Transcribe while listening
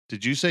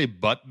Did you say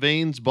butt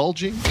veins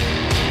bulging?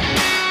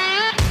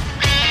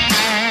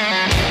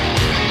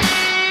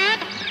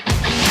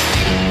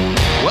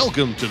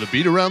 Welcome to the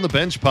Beat Around the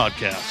Bench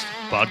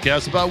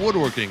podcast about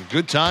woodworking,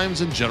 good times,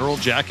 and general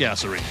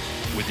jackassery.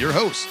 With your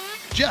hosts,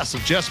 Jess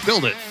of Jess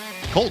Build It,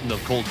 Colton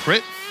of Cold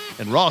Crit,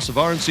 and Ross of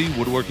RNC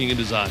Woodworking and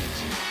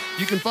Designs.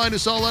 You can find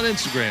us all on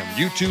Instagram,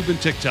 YouTube, and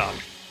TikTok.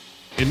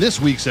 In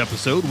this week's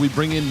episode, we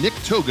bring in Nick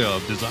Toga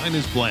of Design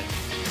is Blank.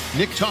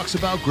 Nick talks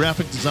about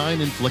graphic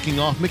design and flicking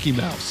off Mickey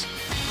Mouse.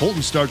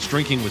 Colton starts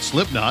drinking with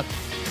Slipknot.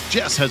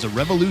 Jess has a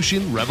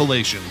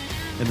revelation.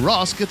 And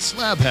Ross gets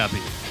slab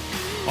happy.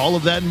 All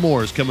of that and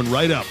more is coming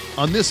right up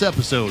on this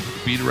episode of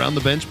the Beat Around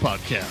the Bench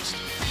podcast.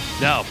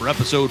 Now for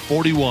episode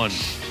 41,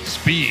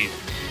 Speed.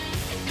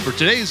 For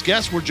today's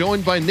guest, we're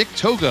joined by Nick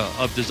Toga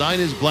of Design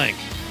is Blank,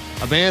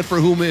 a man for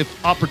whom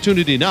if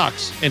opportunity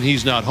knocks and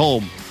he's not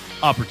home,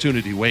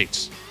 opportunity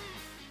waits.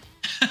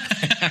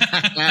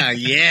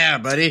 Yeah,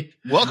 buddy.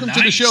 Welcome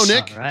to the show,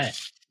 Nick. All right.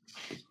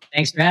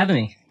 Thanks for having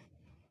me.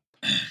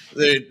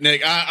 Dude,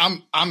 Nick,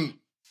 I'm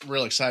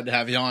real excited to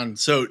have you on.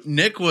 So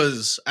Nick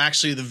was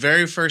actually the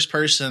very first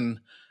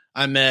person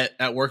I met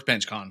at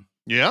Workbench Con.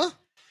 Yeah?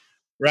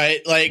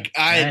 Right? Like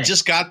I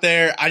just got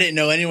there. I didn't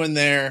know anyone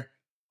there.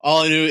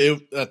 All I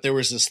knew that there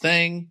was this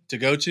thing to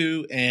go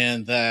to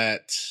and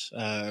that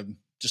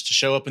just to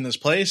show up in this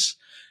place.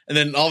 And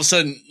then all of a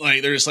sudden,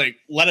 like, they're just like,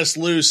 let us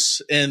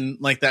loose in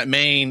like that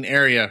main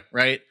area,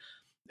 right?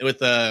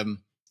 With, I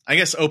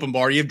guess, open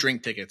bar, you have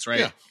drink tickets, right?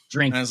 Yeah.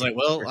 Drink. And I was like,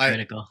 well,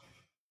 critical.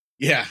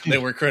 Yeah, they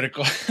were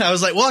critical. I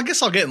was like, well, I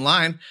guess I'll get in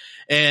line.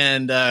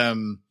 And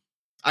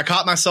I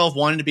caught myself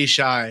wanting to be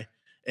shy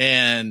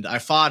and I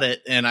fought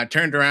it. And I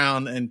turned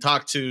around and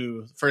talked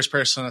to the first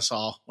person I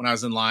saw when I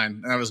was in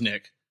line. And that was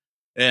Nick.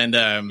 And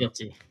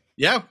Guilty.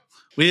 yeah,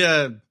 we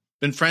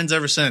been friends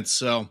ever since.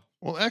 So,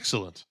 Well,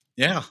 excellent.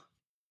 yeah.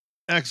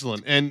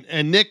 Excellent.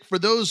 And Nick, for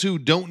those who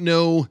don't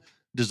know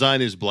Design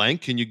is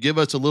Blank, can you give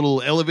us a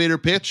little elevator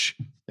pitch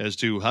as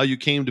to how you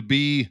came to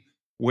be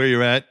where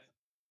you're at?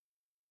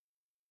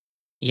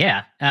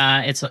 Yeah,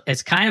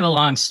 it's kind of a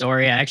long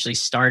story. I actually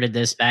started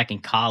this back in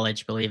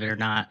college, believe it or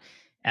not,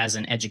 as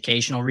an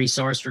educational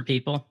resource for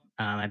people.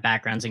 My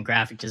background's in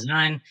graphic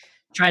design.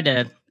 Tried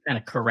to kind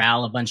of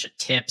corral a bunch of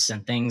tips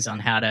and things on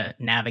how to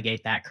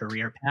navigate that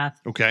career path.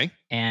 Okay.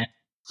 And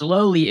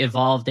slowly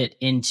evolved it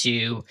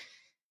into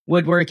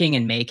woodworking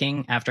and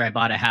making after I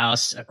bought a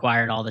house,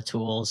 acquired all the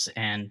tools,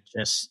 and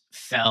just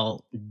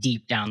fell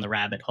deep down the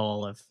rabbit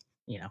hole of,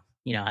 you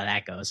know how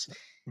that goes.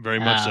 Very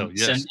much so,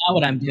 yes. So now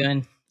what I'm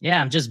doing,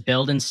 I'm just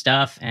building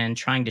stuff and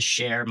trying to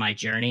share my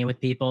journey with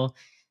people,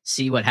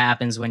 see what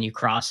happens when you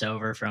cross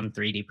over from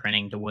 3D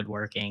printing to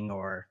woodworking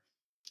or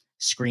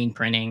screen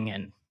printing,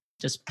 and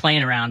just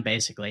playing around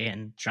basically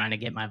and trying to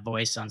get my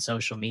voice on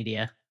social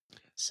media.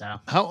 So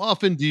How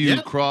often do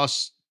you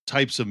cross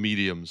types of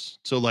mediums?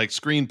 So like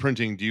screen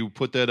printing, do you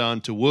put that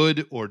onto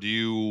wood or do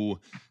you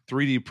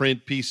 3D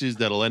print pieces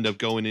that'll end up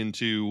going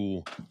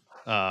into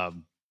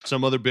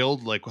some other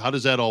build? Like, how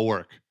does that all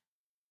work?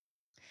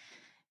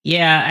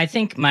 yeah, I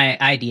think my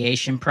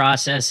ideation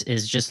process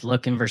is just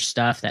looking for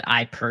stuff that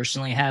I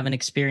personally haven't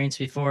experienced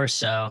before.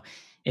 So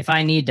if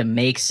I need to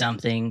make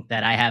something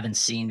that I haven't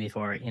seen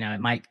before, it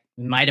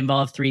might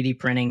involve 3D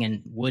printing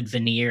and wood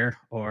veneer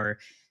or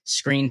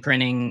screen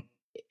printing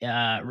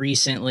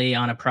recently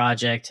on a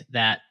project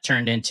that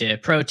turned into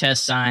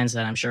protest signs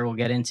that I'm sure we'll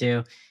get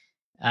into.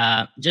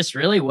 Just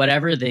really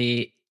whatever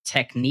the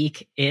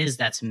technique is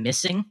that's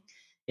missing.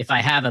 If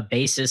I have a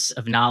basis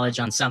of knowledge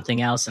on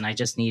something else and I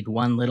just need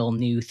one little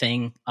new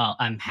thing,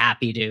 I'm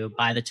happy to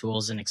buy the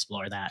tools and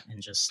explore that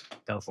and just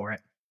go for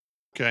it.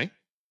 Okay.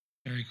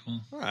 Very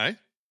cool. All right.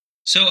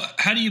 So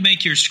how do you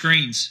make your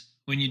screens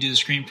when you do the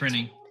screen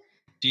printing?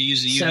 Do you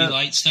use the UV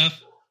light stuff?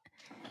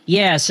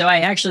 Yeah, so I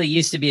actually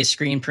used to be a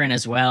screen print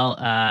as well.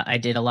 I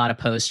did a lot of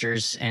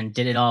posters and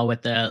did it all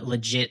with the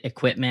legit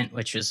equipment,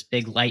 which was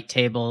big light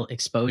table,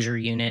 exposure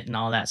unit, and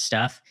all that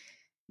stuff.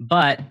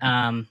 But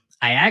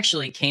I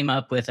actually came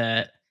up with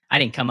I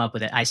didn't come up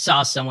with it. I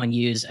saw someone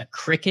use a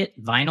Cricut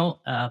vinyl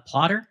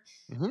plotter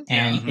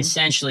and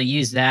essentially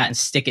use that and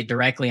stick it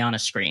directly on a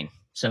screen.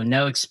 So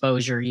no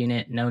exposure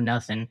unit, no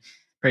nothing.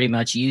 Pretty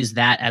much use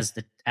that as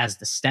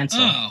the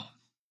stencil. Oh.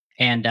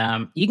 And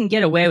you can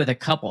get away with a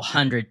couple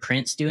hundred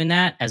prints doing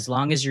that as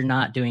long as you're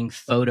not doing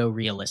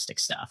photorealistic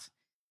stuff.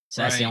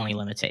 So that's the only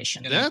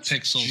limitation. Yeah, That's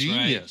pixels,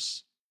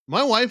 genius. Right?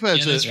 My wife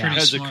has a smart.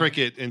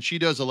 Cricut, and she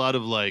does a lot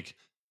of like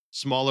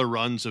smaller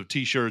runs of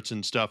T-shirts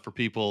and stuff for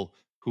people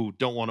who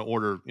don't want to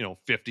order,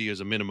 50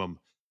 as a minimum.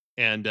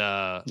 And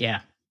I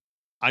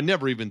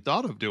never even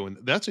thought of doing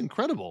that. That's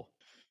incredible.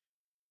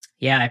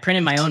 Yeah, I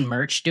printed my own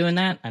merch doing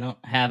that. I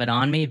don't have it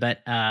on me,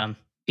 but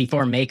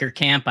before Maker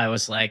Camp, I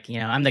was like,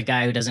 I'm the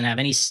guy who doesn't have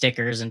any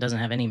stickers and doesn't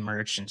have any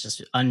merch and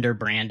just under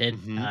branded.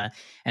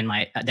 And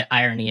the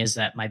irony is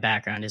that my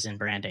background is in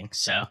branding,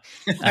 so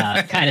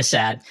kind of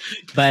sad.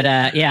 But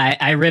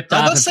I ripped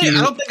off. I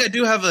don't think I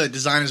do have a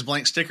Design is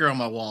Blank sticker on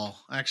my wall,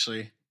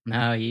 actually.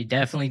 No, you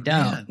definitely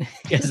don't,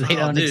 because they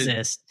don't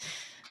exist.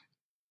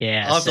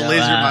 Yeah. I'll have to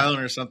laser my own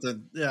or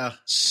something. Yeah.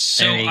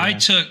 So I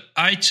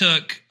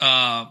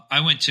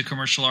went to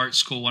commercial art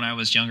school when I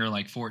was younger,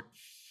 like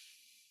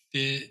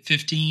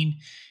 15,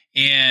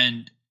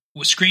 and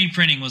screen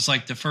printing was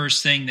like the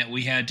first thing that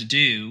we had to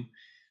do.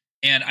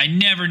 And I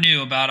never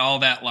knew about all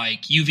that,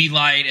 like UV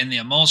light and the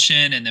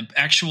emulsion and the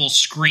actual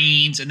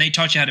screens. And they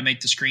taught you how to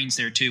make the screens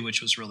there too,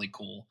 which was really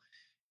cool.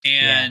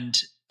 And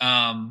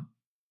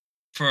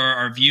for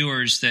our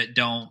viewers that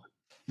don't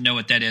know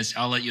what that is,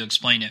 I'll let you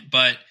explain it.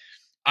 But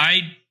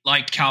I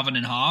liked Calvin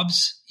and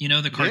Hobbes,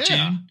 the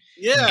cartoon.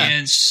 Yeah.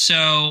 And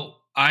so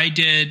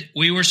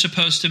we were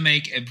supposed to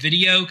make a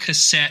video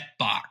cassette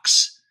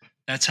box.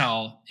 That's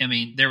how,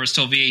 there were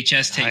still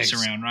VHS tapes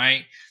around,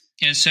 right?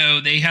 And so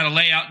they had a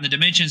layout in the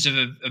dimensions of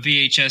a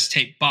VHS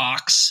tape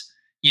box,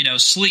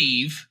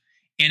 sleeve.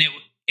 And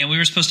we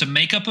were supposed to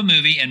make up a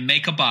movie and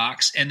make a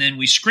box. And then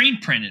we screen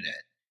printed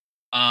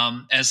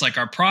it as like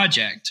our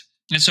project.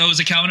 And so it was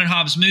a Calvin and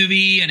Hobbes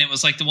movie, and it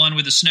was like the one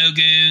with the snow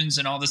goons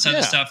and all this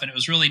other stuff, and it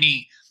was really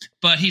neat.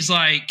 But he's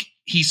like,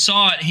 he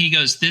saw it, and he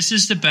goes, "This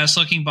is the best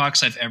looking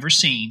box I've ever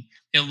seen.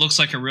 It looks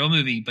like a real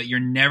movie, but you're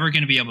never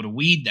going to be able to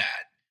weed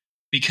that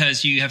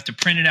because you have to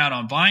print it out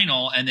on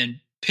vinyl and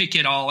then pick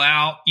it all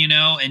out,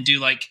 and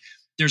do like,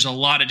 there's a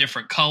lot of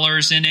different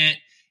colors in it."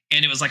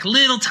 And it was like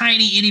little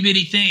tiny itty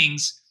bitty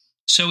things.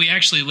 So we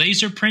actually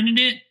laser printed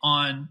it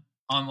on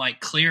like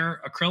clear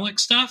acrylic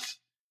stuff.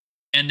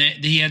 And then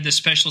he had this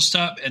special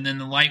stuff, and then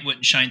the light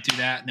wouldn't shine through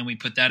that. And then we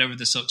put that over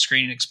the silk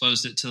screen and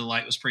exposed it to the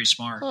light. It was pretty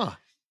smart.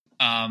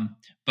 Huh.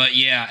 But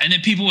yeah, and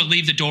then people would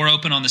leave the door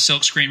open on the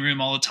silk screen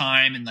room all the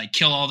time and like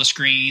kill all the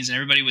screens,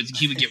 and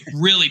he would get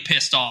really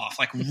pissed off,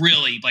 like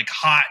really like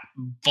hot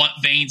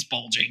veins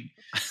bulging.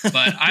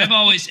 But I've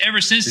always, ever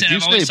since then,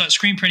 I've always thought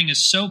screen printing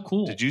is so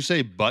cool. Did you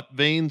say butt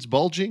veins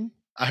bulging?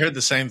 I heard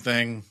the same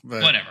thing,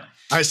 but whatever.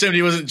 I assumed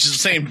he wasn't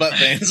just saying butt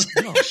veins.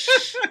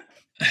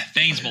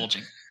 Veins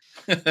bulging.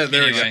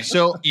 There we go.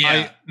 So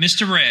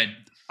Mr. Red.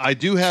 I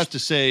do have to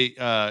say,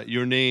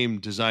 your name,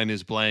 Design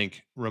is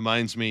Blank,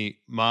 reminds me,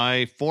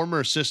 my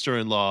former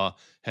sister-in-law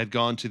had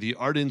gone to the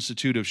Art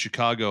Institute of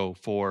Chicago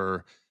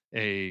for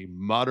a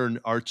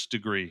modern arts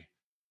degree.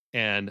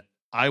 And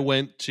I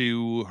went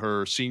to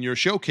her senior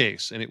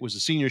showcase, and it was a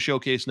senior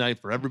showcase night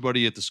for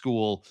everybody at the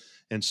school.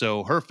 And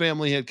so her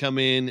family had come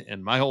in,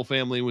 and my whole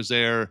family was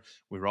there.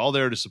 We were all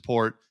there to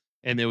support.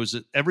 And there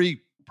was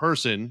every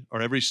person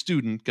or every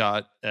student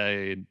got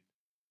an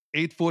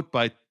 8-foot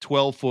by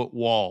 12-foot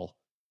wall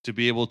to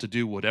be able to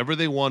do whatever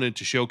they wanted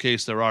to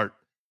showcase their art.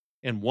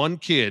 And one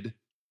kid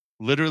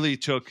literally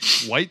took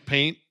white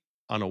paint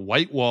on a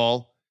white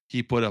wall.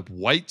 He put up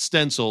white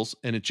stencils,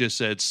 and it just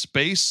said,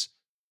 "Space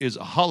is a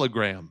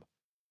hologram."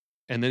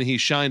 And then he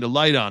shined a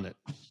light on it.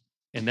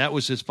 And that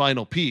was his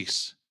final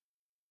piece.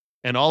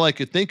 And all I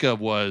could think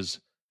of was,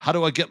 how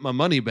do I get my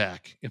money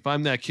back if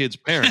I'm that kid's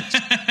parents?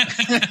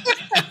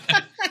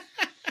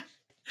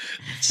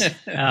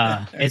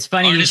 It's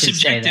funny you should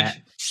say that.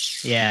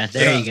 Yeah,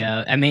 there you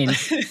go. I mean,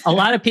 a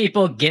lot of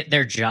people get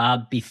their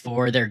job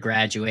before their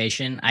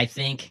graduation, I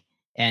think,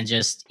 and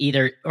just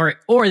either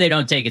or they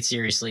don't take it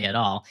seriously at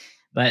all.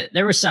 But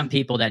there were some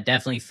people that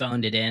definitely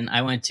phoned it in.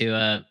 I went to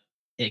a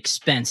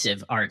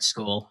expensive art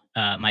school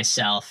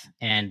myself,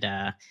 and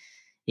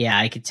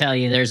I could tell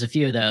you there's a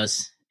few of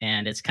those,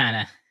 and it's kind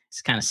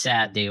of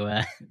sad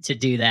to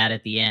do that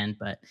at the end,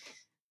 but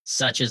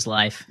such is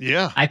life.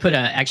 Yeah, I put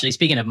actually,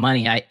 speaking of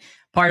money,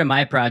 part of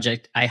my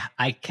project,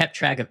 I kept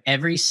track of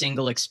every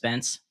single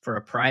expense for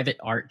a private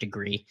art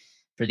degree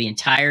for the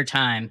entire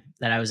time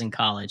that I was in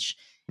college.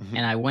 Mm-hmm.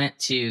 And I went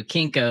to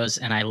Kinko's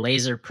and I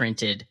laser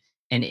printed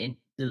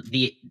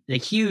the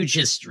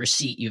hugest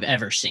receipt you've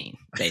ever seen,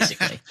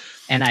 basically.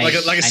 And like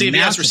a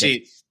CVS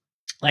receipt.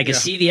 A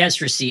CVS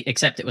receipt,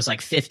 except it was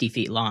like 50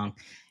 feet long.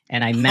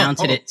 And I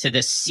mounted it to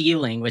the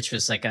ceiling, which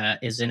was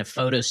is in a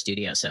photo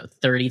studio, so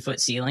 30-foot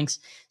ceilings.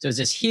 So it was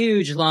this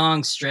huge,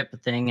 long strip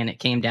of thing, and it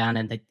came down,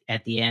 and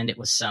at the end, it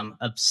was some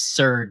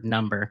absurd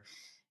number.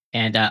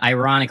 And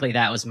ironically,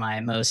 that was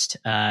my most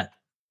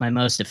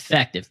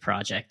effective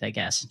project, I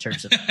guess, in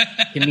terms of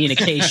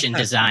communication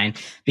design,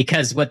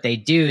 because what they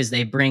do is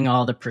they bring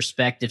all the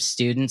prospective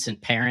students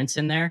and parents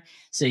in there.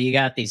 So you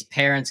got these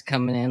parents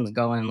coming in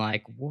going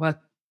like,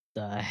 "What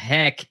the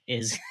heck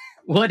is?"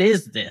 What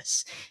is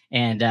this?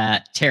 And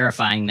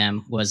terrifying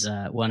them was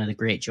one of the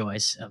great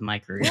joys of my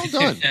career.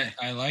 Well done.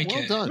 I like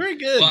it. Done. Very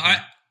good. Well,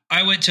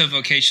 I went to a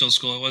vocational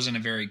school. It wasn't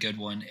a very good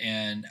one.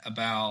 And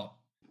about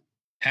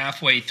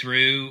halfway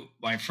through,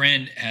 my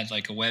friend had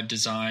like a web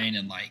design,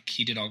 and like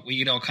we did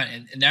all kind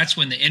of, and that's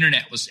when the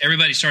internet was,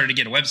 everybody started to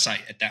get a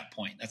website at that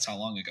point. That's how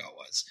long ago it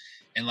was.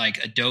 And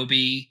like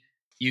Adobe,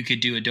 you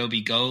could do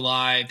Adobe Go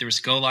Live. There was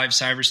Go Live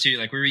Cyber Studio.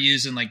 Like we were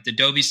using like the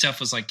Adobe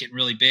stuff was like getting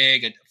really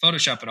big.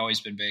 Photoshop had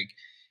always been big.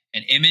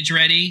 And Image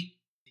Ready,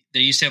 they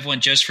used to have one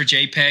just for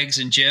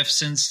JPEGs and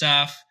GIFs and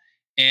stuff.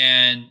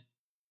 And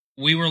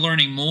we were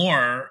learning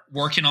more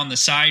working on the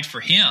side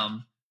for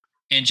him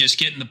and just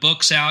getting the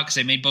books out because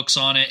they made books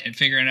on it and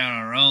figuring it out on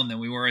our own than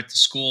we were at the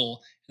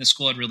school. And the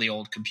school had really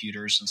old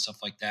computers and stuff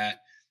like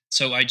that.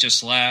 So I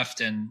just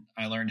left and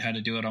I learned how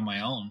to do it on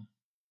my own.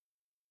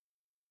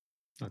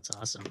 That's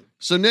awesome.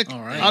 So Nick,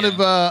 out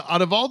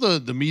of all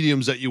the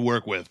mediums that you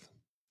work with,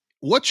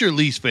 what's your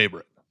least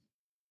favorite?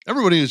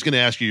 Everybody is going to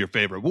ask you your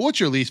favorite, but what's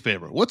your least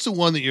favorite? What's the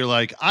one that you're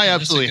like, I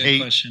absolutely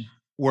hate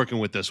working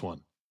with this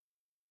one?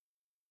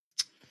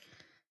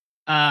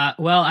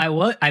 Well,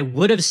 I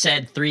would have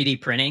said 3D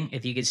printing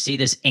if you could see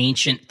this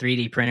ancient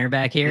 3D printer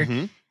back here.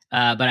 Mm-hmm.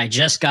 But I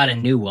just got a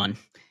new one.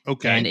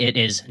 Okay. And it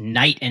is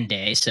night and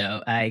day.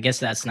 So I guess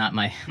that's not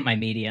my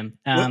medium.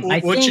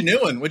 What's your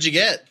new one? What'd you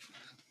get?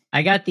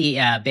 I got the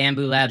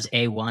Bamboo Labs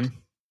A1.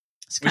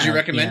 Would you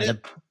recommend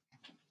it?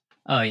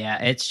 Oh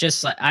yeah. It's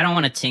just like, I don't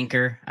want to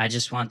tinker. I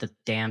just want the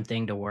damn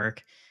thing to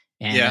work.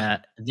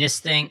 And this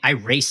thing, I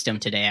raced them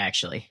today,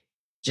 actually,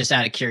 just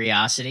out of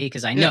curiosity.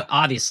 Cause I know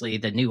obviously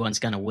the new one's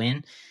going to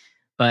win,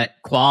 but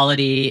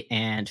quality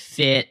and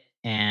fit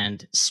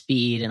and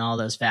speed and all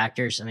those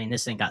factors. I mean,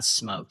 this thing got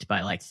smoked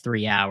by like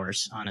 3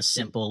 hours on a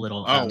simple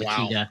little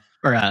Makita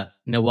or a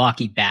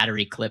Milwaukee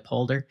battery clip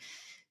holder.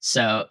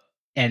 So,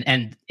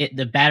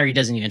 the battery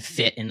doesn't even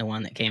fit in the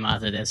one that came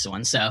off of this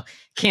one. So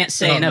can't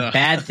say enough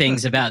bad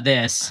things about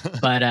this,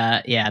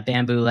 but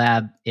Bamboo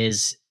Lab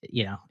is,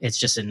 it's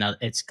just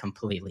it's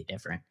completely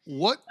different.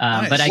 What,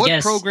 but I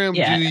guess program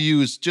do you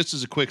use, just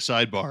as a quick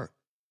sidebar?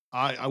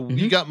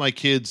 We got my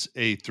kids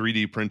a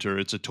 3D printer.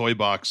 It's a toy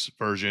box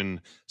version.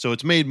 So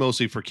it's made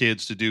mostly for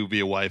kids to do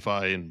via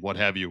Wi-Fi and what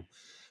have you.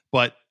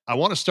 But I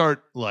want to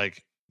start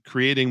like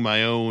creating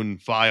my own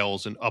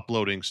files and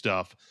uploading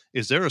stuff.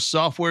 Is there a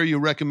software you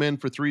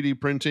recommend for 3D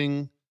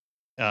printing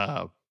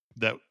that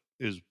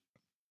is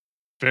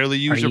fairly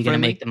user-friendly? Are you going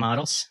to make the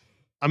models?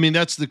 I mean,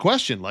 that's the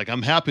question. Like,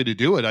 I'm happy to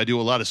do it. I do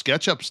a lot of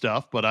SketchUp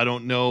stuff, but I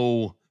don't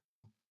know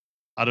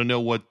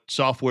what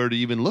software to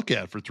even look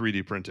at for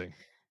 3D printing.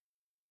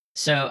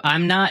 So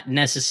I'm not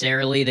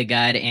necessarily the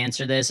guy to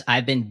answer this.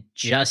 I've been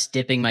just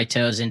dipping my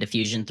toes into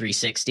Fusion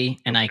 360,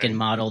 and I can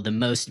model the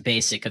most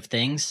basic of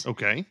things.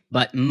 Okay.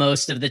 But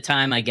most of the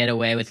time I get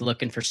away with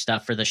looking for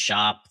stuff for the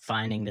shop,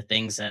 finding the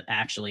things that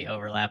actually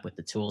overlap with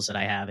the tools that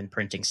I have and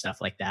printing stuff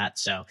like that.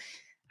 So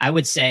I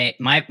would say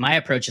my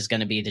approach is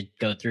going to be to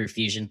go through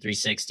Fusion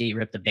 360,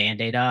 rip the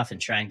Band-Aid off, and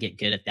try and get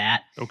good at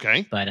that.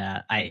 Okay. But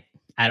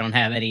I don't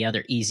have any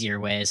other easier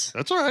ways.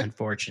 That's all right.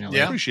 Unfortunately.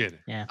 Yeah. I appreciate it.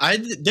 Yeah. I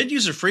did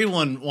use a free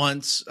one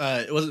once.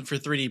 It wasn't for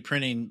 3D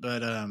printing,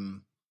 but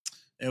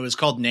it was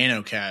called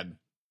NanoCAD.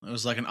 It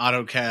was like an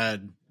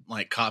AutoCAD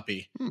like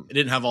copy. It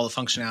didn't have all the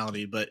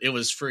functionality, but it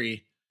was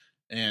free,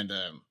 and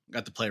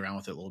got to play around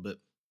with it a little bit.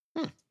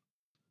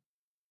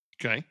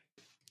 Okay.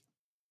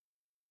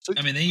 So,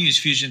 I mean, they use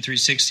Fusion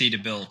 360 to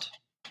build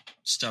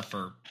stuff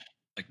for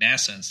like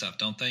NASA and stuff,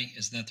 don't they?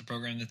 Isn't that the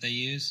program that they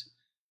use?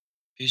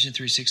 Fusion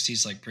 360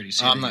 is like pretty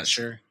serious. I'm not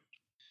sure.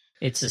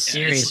 It's a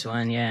serious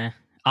one, yeah.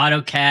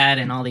 AutoCAD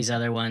and all these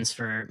other ones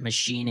for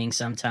machining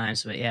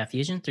sometimes, but yeah,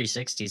 Fusion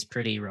 360 is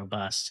pretty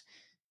robust.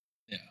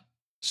 Yeah.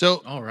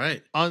 So, all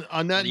right.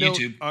 On that note,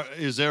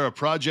 is there a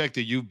project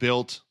that you've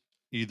built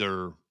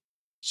either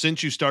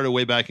since you started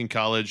way back in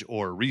college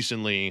or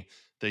recently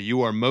that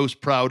you are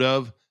most proud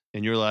of,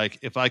 and you're like,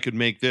 if I could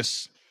make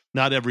this,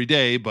 not every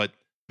day, but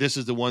this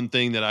is the one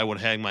thing that I would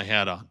hang my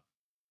hat on?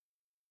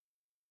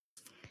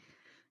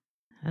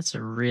 That's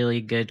a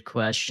really good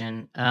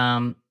question.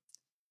 I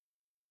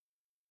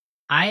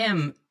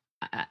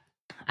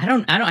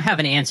don't have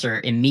an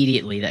answer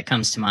immediately that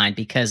comes to mind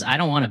because I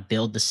don't want to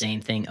build the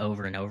same thing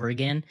over and over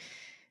again.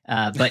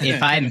 But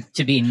if I'm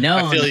to be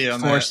known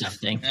for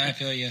something, I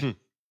feel you.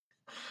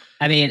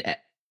 I mean,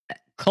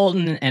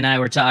 Colton and I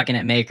were talking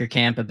at Maker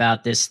Camp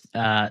about this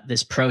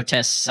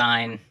protest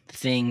sign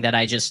thing that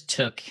I just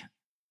took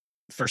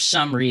for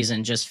some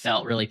reason, just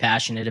felt really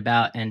passionate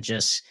about, and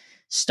just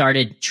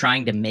started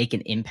trying to make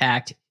an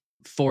impact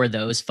for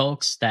those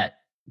folks that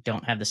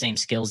don't have the same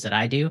skills that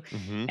I do.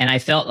 Mm-hmm. And I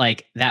felt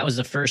like that was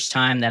the first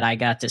time that I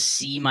got to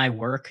see my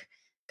work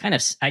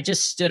I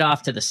just stood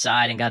off to the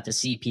side and got to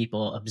see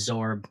people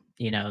absorb,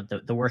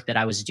 the work that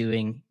I was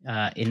doing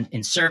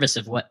in service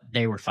of what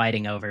they were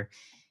fighting over.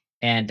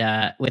 And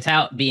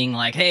without being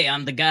like, hey,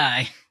 I'm the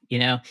guy,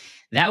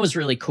 that was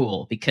really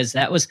cool because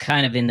that was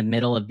kind of in the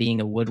middle of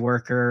being a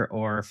woodworker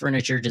or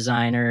furniture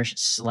designer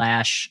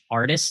 /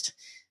 artist.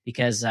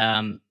 Because,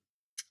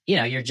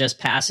 you're just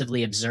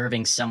passively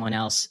observing someone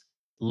else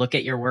look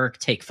at your work,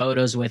 take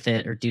photos with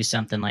it, or do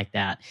something like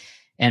that.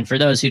 And for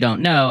those who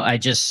don't know,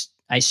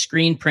 I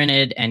screen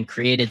printed and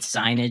created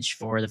signage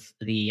for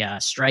the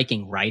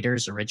striking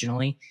writers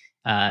originally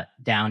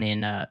down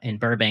in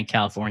Burbank,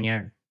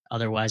 California,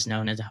 otherwise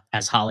known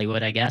as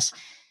Hollywood, I guess.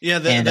 Yeah,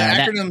 the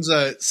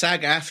acronym's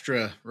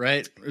SAG-AFTRA,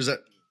 right? Or is that?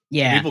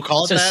 Yeah. People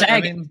call it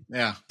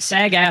that?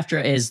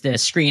 SAG-AFTRA is the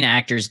Screen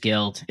Actors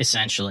Guild,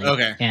 essentially.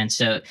 Okay. And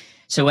so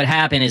what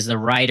happened is the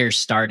writers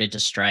started to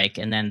strike,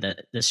 and then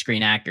the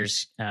screen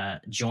actors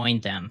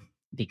joined them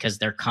because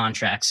their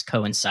contracts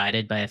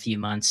coincided by a few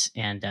months,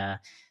 and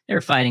they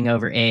were fighting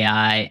over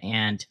AI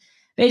and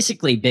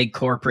basically big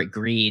corporate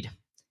greed.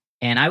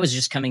 And I was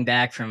just coming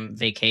back from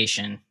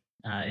vacation,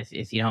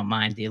 if you don't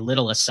mind, the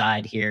little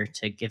aside here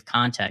to give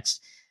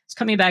context. was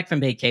coming back from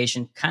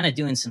vacation, kind of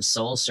doing some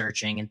soul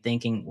searching and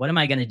thinking, what am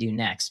I going to do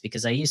next?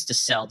 Because I used to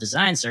sell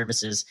design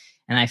services,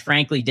 and I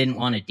frankly didn't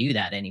want to do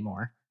that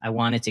anymore. I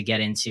wanted to get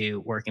into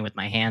working with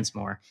my hands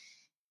more.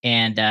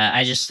 And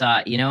I just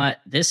thought, you know what?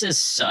 This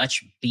is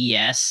such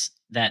BS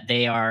that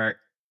they are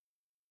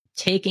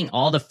taking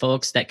all the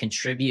folks that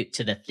contribute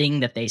to the thing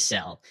that they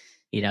sell.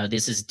 You know,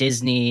 this is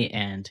Disney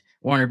and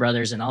Warner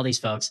Brothers and all these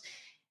folks.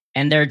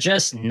 And they're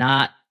just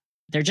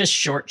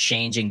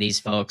shortchanging these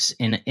folks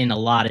in a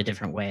lot of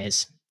different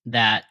ways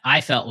that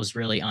I felt was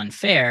really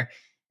unfair.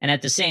 And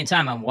at the same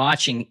time, I'm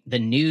watching the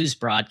news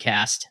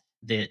broadcast,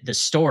 the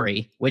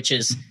story, which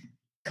is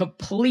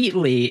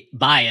completely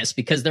biased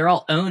because they're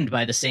all owned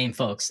by the same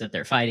folks that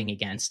they're fighting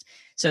against.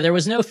 So there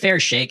was no fair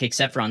shake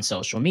except for on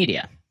social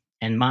media.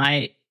 And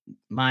my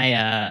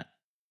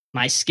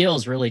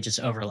skills really just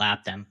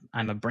overlap them.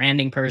 I'm a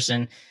branding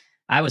person.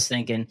 I was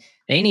thinking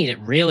they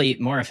needed really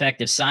more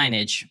effective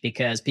signage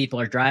because people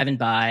are driving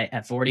by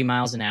at 40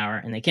 miles an hour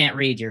and they can't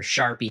read your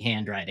Sharpie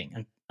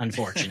handwriting,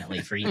 unfortunately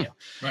for you.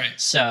 Right.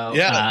 So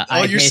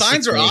your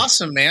signs are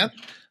awesome, man.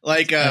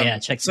 Like,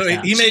 check so this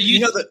out. he made,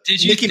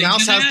 did Mickey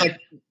Mouse has like.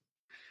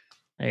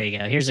 There you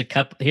go. Here's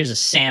a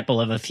sample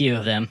of a few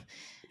of them.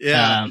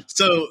 Yeah.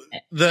 So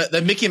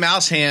the Mickey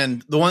Mouse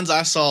hand, the ones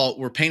I saw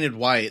were painted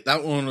white.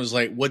 That one was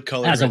like wood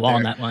color. That was a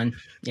walnut one.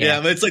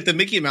 Yeah, but it's like the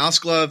Mickey Mouse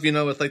glove,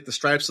 with like the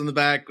stripes on the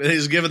back.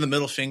 He's giving the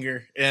middle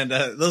finger, and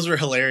those were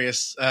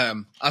hilarious.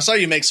 I saw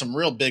you make some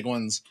real big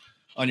ones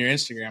on your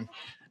Instagram.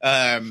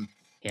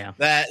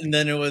 That, and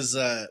then it was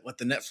the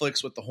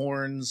Netflix with the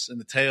horns and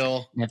the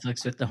tail.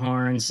 Netflix with the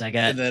horns. I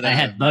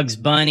had Bugs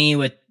Bunny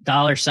with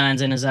dollar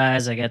signs in his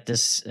eyes. I got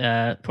this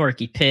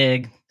Porky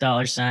Pig,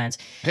 dollar signs.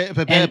 Pay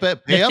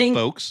up,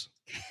 folks.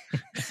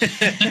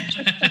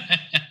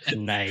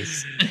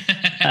 Nice.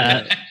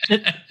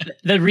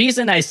 The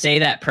reason I say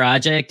that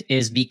project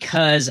is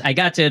because I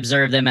got to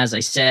observe them, as I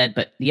said.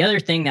 But the other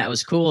thing that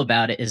was cool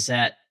about it is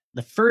that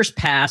the first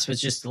pass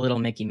was just the little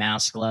Mickey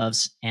Mouse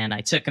gloves, and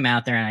I took them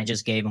out there and I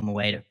just gave them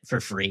away for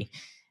free,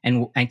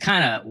 and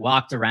kind of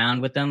walked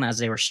around with them as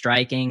they were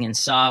striking and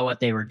saw what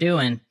they were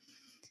doing,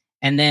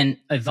 and then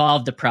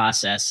evolved the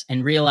process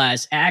and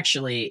realized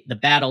actually the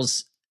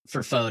battles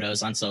for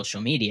photos on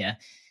social media.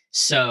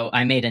 So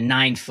I made a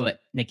 9-foot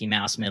Mickey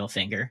Mouse middle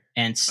finger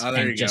and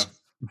just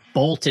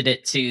bolted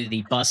it to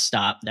the bus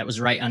stop that was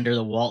right under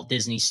the Walt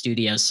Disney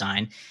Studios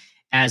sign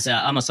as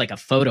almost like a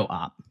photo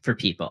op for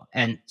people.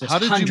 And how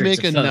did you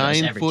make a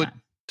 9-foot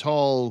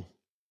tall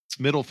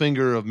middle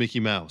finger of Mickey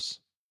Mouse?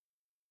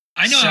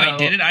 I know how I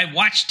did it. I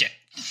watched it.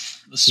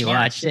 You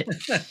watched it?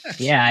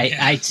 Yeah,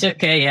 I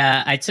took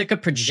a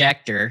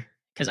projector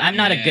because I'm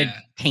not a good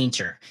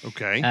painter.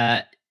 Okay.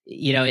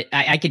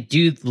 I could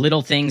do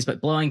little things,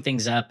 but blowing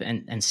things up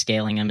and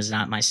scaling them is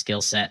not my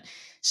skill set.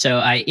 So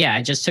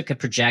I just took a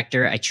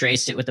projector. I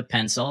traced it with a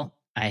pencil.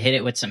 I hit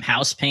it with some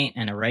house paint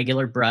and a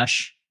regular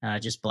brush,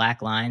 just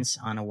black lines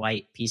on a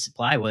white piece of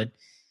plywood.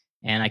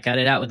 And I cut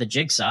it out with a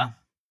jigsaw,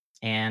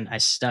 and I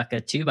stuck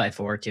a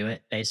 2x4 to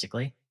it,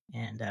 basically.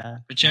 And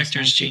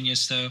projector's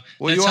genius, though.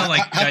 Well, that's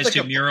how guys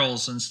do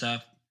murals and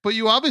stuff. But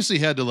you obviously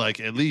had to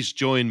at least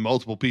join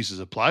multiple pieces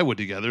of plywood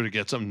together to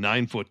get something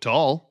 9 foot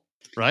tall,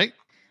 right?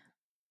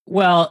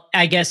 Well,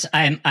 I guess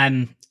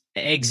I'm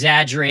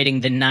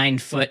exaggerating the 9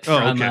 foot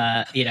from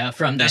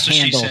from the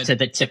handle to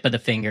the tip of the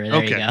finger.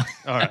 There you go.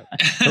 All right.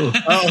 So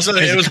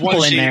it was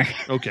one sheet. There.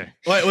 Okay.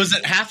 Wait, was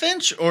it 1/2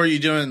 inch, or are you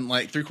doing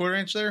like 3/4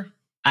 inch there?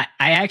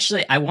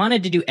 I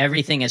wanted to do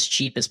everything as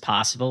cheap as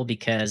possible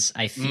because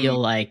I feel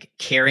like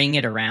carrying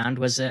it around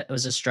was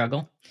a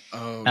struggle.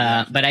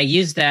 But I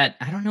used that.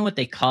 I don't know what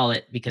they call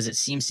it because it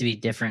seems to be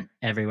different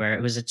everywhere.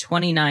 It was a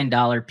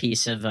 $29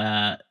 piece of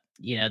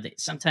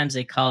sometimes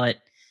they call it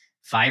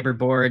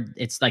fiberboard.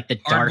 It's like the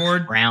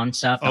dark brown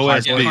stuff.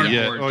 OSB,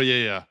 yeah. Oh,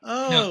 yeah.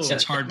 No,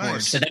 it's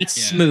hardboard. So that's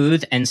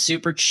smooth and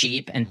super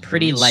cheap and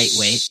pretty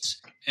lightweight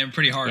and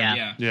pretty hard.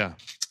 Yeah.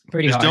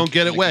 Pretty Just hard. don't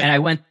get it wet. And I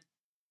went.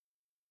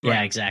 Right.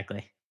 Yeah,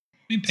 exactly.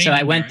 So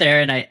I went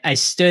there and I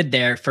stood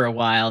there for a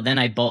while. Then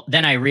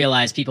I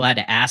realized people had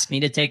to ask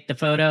me to take the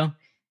photo,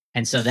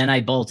 and so then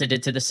I bolted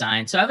it to the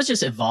sign. So I was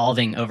just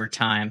evolving over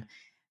time,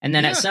 and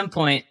then at some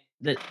point,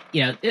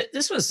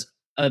 this was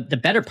the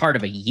better part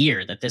of a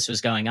year that this was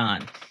going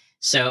on.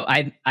 So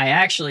I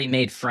actually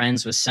made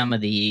friends with some of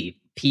the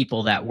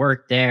people that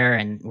worked there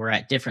and were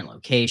at different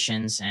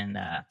locations, and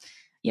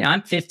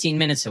I'm 15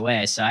 minutes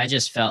away, so I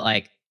just felt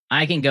like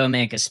I can go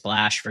make a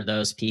splash for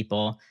those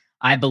people.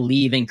 I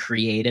believe in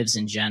creatives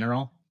in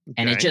general,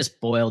 and it just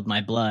boiled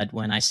my blood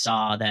when I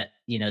saw that,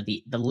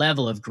 the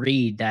level of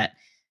greed that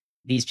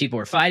these people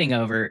were fighting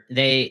over.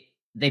 They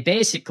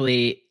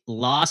basically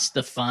lost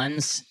the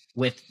funds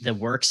with the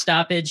work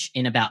stoppage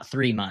in about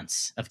 3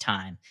 months of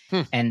time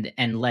and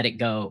let it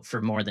go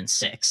for more than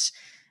 6.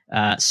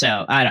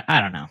 So I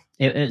don't know.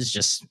 It was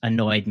just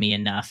annoyed me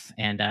enough.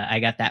 And I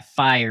got that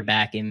fire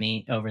back in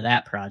me over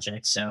that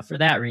project. So for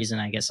that reason,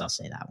 I guess I'll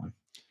say that one.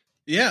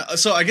 Yeah.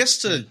 So I guess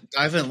to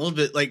dive in a little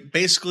bit, like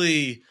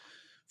basically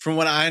from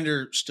what I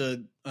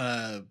understood,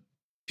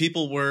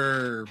 people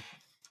were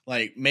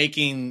like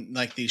making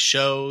like these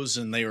shows,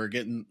 and they were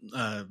getting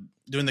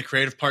doing the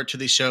creative part to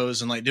these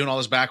shows and like doing all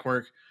this back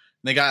work.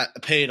 And they got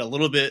paid a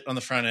little bit on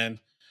the front end,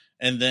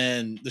 and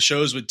then the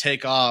shows would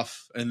take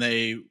off and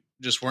they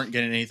just weren't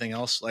getting anything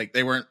else. Like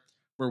they weren't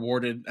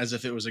rewarded as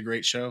if it was a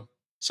great show.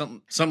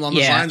 Something along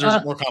those lines, or is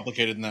it more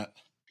complicated than that?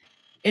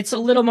 It's a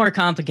little more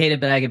complicated,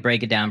 but I could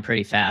break it down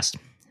pretty fast.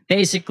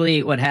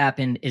 Basically, what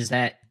happened is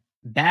that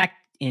back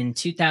in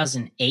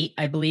 2008,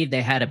 I believe,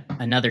 they had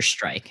another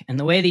strike. And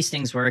the way these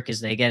things work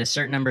is they get a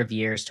certain number of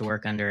years to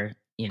work under,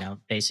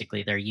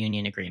 basically their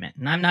union agreement.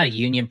 And I'm not a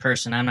union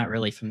person. I'm not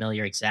really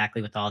familiar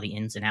exactly with all the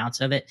ins and outs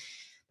of it.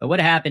 But what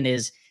happened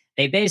is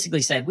they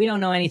basically said, we don't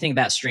know anything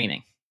about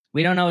streaming.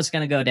 We don't know what's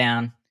going to go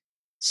down.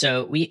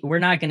 So we're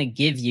not going to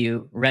give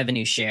you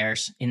revenue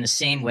shares in the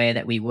same way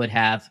that we would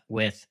have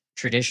with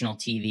traditional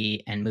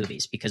TV and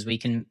movies, because we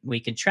can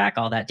track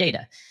all that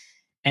data.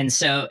 And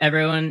so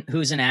everyone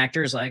who's an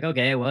actor is like,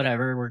 okay,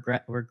 whatever,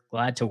 we're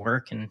glad to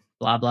work and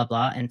blah, blah,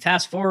 blah. And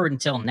fast forward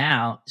until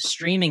now,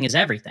 streaming is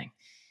everything.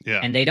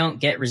 Yeah. And they don't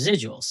get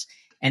residuals.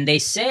 And they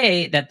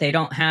say that they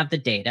don't have the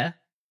data,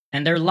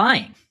 and they're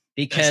lying,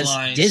 because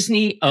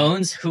Disney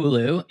owns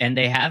Hulu and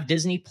they have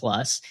Disney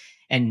Plus,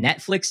 and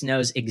Netflix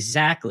knows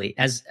exactly,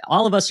 as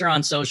all of us are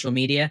on social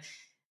media,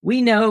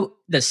 we know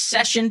the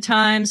session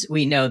times,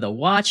 we know the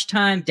watch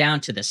time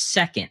down to the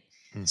second.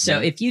 Mm-hmm. So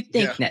if you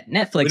think that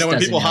Netflix doesn't know, when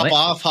people hop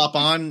off, hop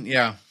on,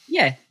 yeah,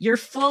 you're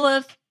full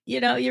of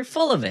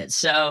it.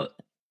 So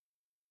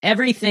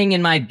everything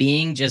in my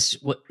being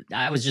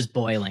I was just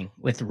boiling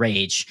with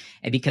rage,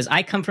 and because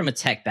I come from a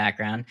tech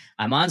background,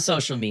 I'm on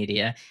social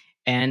media,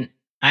 and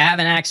I have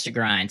an axe to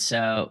grind.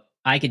 So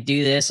I could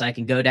do this. I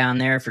can go down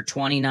there for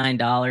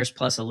 $29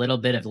 plus a little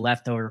bit of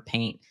leftover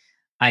paint.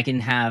 I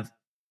can have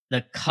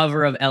the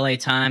cover of LA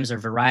Times or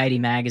Variety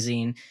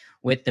magazine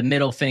with the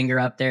middle finger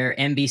up there.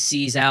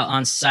 NBC's out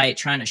on site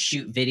trying to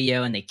shoot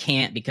video, and they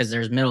can't because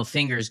there's middle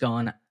fingers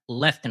going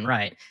left and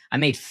right. I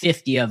made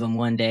 50 of them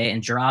one day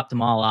and dropped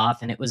them all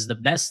off, and it was the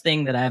best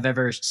thing that I've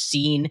ever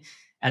seen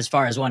as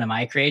far as one of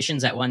my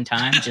creations at one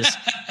time. Just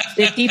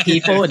 50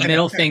 people with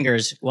middle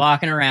fingers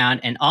walking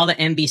around, and all the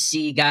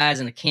NBC guys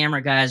and the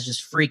camera guys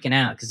just freaking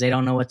out because they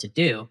don't know what to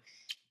do.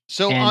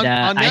 So and, on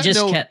that I just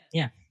note, kept,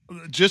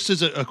 just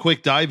as a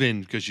quick dive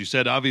in, because you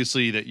said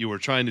obviously that you were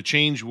trying to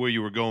change where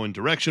you were going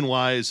direction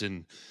wise,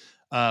 and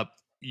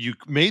you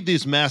made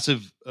this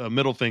massive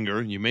middle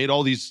finger. You made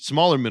all these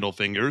smaller middle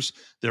fingers.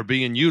 They're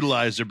being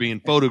utilized. They're being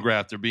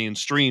photographed. They're being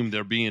streamed.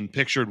 They're being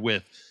pictured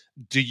with.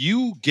 Do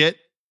you get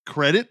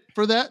credit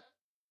for that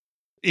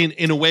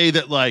in a way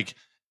that like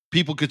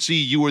people could see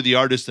you were the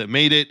artist that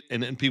made it,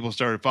 and then people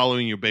started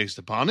following you based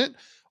upon it?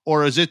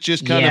 Or is it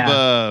just kind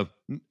of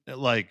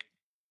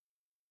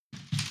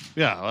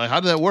how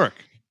did that work?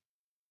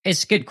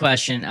 It's a good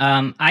question.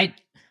 I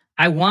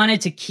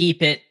wanted to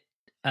keep it,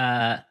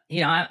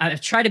 I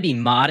try to be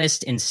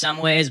modest in some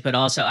ways, but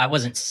also I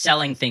wasn't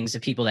selling things to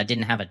people that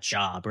didn't have a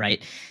job,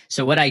 right?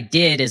 So what I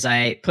did is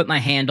I put my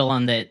handle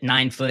on the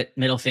 9-foot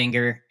middle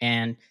finger,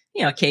 and,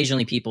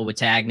 occasionally people would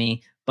tag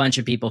me. A bunch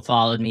of people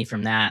followed me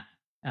from that.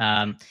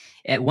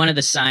 At one of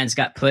the signs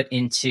got put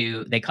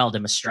into, they called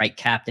him a strike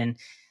captain.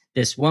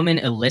 This woman,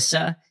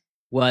 Alyssa,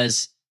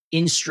 was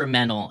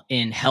instrumental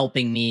in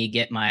helping me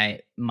get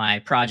my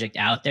project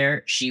out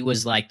there. She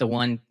was like the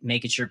one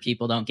making sure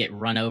people don't get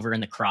run over in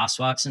the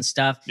crosswalks and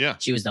stuff. Yeah.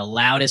 She was the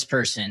loudest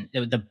person,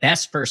 the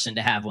best person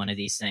to have one of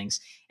these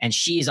things. And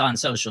she's on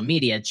social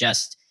media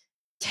just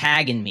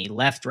tagging me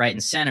left, right,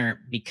 and center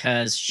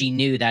because she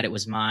knew that it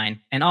was mine.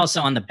 And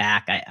also on the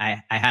back,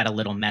 I had a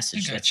little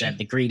message that said,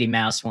 "The greedy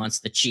mouse wants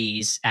the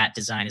cheese, at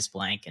design is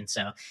blank." And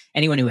so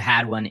anyone who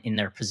had one in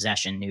their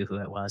possession knew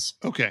who it was.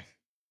 Okay.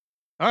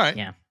 All right.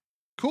 Yeah.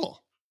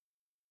 Cool.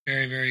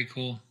 Very, very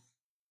cool.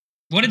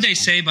 What did they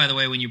say, by the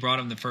way, when you brought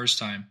them the first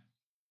time?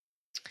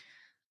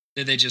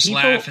 Did they just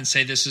laugh and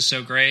say, "This is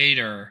so great,"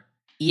 or?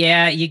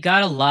 Yeah, you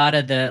got a lot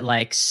of the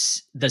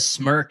the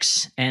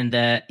smirks and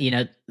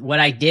the, what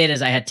I did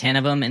is I had 10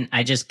 of them and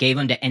I just gave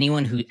them to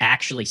anyone who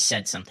actually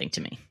said something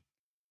to me.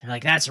 They're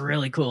like, "That's a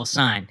really cool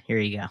sign. Here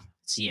you go.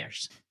 It's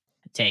yours.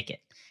 Take it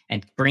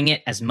and bring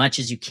it as much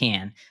as you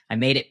can." I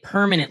made it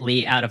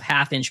permanently out of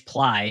 1/2-inch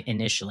ply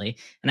initially.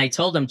 And I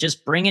told them,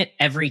 just bring it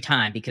every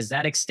time, because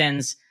that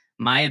extends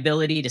my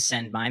ability to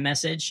send my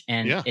message.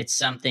 And it's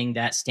something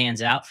that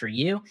stands out for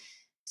you.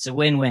 It's a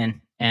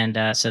win-win.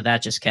 And so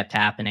that just kept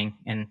happening.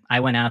 And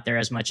I went out there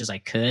as much as I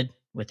could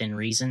within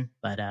reason.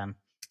 But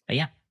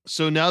yeah.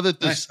 So now that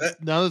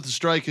the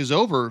strike is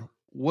over,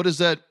 what does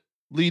that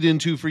lead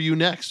into for you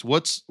next?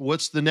 What's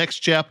the next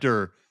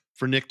chapter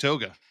for Nick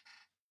Toga?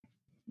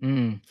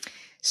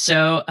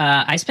 So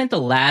I spent the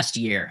last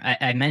year,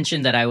 I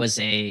mentioned that I was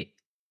a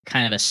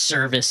kind of a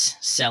service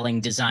selling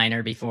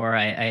designer before.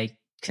 I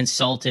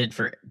consulted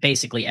for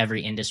basically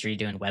every industry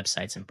doing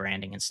websites and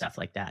branding and stuff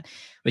like that,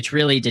 which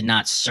really did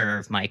not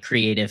serve my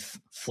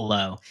creative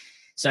flow.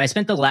 So I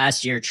spent the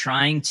last year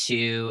trying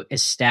to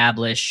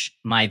establish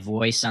my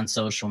voice on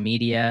social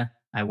media.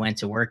 I went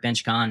to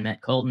Workbench Con,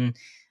 met Colton.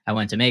 I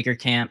went to Maker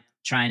Camp.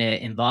 trying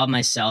to involve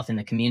myself in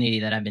the community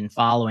that I've been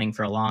following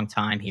for a long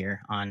time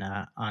here on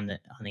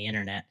the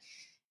internet,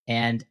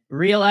 and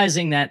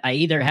realizing that I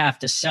either have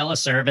to sell a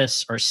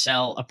service or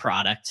sell a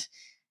product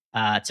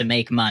to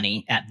make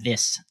money at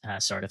this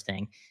sort of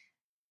thing.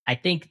 I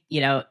think,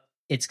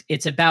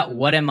 it's about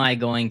what am I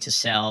going to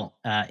sell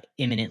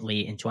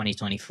imminently in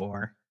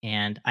 2024.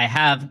 And I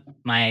have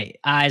my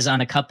eyes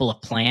on a couple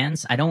of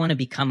plans. I don't want to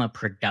become a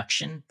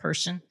production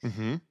person.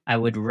 Mm-hmm. I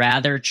would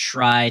rather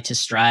try to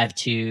strive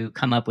to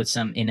come up with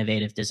some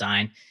innovative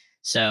design.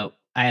 So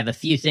I have a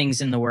few things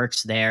in the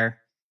works there.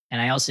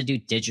 And I also do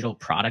digital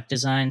product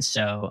design.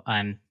 So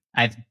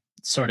I've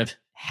sort of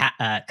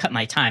cut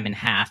my time in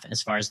half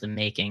as far as the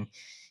making.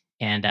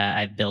 And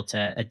I've built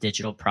a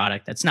digital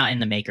product that's not in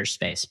the maker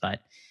space,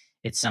 but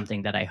it's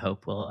something that I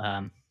hope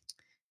will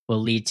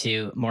lead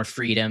to more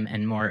freedom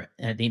and more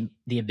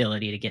the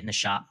ability to get in the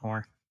shop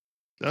more.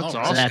 That's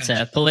awesome. So that's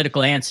a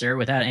political answer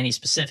without any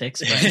specifics.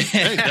 But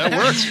hey, that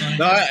works.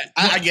 No,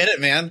 I get it,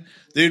 man.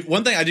 Dude,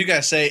 one thing I do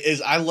gotta say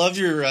is I love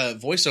your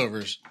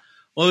voiceovers.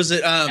 What was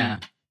it?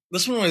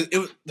 This one was.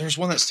 There's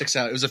one that sticks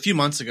out. It was a few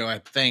months ago, I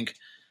think.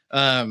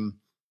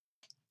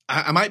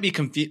 I might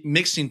be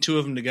mixing two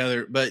of them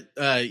together, but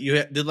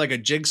you did like a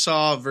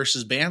jigsaw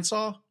versus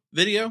bandsaw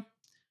video,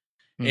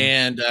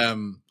 and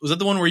was that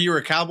the one where you were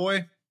a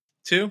cowboy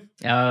too?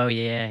 Oh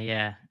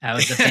yeah. I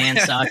was the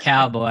bandsaw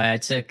cowboy. I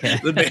took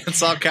the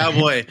bandsaw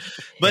cowboy,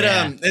 but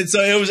and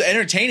so it was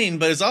entertaining,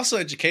 but it's also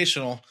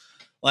educational.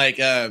 Like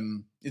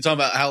you talk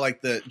about how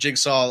like the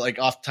jigsaw, like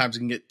oftentimes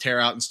can get tear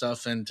out and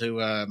stuff, and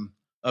to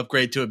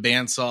upgrade to a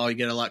bandsaw, you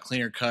get a lot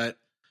cleaner cut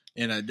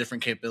and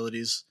different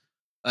capabilities.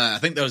 I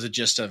think that was the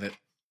gist of it.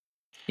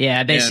 Yeah,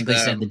 I basically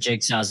said the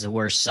jigsaw is the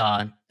worst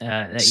saw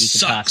that you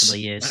could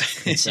possibly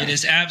use. It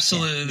is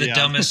absolutely the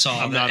dumbest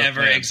saw that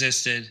ever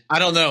existed. I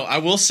don't know. I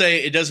will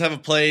say it does have a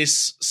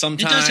place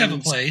sometimes. It does have a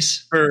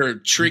place for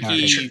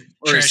tricky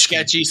or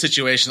sketchy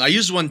situations. I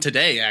used one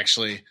today,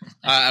 actually.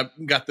 I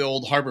got the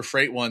old Harbor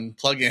Freight one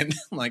plug-in,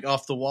 like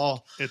off the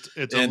wall.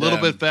 It's a little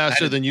bit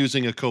faster than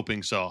using a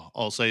coping saw.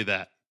 I'll say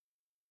that.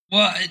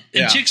 Well,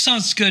 a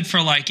jigsaw's good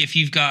for like if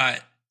you've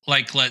got,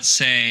 like, let's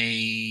say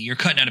you're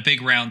cutting out a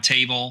big round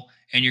table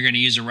and you're going to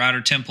use a router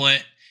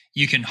template,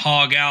 you can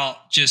hog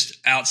out just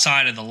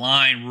outside of the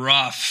line,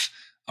 rough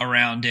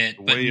around it,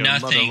 but way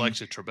nothing. Your mother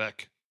likes it,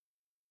 Trebek.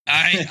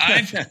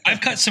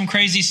 I've cut some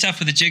crazy stuff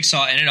with a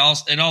jigsaw, and it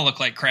all looked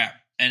like crap.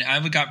 And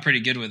I've got pretty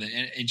good with it.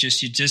 And it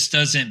just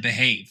doesn't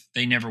behave.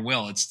 They never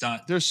will. It's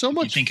not. There's so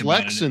much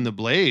flex in the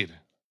blade.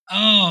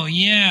 Oh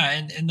yeah,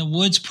 and the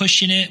wood's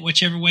pushing it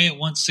whichever way it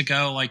wants to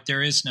go. Like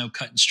there is no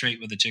cutting straight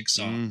with a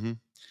jigsaw. Mm-hmm.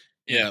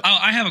 Yeah. Oh,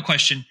 I have a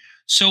question.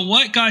 So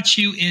what got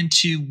you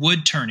into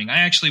wood turning? I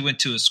actually went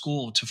to a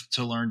school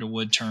to learn to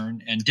wood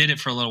turn and did it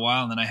for a little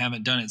while, and then I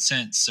haven't done it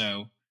since.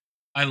 So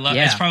I love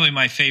it's probably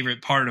my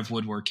favorite part of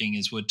woodworking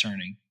is wood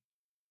turning.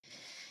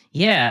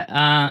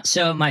 Yeah.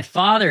 So my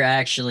father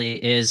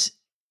actually is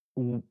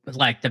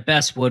like the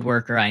best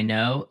woodworker I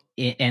know,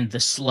 and the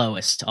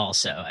slowest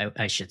also,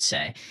 I should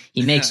say.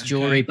 He makes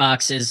jewelry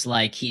boxes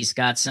like he's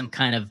got some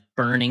kind of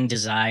burning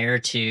desire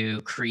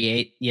to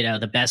create,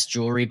 the best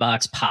jewelry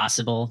box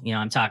possible.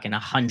 I'm talking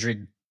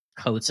 100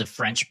 coats of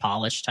French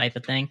polish type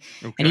of thing.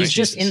 Okay, and he's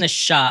just in the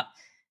shop,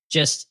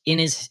 just in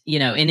his,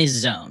 in his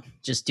zone,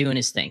 just doing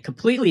his thing,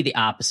 completely the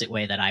opposite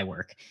way that I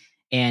work.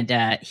 And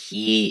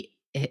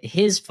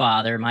his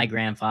father, my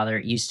grandfather,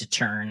 used to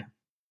turn,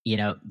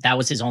 that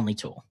was his only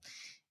tool.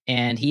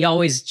 And he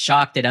always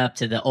chalked it up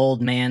to the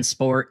old man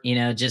sport,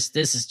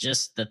 this is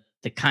just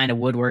the kind of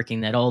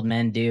woodworking that old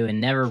men do,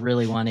 and never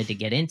really wanted to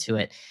get into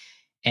it.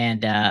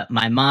 And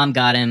my mom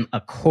got him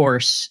a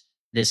course,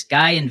 this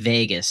guy in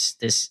Vegas,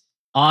 this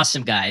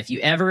awesome guy. If you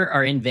ever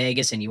are in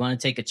Vegas and you want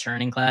to take a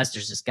turning class,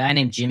 there's this guy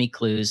named Jimmy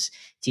Clues,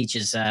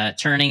 teaches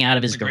turning out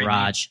of his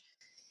garage.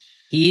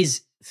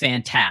 He's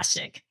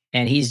fantastic.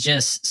 And he's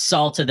just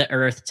salt of the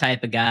earth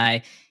type of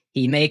guy.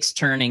 He makes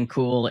turning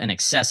cool and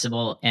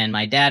accessible. And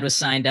my dad was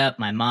signed up.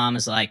 My mom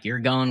is like, you're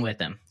going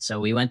with him. So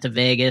we went to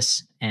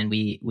Vegas and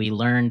we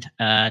learned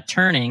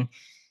turning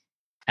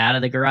out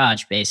of the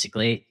garage,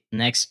 basically.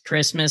 Next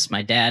Christmas,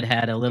 my dad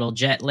had a little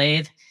jet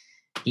lathe.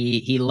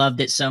 He loved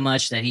it so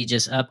much that he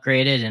just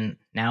upgraded, and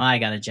now I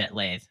got a jet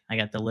lathe. I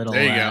got the little,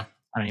 there you go.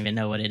 I don't even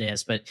know what it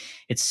is, but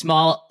it's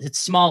small. It's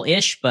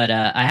small-ish, but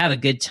I have a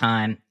good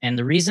time. And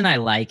the reason I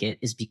like it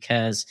is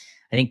because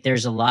I think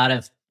there's a lot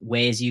of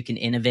ways you can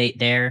innovate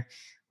there,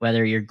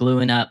 whether you're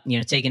gluing up,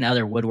 taking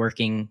other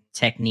woodworking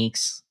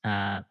techniques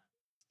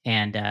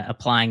and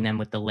applying them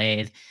with the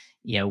lathe,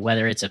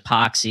 whether it's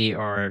epoxy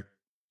or,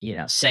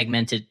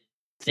 segmented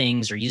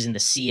things or using the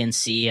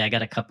CNC. I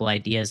got a couple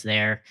ideas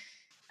there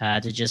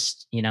to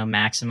just,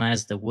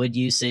 maximize the wood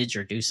usage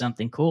or do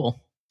something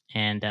cool.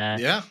 And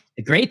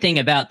the great thing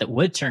about the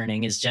wood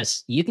turning is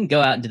just you can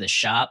go out into the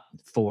shop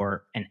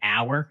for an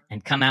hour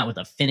and come out with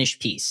a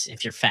finished piece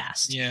if you're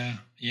fast. Yeah.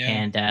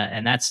 And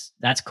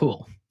that's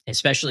cool,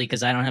 especially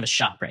because I don't have a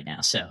shop right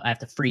now, so I have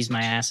to freeze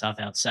my ass off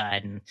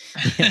outside and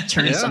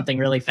turn something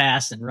really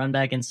fast and run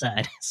back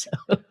inside. So,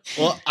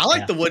 well, I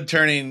like the wood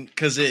turning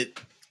because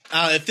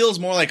It feels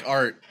more like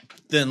art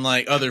than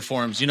like other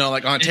forms. You know,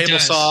 like on a It table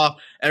does. saw,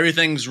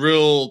 everything's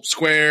real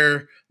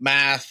square,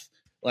 math,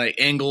 like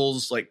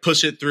angles, like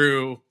push it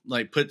through,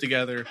 like put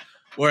together.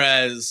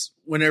 Whereas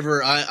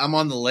whenever I'm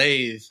on the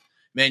lathe,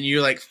 man,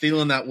 you're like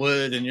feeling that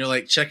wood and you're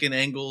like checking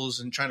angles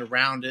and trying to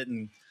round it,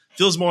 and it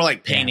feels more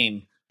like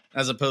painting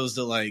as opposed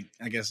to like,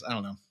 I guess, I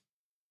don't know,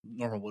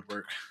 normal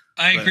woodwork.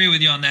 I agree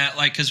with you on that.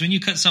 Like, because when you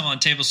cut something on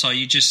table saw,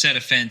 you just set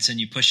a fence and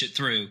you push it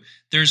through.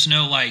 There's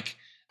no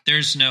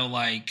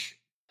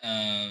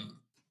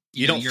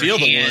You don't your feel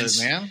hands,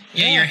 the wood, man.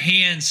 Yeah, your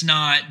hands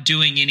not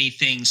doing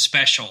anything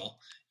special.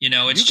 You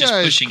know, it's You just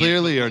guys pushing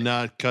clearly it. are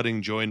not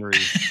cutting joinery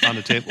on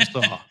a table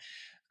saw.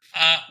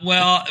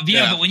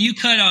 But when you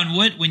cut on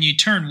wood, when you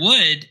turn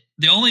wood,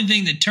 the only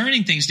thing that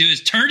turning things do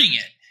is turning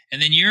it.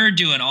 And then you're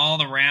doing all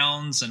the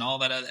rounds and all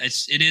that.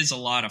 It is a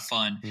lot of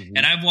fun. Mhm.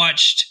 And I've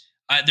watched,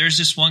 there's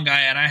this one guy,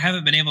 and I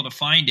haven't been able to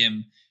find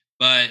him,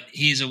 but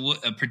he's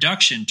a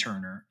production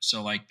turner.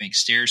 So like makes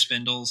stair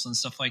spindles and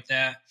stuff like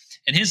that.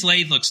 And his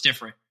lathe looks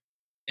different.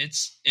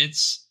 It's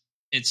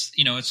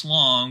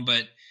long,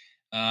 but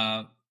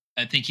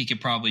I think he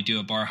could probably do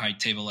a bar height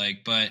table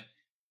leg. But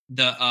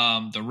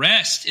the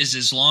rest is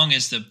as long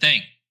as the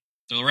thing.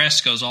 The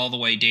rest goes all the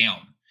way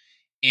down.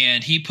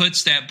 And he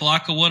puts that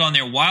block of wood on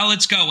there while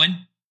it's going,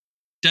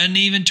 doesn't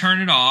even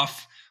turn it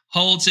off,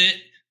 holds it,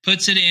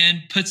 puts it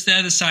in, puts the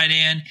other side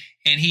in,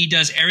 and he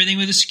does everything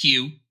with a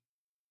skew.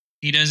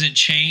 He doesn't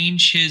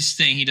change his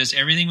thing. He does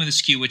everything with a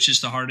skew, which is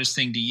the hardest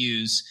thing to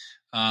use,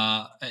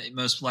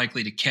 most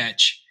likely to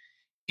catch.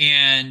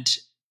 And,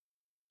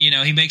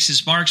 he makes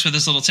his marks with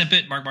his little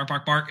tippet, mark,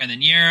 and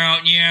then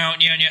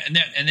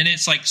and then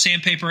it's like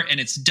sandpaper and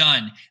it's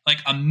done. Like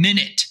a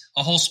minute,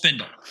 a whole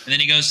spindle. And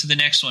then he goes to the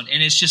next one.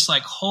 And it's just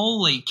like,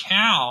 holy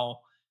cow.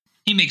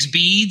 He makes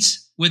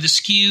beads with a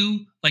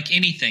skew, like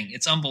anything.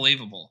 It's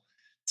unbelievable.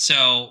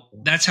 So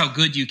that's how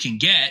good you can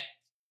get,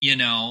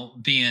 being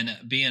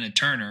a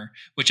turner,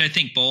 which I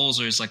think bowls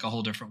is like a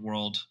whole different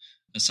world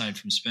aside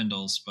from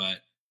spindles. But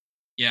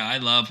yeah, I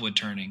love wood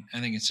turning. I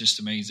think it's just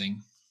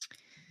amazing.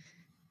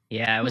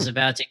 Yeah, I was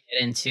about to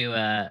get into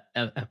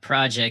a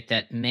project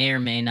that may or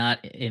may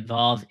not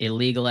involve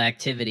illegal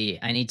activity.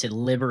 I need to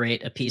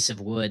liberate a piece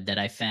of wood that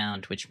I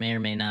found, which may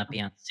or may not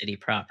be on city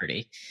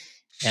property.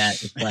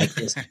 It's like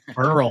this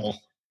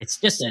burl. It's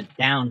just a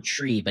down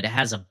tree, but it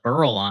has a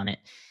burl on it,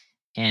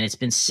 and it's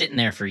been sitting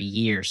there for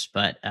years.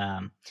 But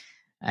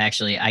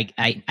actually,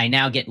 I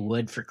now get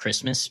wood for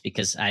Christmas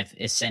because I've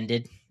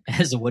ascended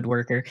as a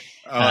woodworker.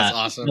 Oh, that's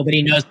awesome.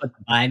 Nobody knows what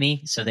to buy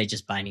me, so they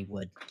just buy me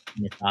wood.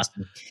 And it's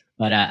awesome.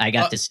 But I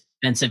got this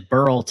expensive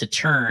burl to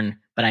turn,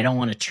 but I don't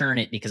want to turn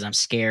it because I'm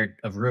scared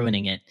of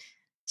ruining it.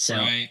 So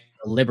I'll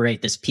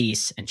liberate this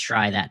piece and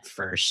try that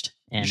first.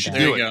 And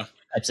there you go.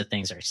 Types of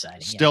things are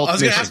exciting. Stealth I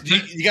was going to ask,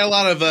 you got a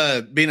lot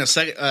of being a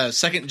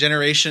second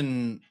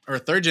generation or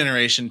third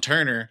generation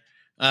turner.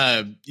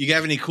 You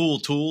have any cool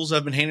tools that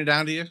have been handed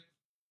down to you?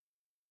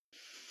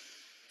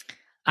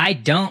 I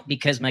don't,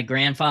 because my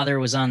grandfather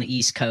was on the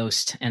East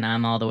Coast and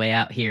I'm all the way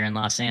out here in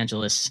Los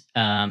Angeles.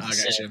 So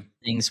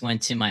things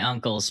went to my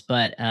uncles,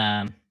 but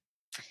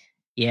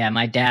yeah,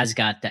 my dad's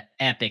got the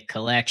epic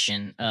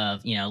collection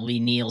of, Lee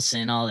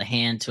Nielsen, all the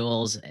hand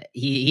tools.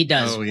 He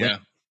does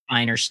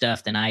finer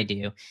stuff than I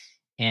do.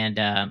 And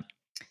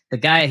the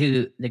guy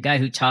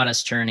who taught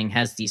us turning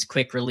has these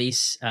quick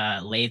release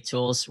lathe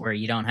tools where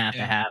you don't have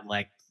to have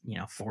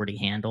 40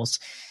 handles.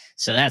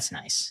 So that's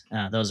nice.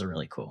 Those are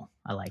really cool.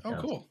 I like those.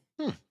 Cool.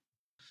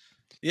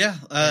 Yeah,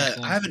 I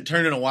haven't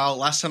turned in a while.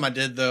 Last time I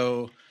did,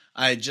 though,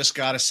 I just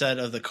got a set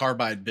of the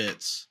carbide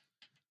bits,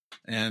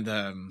 and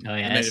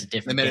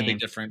it made a big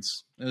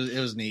difference. It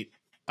was neat.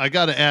 I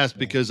got to ask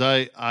because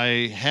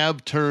I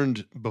have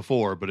turned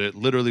before, but it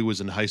literally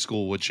was in high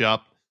school wood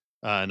shop,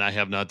 and I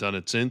have not done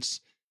it since.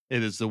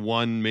 It is the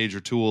one major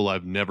tool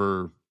I've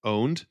never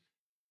owned.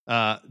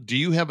 Do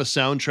you have a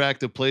soundtrack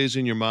that plays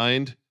in your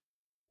mind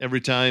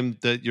every time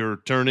that you're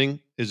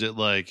turning? Is it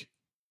like,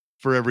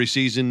 for every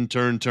season,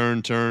 turn, or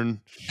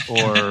turn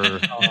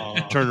around? I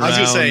was going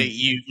to say,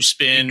 you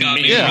spin me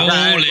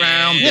right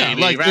round, yeah,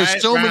 baby, like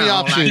there's so many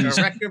options.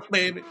 Like a record,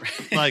 baby.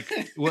 Like,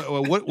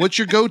 what's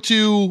your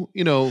go-to,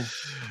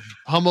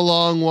 hum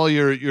along while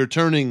you're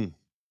turning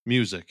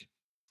music?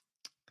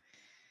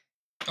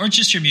 Or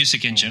just your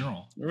music in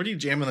general. Where do you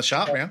jam in the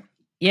shop, man?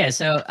 Yeah,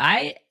 so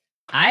I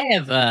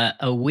have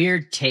a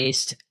weird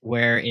taste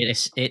where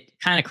it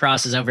kind of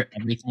crosses over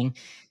everything.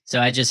 So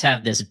I just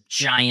have this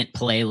giant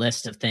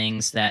playlist of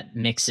things that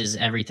mixes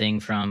everything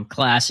from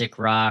classic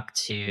rock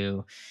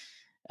to,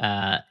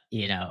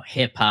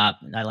 hip hop.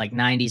 I like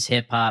 90s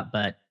hip hop,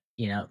 but,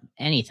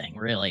 anything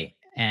really.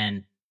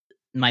 And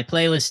my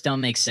playlists don't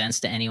make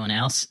sense to anyone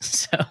else.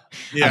 So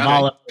I'm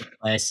all over the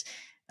place.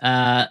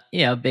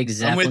 Big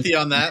Zeppelin. I'm with you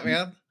on that,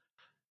 man.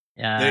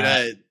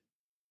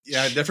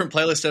 Dude, different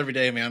playlist every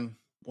day, man.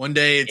 One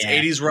day it's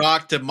 80s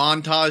rock to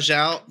montage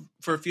out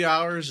for a few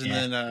hours. And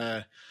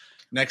then,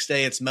 next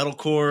day it's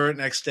metalcore.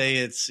 Next day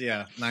it's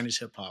 90s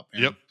hip hop.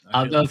 Yep.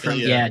 I'll go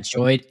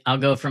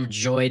from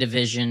Joy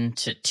Division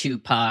to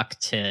Tupac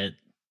to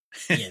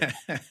Yeah.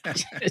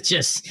 It's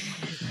just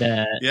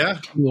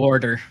the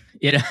order,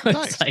 Nice.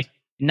 It's like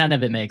none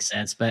of it makes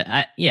sense. But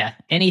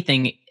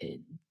anything.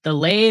 The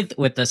lathe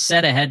with the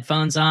set of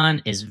headphones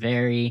on is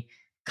very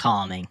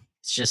calming.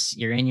 It's just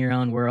you're in your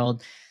own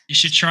world. You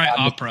should try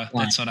opera.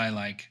 That's what I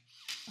like.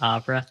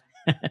 Opera.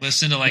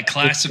 Listen to like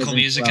classical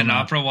music and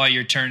opera while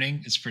you're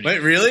turning. It's pretty. Wait,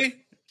 good. Really?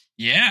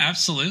 Yeah,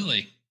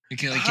 absolutely. It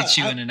gets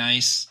you in a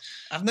nice.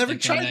 I've never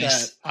tried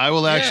that. I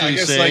will actually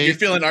say, like you're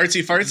feeling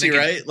artsy fartsy,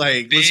 right?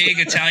 Like big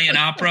Italian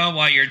opera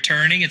while you're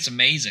turning. It's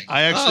amazing.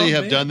 I actually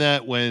have done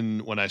that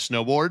when I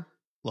snowboard.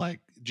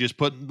 Like just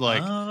put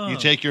you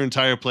take your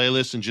entire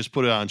playlist and just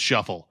put it on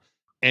shuffle,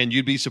 and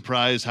you'd be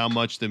surprised how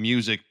much the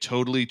music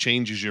totally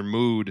changes your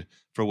mood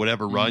for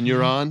whatever run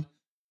you're on.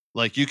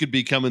 Like you could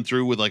be coming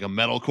through with like a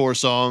metalcore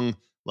song,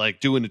 like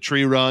doing a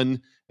tree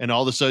run, and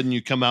all of a sudden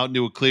you come out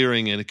into a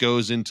clearing and it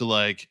goes into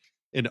like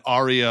an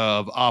aria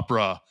of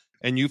opera,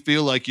 and you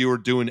feel like you were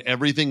doing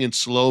everything in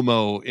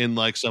slow-mo in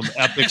like some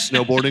epic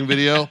snowboarding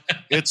video.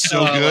 It's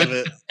so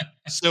good.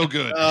 So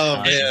good.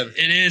 Oh man.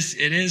 It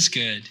is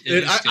good.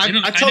 I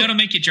know it'll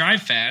make you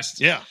drive fast.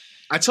 Yeah.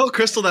 I tell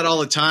Crystal that all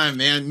the time,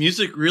 man.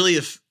 Music really,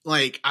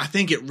 I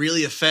think it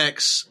really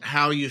affects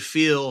how you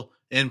feel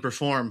and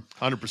perform.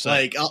 100%.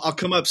 Like I'll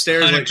come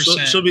upstairs, 100%.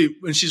 Like she'll be,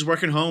 when she's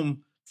working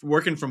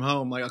from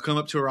home, like I'll come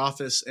up to her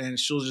office and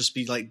she'll just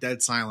be like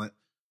dead silent.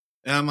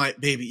 And I'm like,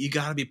 baby, you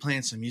gotta be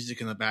playing some music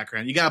in the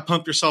background. You gotta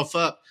pump yourself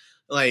up.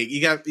 Like you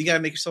gotta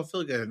make yourself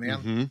feel good, man.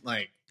 Mm-hmm.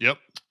 Like, yep.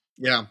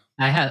 Yeah.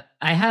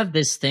 I have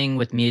this thing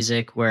with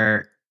music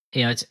where,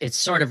 it's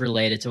sort of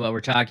related to what we're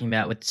talking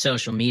about with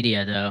social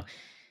media though.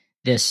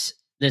 This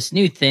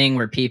new thing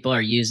where people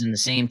are using the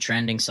same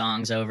trending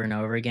songs over and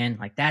over again,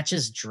 like that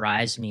just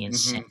drives me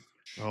insane.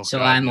 Mm-hmm. Oh, so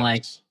God, I'm yes.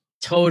 like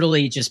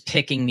totally just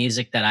picking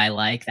music that I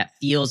like, that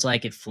feels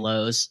like it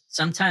flows.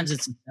 Sometimes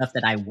it's stuff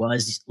that I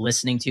was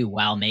listening to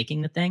while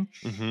making the thing.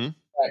 Mm-hmm.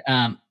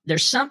 But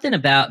there's something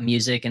about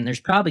music, and there's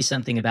probably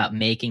something about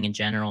making in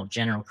general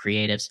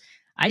creatives.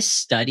 I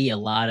study a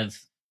lot of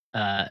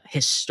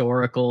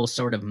historical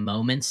sort of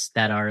moments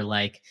that are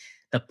like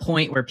the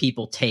point where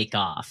people take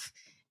off.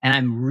 And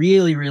I'm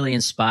really, really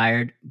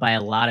inspired by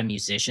a lot of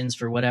musicians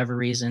for whatever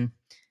reason.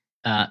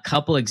 A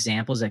couple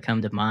examples that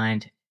come to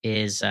mind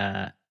is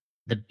the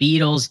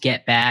Beatles'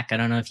 Get Back. I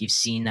don't know if you've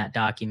seen that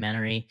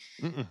documentary,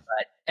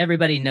 but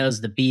everybody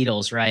knows the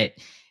Beatles, right?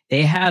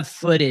 They have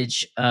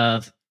footage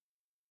of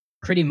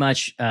pretty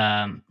much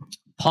Paul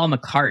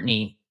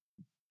McCartney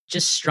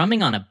just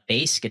strumming on a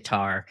bass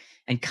guitar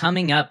and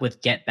coming up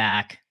with Get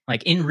Back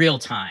like in real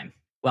time,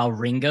 while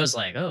Ringo's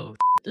like, "Oh,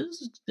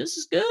 this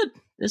is good.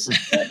 This is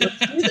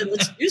good.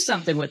 Let's do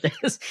something with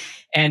this."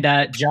 And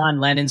John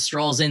Lennon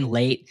strolls in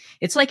late.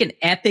 It's like an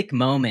epic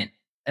moment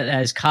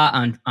that is caught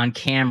on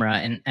camera,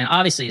 and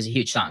obviously is a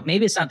huge song.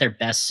 Maybe it's not their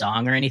best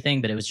song or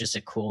anything, but it was just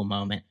a cool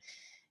moment.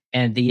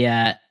 And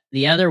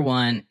the other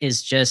one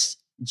is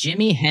just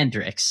Jimi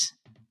Hendrix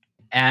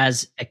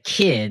as a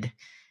kid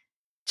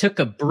took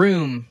a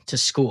broom to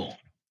school,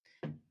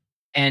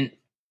 and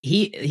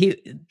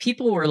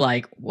people were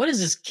like, "What is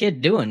this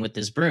kid doing with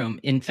this broom?"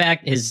 In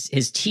fact,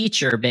 his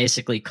teacher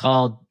basically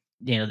called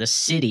the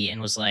city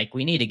and was like,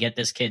 "We need to get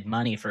this kid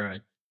money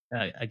for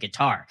a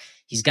guitar.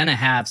 He's gonna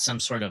have some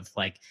sort of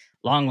like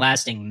long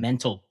lasting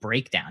mental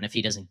breakdown if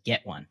he doesn't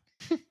get one."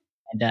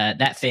 And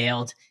that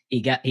failed. He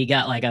got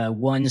like a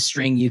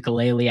 1-string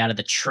ukulele out of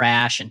the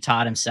trash and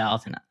taught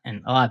himself.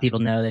 And a lot of people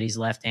know that he's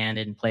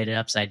left-handed and played it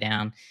upside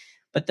down.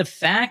 But the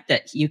fact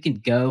that you can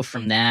go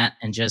from that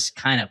and just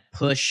kind of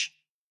push,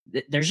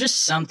 there's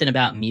just something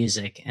about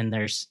music, and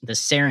there's the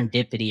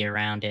serendipity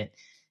around it.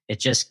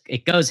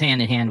 It goes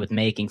hand in hand with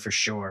making for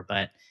sure,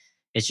 but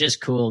it's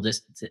just cool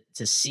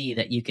to see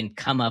that you can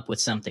come up with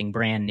something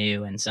brand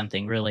new and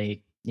something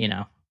really,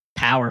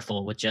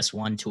 powerful with just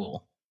one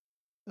tool.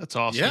 That's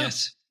awesome. Yeah.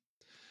 Yes.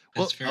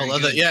 Well, I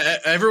love that. Yeah,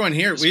 everyone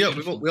here, we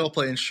all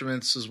play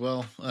instruments as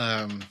well.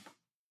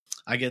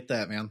 I get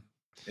that, man.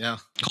 Yeah.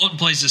 Colton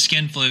plays the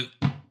skin flute.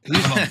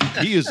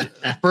 He is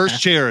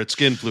first chair at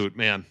skin flute,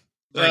 man.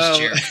 First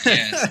chair.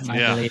 Yes.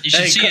 Yeah. You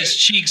should see his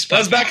cheeks. That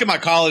was back in my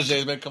college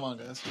days, man. Come on,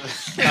 guys.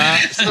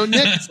 So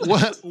Nick,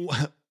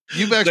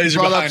 you've actually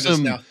brought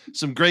up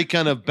some great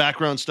kind of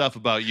background stuff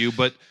about you,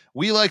 but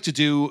we like to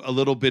do a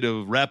little bit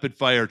of rapid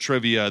fire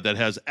trivia that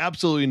has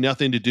absolutely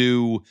nothing to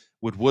do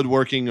with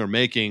woodworking or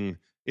making.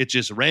 It's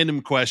just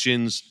random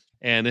questions,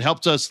 and it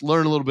helps us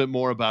learn a little bit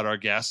more about our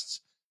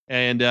guests.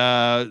 And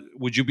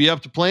would you be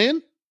up to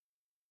playing?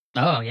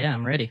 Oh, yeah,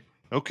 I'm ready.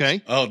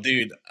 Okay. Oh,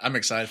 dude, I'm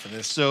excited for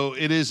this. So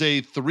it is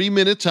a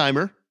 3-minute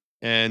timer,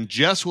 and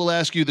Jess will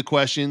ask you the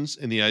questions,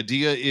 and the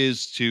idea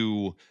is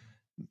to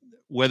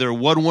whether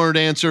one-word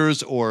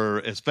answers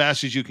or as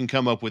fast as you can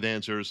come up with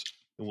answers,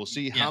 and we'll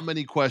see how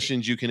many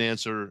questions you can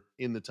answer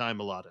in the time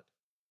allotted.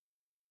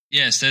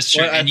 Yes, that's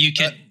true. And you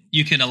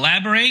can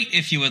elaborate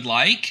if you would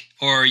like,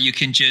 or you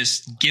can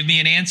just give me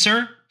an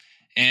answer,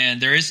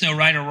 and there is no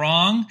right or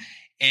wrong.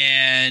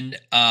 And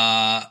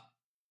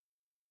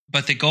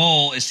but the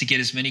goal is to get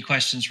as many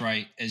questions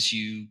right as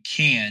you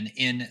can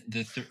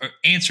or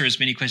answer as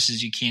many questions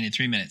as you can in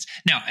 3 minutes.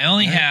 Now, I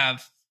only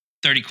have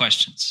 30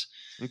 questions.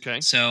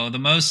 Okay. So the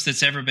most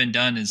that's ever been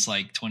done is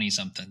like 20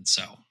 something.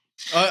 So, all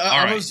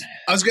I right. was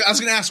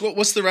going to ask,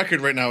 what's the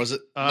record right now? Is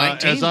it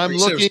 19? As I'm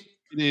looking,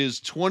 it is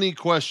 20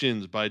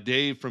 questions by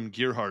Dave from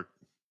Gearhart.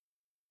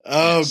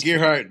 Oh, Yes.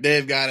 Gearhart.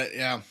 Dave got it.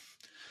 Yeah.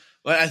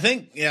 But I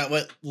think,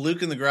 what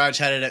Luke in the Garage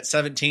had it at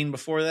 17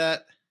 before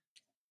that.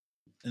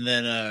 And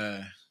then,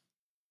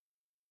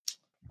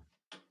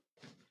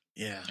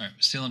 yeah. All right,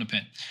 stealing a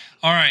pen.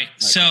 All right,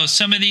 so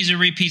some of these are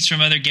repeats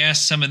from other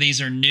guests. Some of these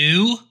are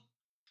new.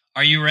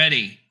 Are you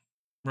ready?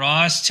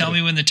 Ross, tell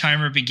me when the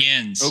timer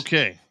begins.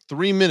 Okay,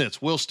 3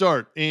 minutes. We'll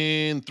start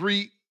in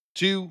 3,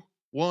 2,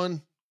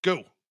 1,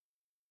 go.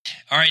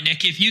 All right,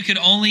 Nick, if you could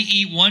only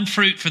eat one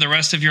fruit for the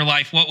rest of your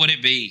life, what would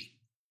it be?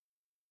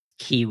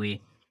 Kiwi.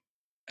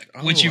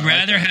 Would you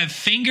rather have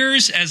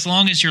fingers as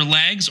long as your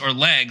legs or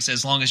legs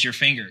as long as your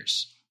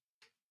fingers?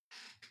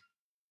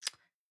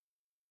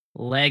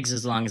 Legs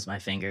as long as my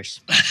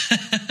fingers.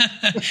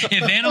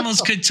 If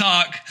animals could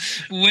talk,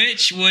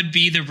 which would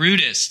be the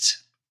rudest?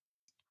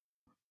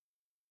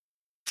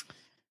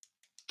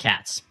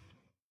 Cats.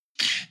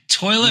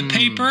 Toilet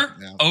paper,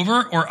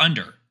 over or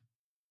under?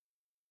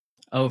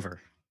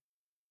 Over.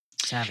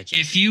 Savages.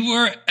 If you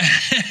were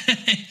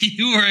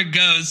a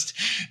ghost,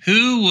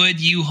 who would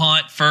you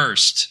haunt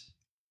first?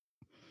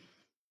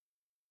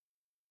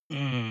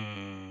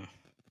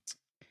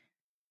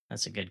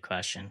 That's a good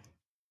question.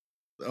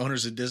 The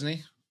owners of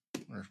Disney?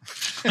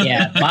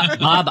 Yeah,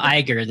 Bob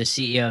Iger, the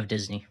CEO of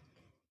Disney.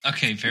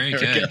 Okay, very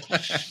good.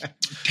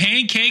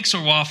 Pancakes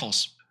or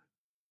waffles?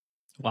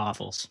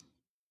 Waffles.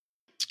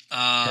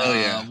 Hell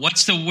yeah.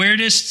 What's the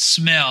weirdest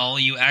smell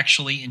you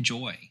actually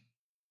enjoy?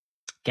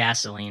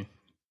 Gasoline.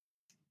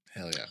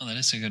 Hell yeah. Oh, that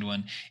is a good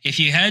one. If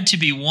you had to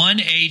be one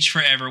age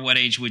forever, what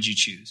age would you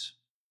choose?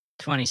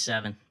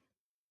 27.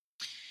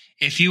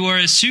 If you were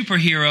a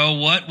superhero,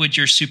 what would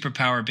your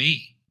superpower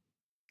be?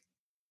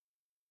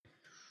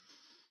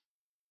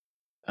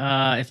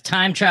 If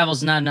time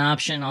travel's not an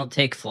option, I'll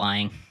take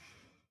flying.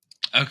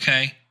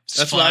 Okay.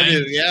 That's what I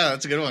do. Yeah,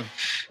 that's a good one.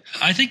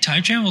 I think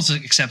time travel is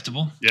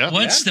acceptable. Yeah.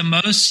 What's the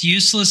most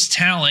useless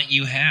talent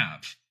you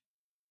have?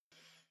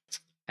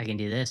 I can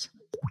do this.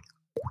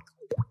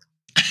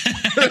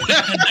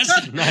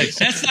 Nice.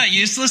 That's not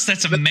useless.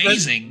 That's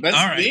amazing. That's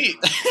all right. neat.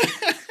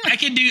 I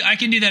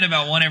can do that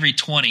about one every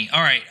 20.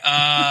 All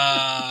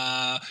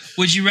right.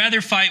 Would you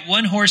rather fight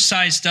one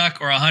horse-sized duck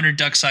or 100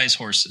 duck-sized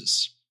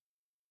horses?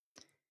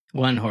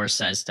 One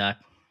horse-sized duck.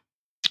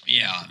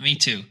 Yeah, me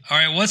too. All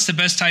right. What's the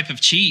best type of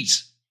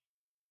cheese?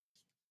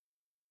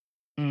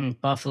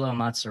 Buffalo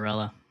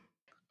mozzarella.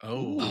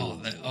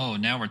 Oh,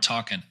 now we're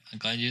talking. I'm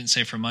glad you didn't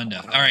say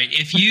Fremunda. All right.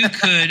 If you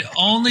could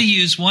only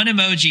use one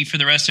emoji for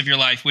the rest of your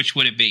life, which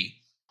would it be?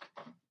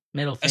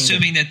 Middle finger.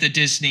 Assuming that the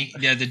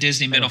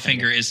Disney middle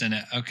finger isn't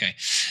it. Okay.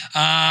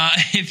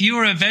 If you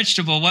were a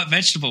vegetable, what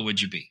vegetable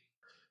would you be?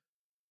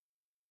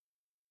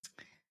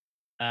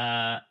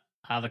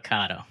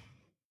 Avocado.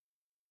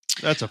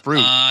 That's a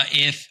fruit.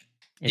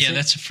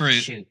 That's a fruit.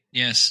 Shoot.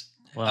 Yes.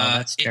 Well,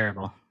 that's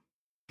terrible.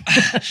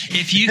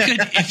 If you could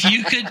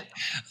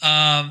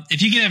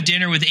have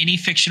dinner with any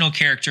fictional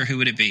character, who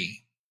would it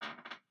be?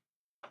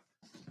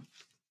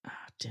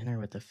 Dinner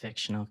with a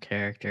fictional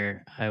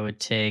character. I would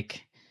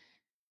take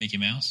Mickey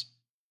Mouse.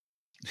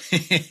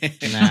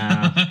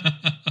 No.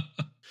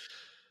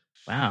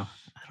 Wow.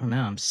 I don't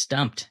know. I'm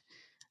stumped.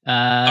 All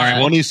right.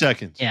 20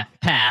 seconds. Yeah.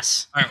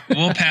 Pass. All right.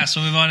 We'll pass.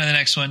 We'll move on to the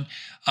next one.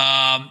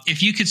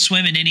 If you could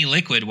swim in any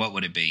liquid, what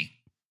would it be?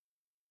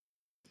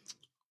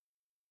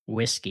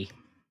 Whiskey.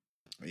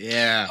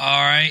 Yeah.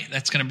 All right.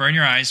 That's going to burn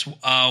your eyes.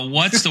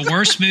 What's the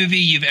worst movie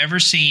you've ever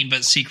seen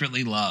but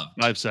secretly loved?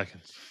 5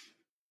 seconds.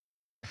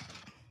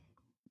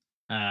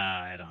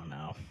 I don't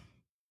know.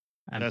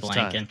 I'm That's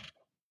blanking. time.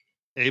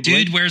 Hey,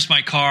 Dude, Where's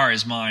My Car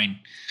is mine.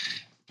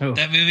 Ooh.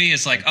 That movie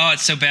is like,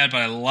 it's so bad,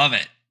 but I love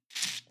it.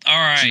 All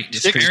right.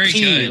 It's very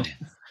 16. good.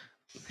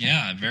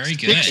 Yeah, very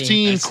good.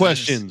 16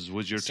 questions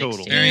was your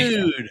total.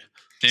 Dude.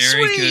 Very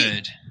Sweet.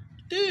 good.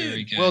 Dude.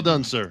 Very good. Well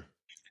done, sir.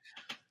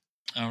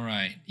 All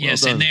right. Well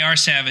Yes, done. and they are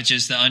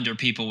savages, the under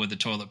people with the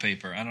toilet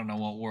paper. I don't know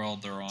what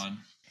world they're on.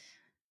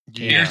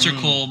 Yeah. Beards are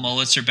cool,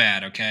 mullets are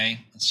bad, okay?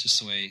 That's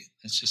just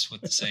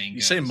what the saying You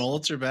goes. say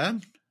mullets are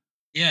bad?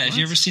 Yeah, have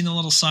you ever seen the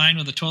little sign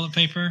with the toilet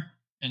paper?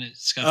 And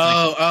it's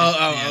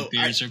got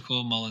beards are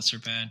cool, mullets are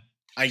bad.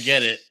 I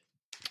get it,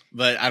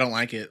 but I don't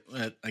like it.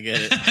 But I get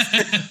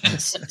it.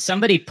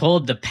 Somebody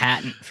pulled the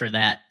patent for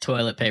that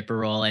toilet paper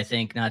roll, I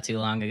think, not too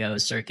long ago. It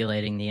was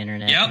circulating the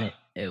internet. Yep. And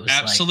it was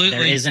Absolutely. like,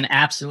 there is an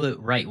absolute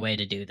right way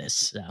to do this.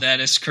 So. That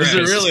is correct.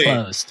 Is it really?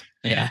 Closed.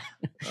 Yeah.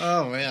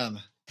 Oh, man.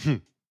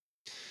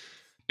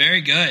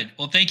 Very good.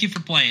 Well, thank you for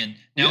playing.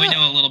 Now we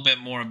know a little bit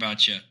more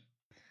about you.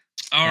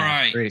 All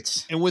right.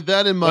 Roots. And with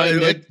that in mind,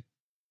 Wait. Nick,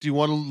 do you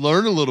want to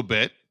learn a little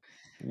bit?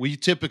 We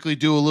typically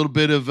do a little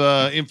bit of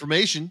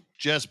information.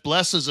 Jess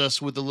blesses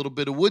us with a little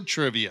bit of wood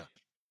trivia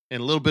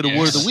and a little bit of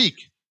word of the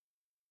week.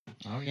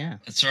 Oh, yeah.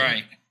 That's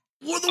right.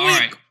 Wood of the All week.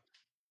 right.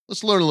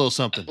 Let's learn a little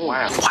something.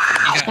 Wow. Wood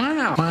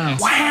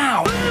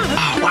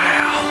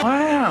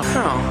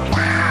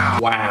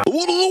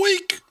of the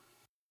week.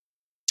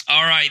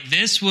 All right,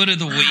 this wood of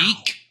the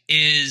week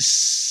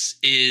is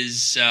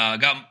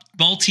got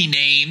multi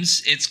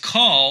names. It's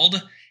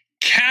called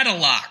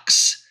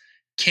Catalox.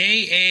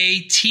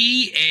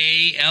 Katalox.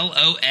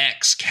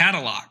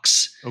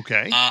 Catalox.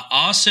 Okay.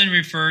 Often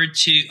referred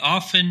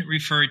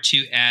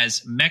to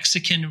as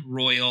Mexican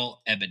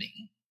Royal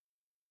Ebony.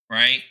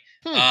 Right.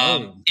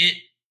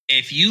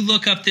 If you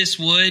look up this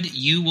wood,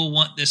 you will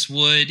want this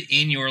wood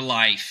in your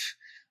life.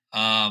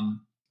 That's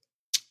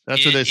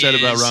what they said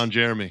about Ron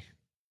Jeremy.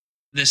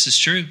 This is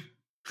true.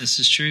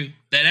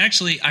 That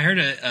actually, I heard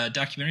a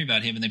documentary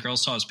about him, and the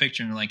girls saw his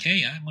picture and they're like,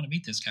 "Hey, I want to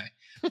meet this guy."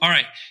 All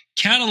right,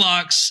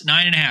 Catalox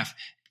 9.5.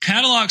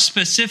 Catalox,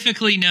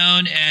 specifically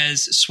known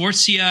as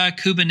Schwartzia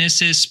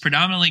cubanensis,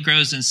 predominantly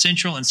grows in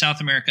Central and South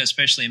America,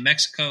 especially in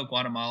Mexico,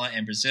 Guatemala,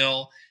 and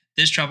Brazil.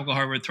 This tropical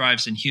hardwood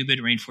thrives in humid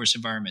rainforest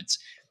environments.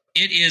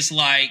 It is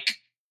like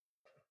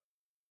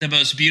the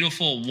most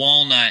beautiful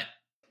walnut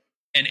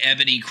and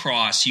ebony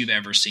cross you've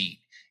ever seen.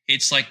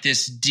 It's like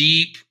this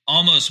deep,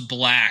 almost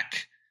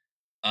black,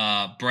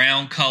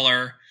 brown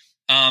color.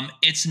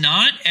 It's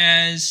not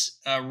as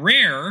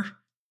rare.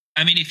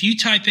 I mean, if you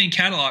type in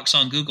Catalox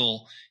on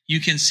Google, you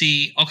can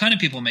see all kind of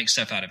people make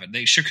stuff out of it.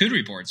 They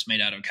charcuterie boards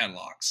made out of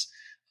Catalox.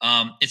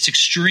 It's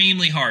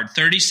extremely hard,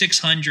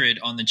 3,600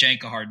 on the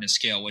Janka hardness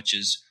scale, which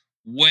is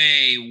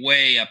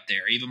way up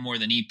there, even more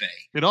than Ipe.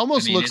 It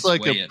almost looks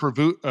like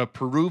a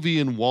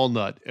Peruvian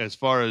walnut as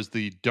far as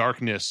the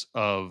darkness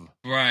of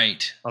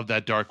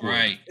that dark wood.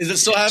 Right. Is it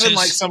still having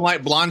like some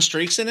like blonde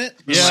streaks in it?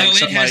 Yeah. So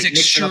like it has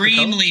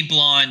extremely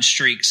blonde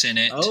streaks in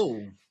it.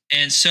 Oh.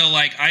 And so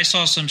like I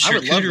saw some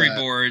charcuterie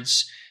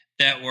boards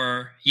that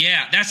were,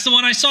 that's the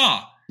one I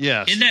saw.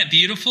 Yes. Isn't that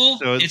beautiful?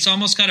 So it's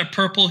almost got a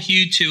purple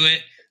hue to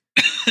it.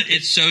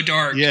 It's so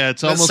dark. Yeah,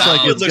 it's almost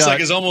like it looks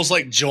like it's almost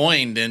like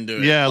joined into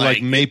it. Yeah,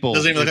 like maple. It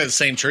doesn't even look like the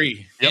same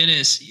tree. Yep. It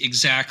is,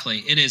 exactly.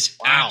 It is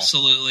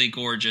absolutely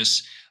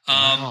gorgeous.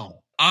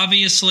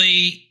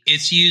 Obviously,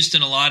 it's used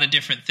in a lot of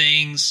different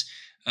things.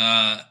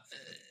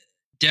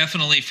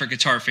 Definitely for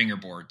guitar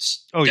fingerboards.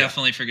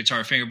 Definitely for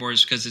guitar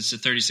fingerboards because it's a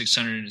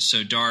 3600 and it's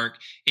so dark.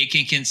 It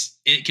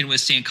can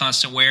withstand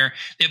constant wear.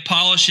 It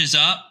polishes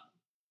up,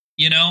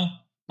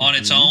 on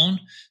its own.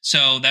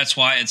 So that's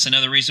why it's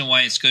another reason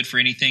why it's good for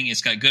anything.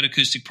 It's got good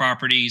acoustic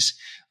properties.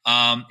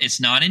 It's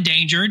not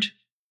endangered.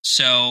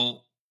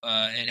 So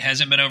it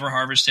hasn't been over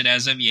harvested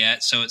as of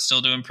yet. So it's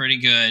still doing pretty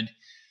good.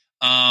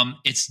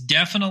 It's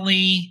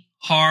definitely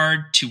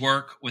hard to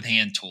work with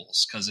hand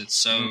tools because it's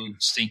so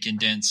stinking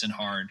dense and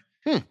hard.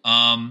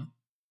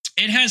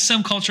 It has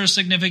some cultural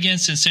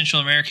significance in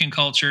Central American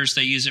cultures.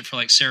 They use it for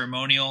like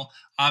ceremonial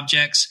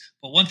objects.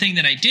 But one thing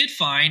that I did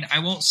find, I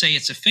won't say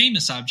it's a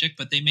famous object,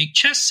 but they make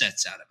chess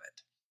sets out of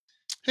it.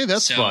 Hey,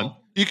 that's fun.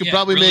 You could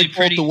probably really make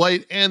both the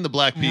white and the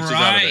black pieces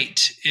out of it.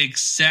 Right,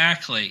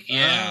 exactly.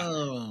 Yeah.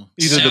 Oh.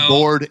 Either the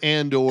board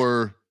and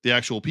or the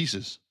actual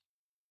pieces.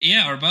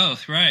 Yeah, or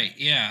both. Right.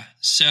 Yeah.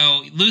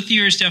 So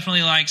luthiers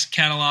definitely likes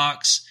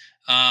Catalox.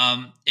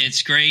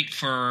 It's great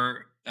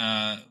for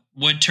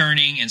wood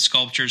turning and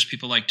sculptures.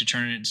 People like to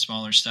turn it into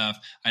smaller stuff.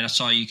 I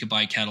saw you could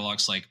buy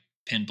Catalox like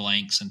pin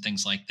blanks and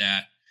things like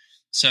that.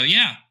 So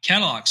yeah,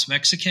 Catalox,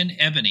 Mexican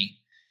ebony.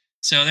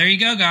 So there you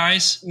go,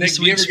 guys. Nick,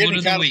 do you ever get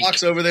any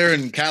Catalox over there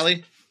in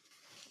Cali?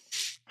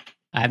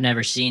 I've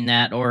never seen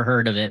that or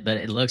heard of it, but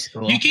it looks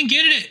cool. You can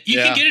get it. You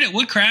can get it at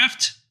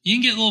Woodcraft. You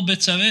can get little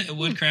bits of it at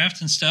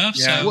Woodcraft and stuff.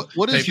 Yeah. So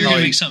what is you're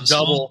gonna make something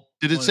double?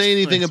 Did it say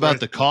anything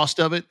about the cost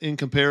of it in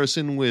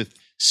comparison with?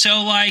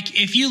 So like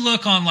if you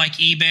look on like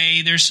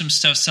eBay, there's some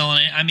stuff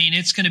selling it. I mean,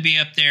 it's going to be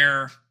up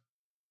there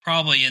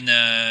probably in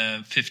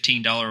the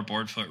 $15 a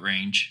board foot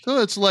range. So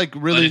it's like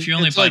really, if you're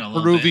only it's like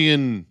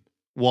Peruvian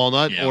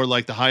walnut or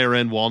like the higher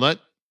end walnut.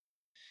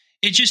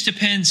 It just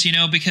depends,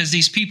 because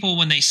these people,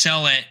 when they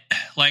sell it,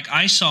 like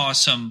I saw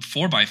some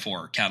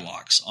 4x4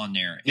 catalogs on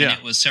there and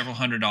it was several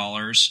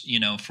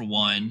 $100s, for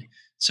one.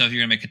 So if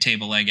you're going to make a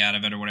table leg out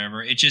of it or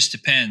whatever, it just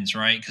depends,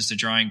 right? Because the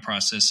drying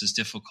process is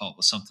difficult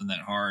with something that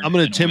hard. I'm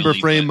going to timber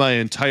frame my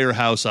entire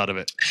house out of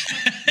it.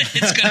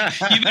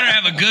 You better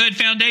have a good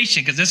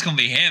foundation because it's going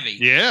to be heavy.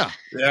 Yeah.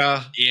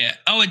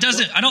 Oh, it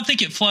doesn't. I don't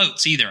think it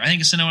floats either. I think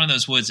it's in one of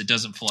those woods that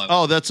doesn't float.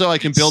 Oh, that's so I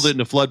can build it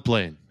in a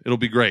floodplain. It'll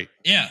be great.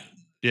 Yeah,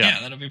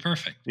 that'll be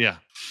perfect. Yeah.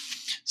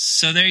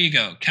 So there you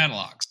go.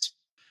 Catalogs.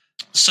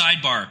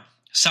 Sidebar.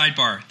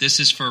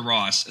 This is for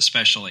Ross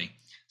especially.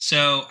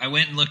 So I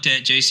went and looked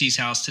at JC's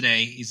house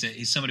today.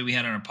 He's somebody we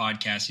had on our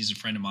podcast. He's a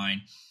friend of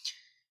mine.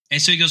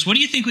 And so he goes, what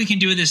do you think we can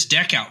do with this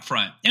deck out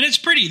front? And it's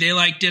pretty. They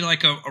did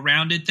a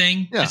rounded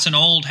thing. Yeah. It's an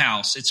old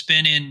house. It's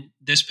been in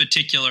this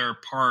particular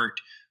part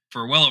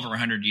for well over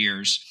 100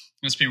 years.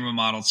 It's been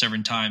remodeled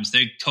several times.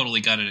 They totally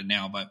gutted it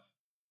now,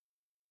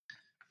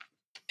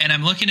 and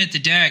I'm looking at the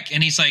deck,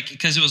 and he's like,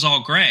 because it was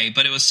all gray,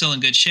 but it was still in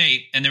good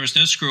shape, and there was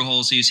no screw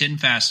holes. He used hidden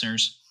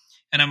fasteners.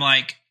 And I'm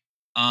like,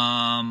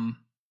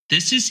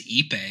 this is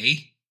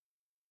Ipe.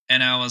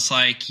 And I was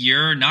like,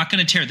 you're not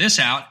going to tear this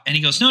out. And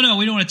he goes, no,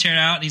 we don't want to tear it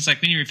out. And he's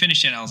like, we need to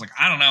refinish it. And I was like,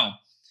 I don't know.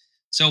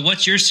 So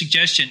what's your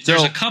suggestion?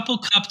 There's a couple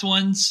cupped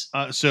ones.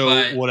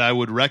 What I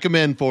would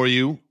recommend for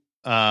you,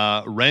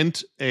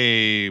 rent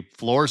a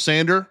floor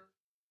sander.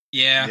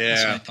 Yeah,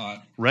 that's what I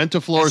thought. Rent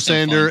a floor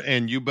sander,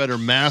 and you better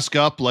mask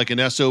up like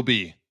an SOB.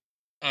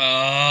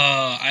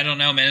 I don't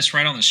know, man. It's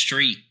right on the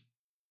street.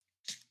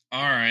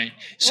 All right.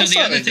 So the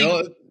other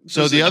thing.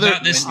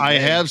 I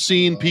have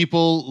seen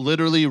people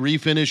literally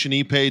refinish an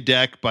epay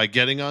deck by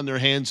getting on their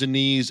hands and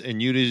knees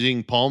and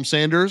using palm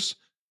sanders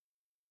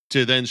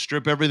to then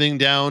strip everything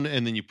down,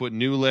 and then you put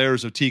new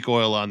layers of teak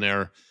oil on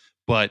there.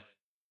 But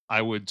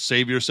I would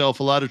save yourself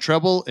a lot of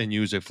trouble and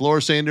use a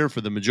floor sander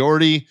for the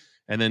majority,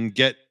 and then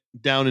get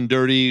down and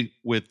dirty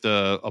with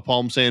a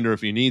palm sander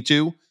if you need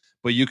to,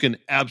 but you can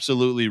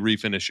absolutely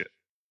refinish it.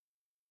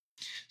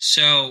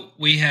 So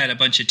we had a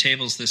bunch of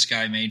tables this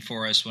guy made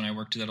for us when I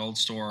worked at that old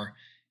store,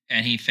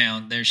 and he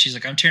found there. She's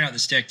like, I'm tearing out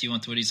this deck. Do you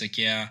want the wood? He's like,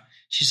 yeah.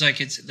 She's like,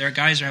 their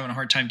guys are having a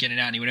hard time getting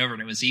it out. And he went over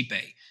and it was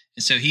epay.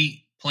 And so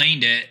he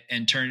planed it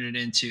and turned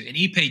it into, and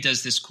epay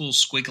does this cool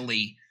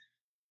squiggly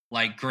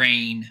like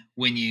grain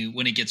when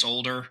it gets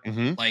older,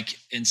 like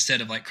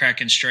instead of like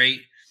cracking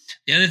straight.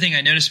 The other thing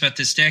I noticed about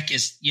this deck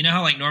is, you know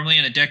how like normally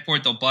in a deck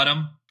board, they'll butt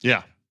them?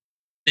 Yeah.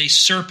 They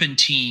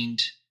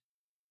serpentined.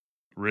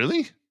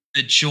 Really?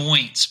 The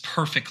joints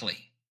perfectly.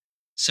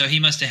 So he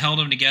must have held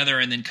them together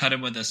and then cut them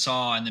with a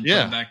saw and then put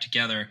them back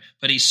together.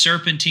 But he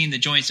serpentined the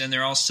joints and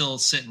they're all still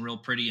sitting real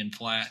pretty and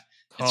flat.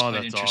 It's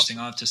quite interesting. Awesome.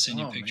 I'll have to send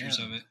you pictures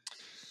of it.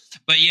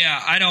 But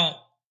yeah, I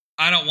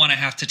don't want to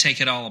have to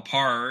take it all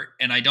apart,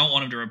 and I don't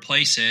want him to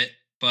replace it,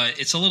 but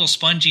it's a little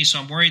spongy, so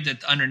I'm worried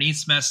that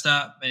underneath's messed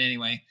up. But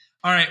anyway.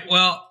 All right.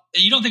 Well,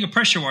 you don't think a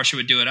pressure washer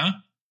would do it, huh?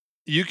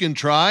 You can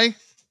try.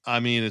 I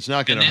mean, it's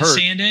not going to hurt.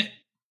 Sand it?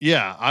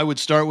 Yeah, I would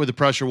start with a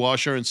pressure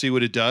washer and see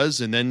what it does,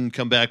 and then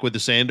come back with the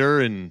sander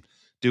and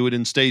do it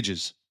in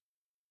stages.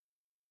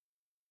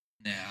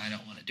 Nah, I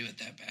don't want to do it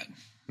that bad.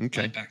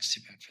 Okay. My back's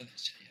too bad for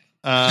this.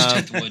 Just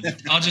take the wood.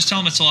 I'll just tell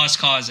him it's a lost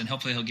cause, and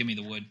hopefully he'll give me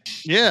the wood.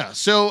 Yeah.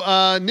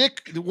 So,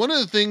 Nick, one of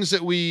the things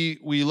that we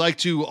like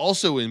to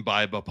also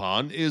imbibe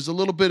upon is a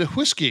little bit of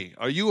whiskey.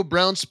 Are you a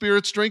brown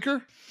spirits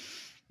drinker?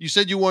 You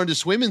said you wanted to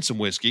swim in some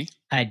whiskey.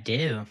 I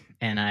do,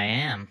 and I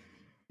am.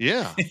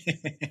 Yeah.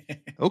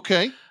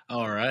 Okay.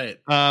 All right.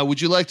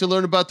 Would you like to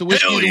learn about the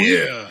whiskey of the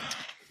week?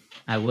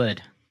 I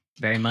would.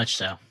 Very much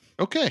so.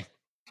 Okay.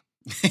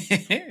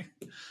 Here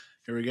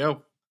we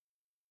go.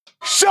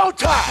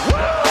 Showtime!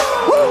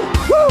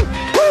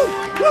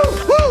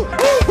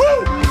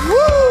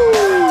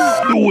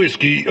 The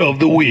whiskey of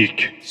the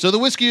week. So the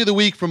whiskey of the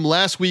week from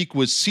last week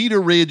was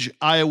Cedar Ridge,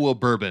 Iowa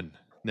bourbon.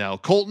 Now,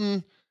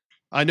 Colton,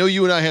 I know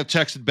you and I have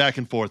texted back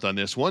and forth on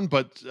this one,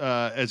 but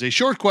as a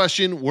short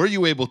question, were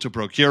you able to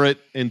procure it,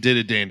 and did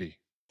it dandy?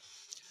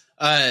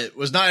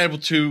 Was not able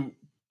to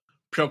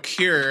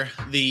procure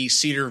the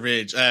Cedar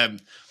Ridge.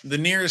 The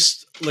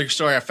nearest liquor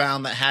store I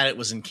found that had it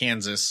was in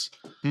Kansas.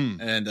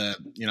 And,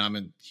 I'm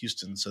in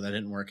Houston, so that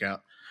didn't work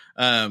out.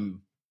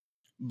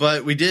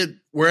 But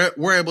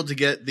we're able to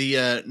get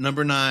the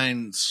number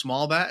 9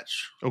 small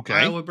batch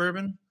Iowa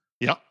bourbon.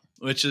 Yeah.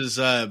 Which is,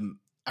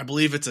 I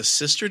believe it's a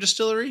sister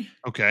distillery.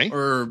 Okay.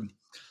 Or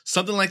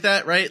something like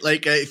that, right?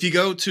 Like if you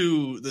go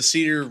to the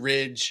Cedar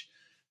Ridge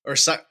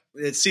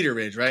it's Cedar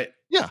Ridge, right?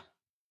 Yeah.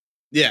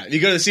 Yeah. If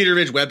you go to the Cedar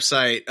Ridge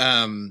website,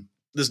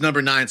 this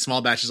number 9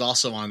 small batch is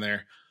also on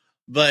there,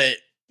 but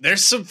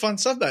there's some fun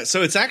stuff about it.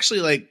 So it's actually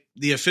like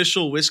the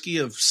official whiskey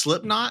of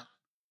Slipknot.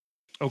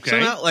 Okay.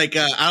 Somehow, like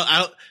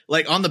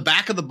like on the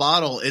back of the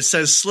bottle, it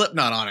says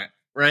Slipknot on it,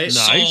 right?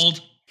 Nice.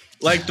 Sold.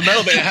 Like the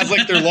metal band has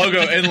like their logo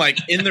and like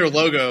in their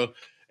logo.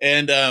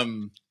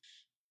 And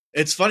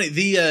it's funny.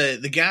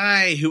 The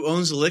guy who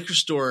owns the liquor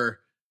store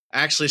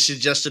actually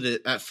suggested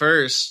it at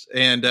first,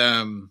 and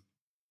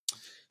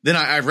then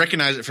I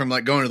recognized it from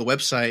like going to the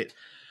website.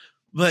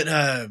 But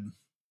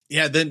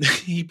then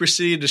he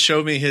proceeded to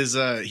show me his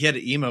he had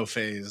an emo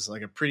phase,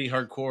 like a pretty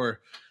hardcore,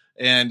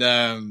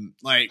 and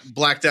like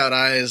blacked out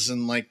eyes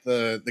and like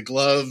the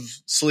glove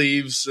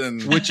sleeves,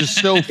 and which is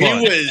so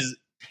fun.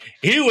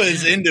 He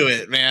was into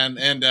it, man.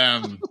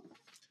 And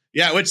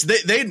yeah, which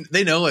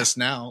they know us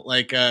now.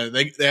 Like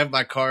they have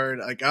my card.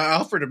 Like I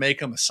offered to make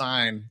them a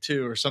sign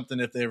too or something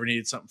if they ever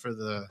needed something for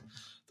the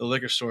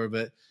liquor store.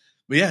 But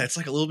yeah, it's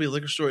like a little bit of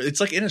liquor store. It's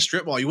like in a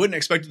strip mall. You wouldn't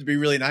expect it to be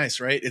really nice,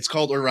 right? It's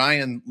called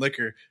Orion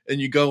Liquor, and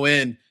you go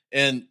in,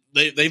 and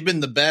they've been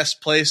the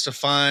best place to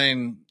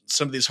find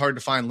some of these hard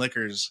to find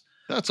liquors.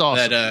 That's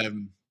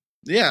awesome.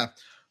 Yeah,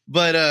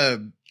 but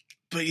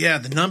yeah,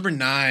 the number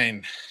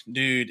 9,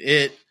 dude.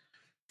 It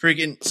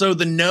freaking so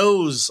the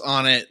nose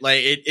on it,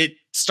 like it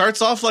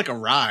starts off like a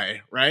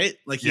rye, right?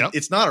 Like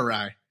it's not a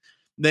rye.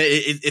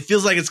 It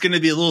feels like it's going to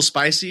be a little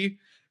spicy,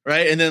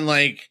 right? And then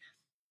like.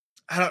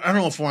 I don't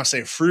know if I want to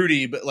say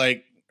fruity, but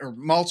like, or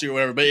malty or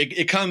whatever, but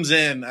it comes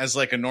in as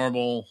like a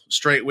normal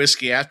straight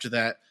whiskey after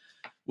that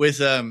with,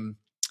 so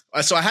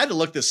I had to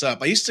look this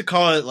up. I used to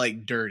call it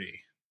like dirty,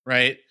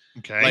 right?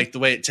 Okay. Like the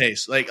way it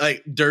tastes,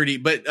 like dirty,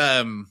 but,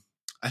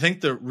 I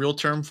think the real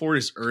term for it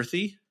is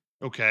earthy.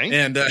 Okay.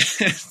 And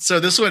so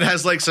this one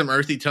has like some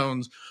earthy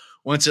tones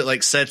once it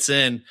like sets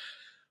in.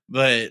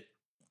 But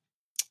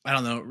I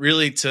don't know,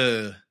 really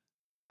to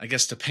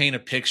paint a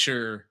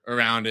picture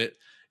around it.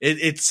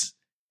 It's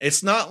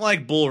not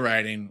like bull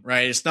riding,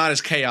 right? It's not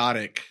as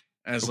chaotic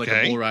as like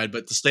a bull ride,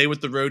 but to stay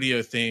with the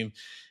rodeo theme,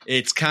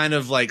 it's kind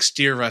of like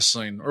steer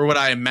wrestling, or what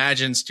I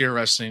imagine steer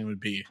wrestling would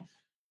be,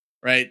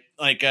 right?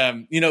 Like,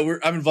 I'm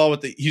involved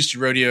with the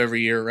Houston Rodeo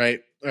every year,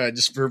 right?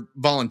 Just for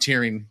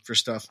volunteering for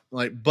stuff.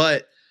 Like,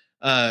 but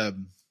I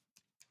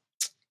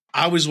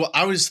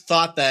always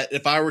thought that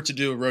if I were to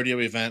do a rodeo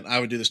event,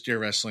 I would do the steer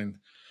wrestling,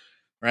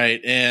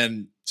 right?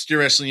 And steer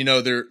wrestling,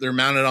 they're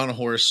mounted on a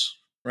horse,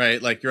 right?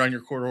 Like you're on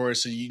your quarter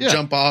horse, and you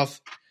jump off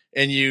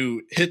and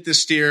you hit the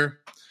steer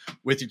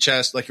with your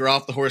chest, like you're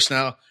off the horse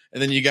now,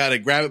 and then you got to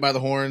grab it by the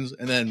horns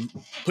and then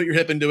put your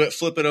hip into it,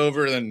 flip it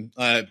over, and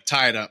then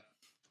tie it up,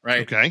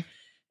 right? Okay.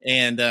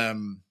 And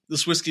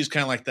this whiskey is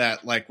kind of like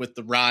that, like with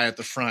the rye at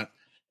the front,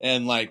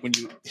 and like when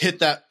you hit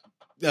that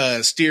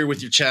steer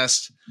with your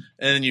chest,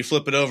 and then you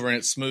flip it over, and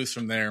it's smooth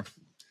from there.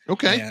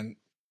 Okay. And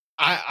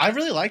I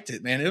really liked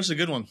it, man. It was a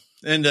good one,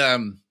 and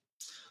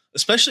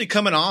especially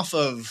coming off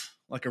of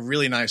like a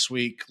really nice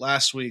week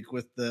last week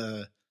with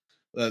the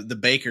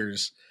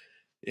bakers.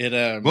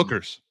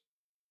 Bookers.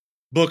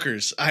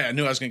 I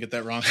knew I was gonna get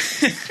that wrong.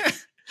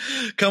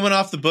 Coming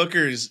off the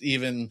Bookers,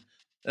 even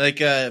like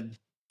it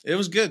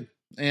was good.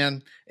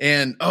 And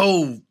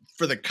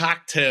for the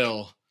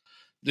cocktail,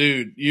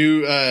 dude,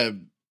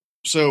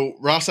 so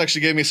Ross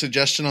actually gave me a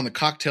suggestion on the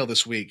cocktail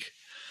this week,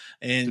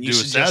 and you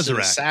suggested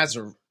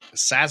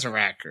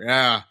Sazerac.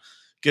 Yeah,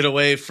 get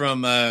away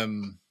from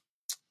I'm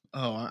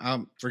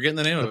forgetting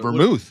the name of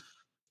it.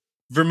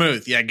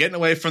 Vermouth. Yeah, getting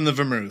away from the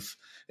vermouth.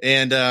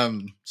 And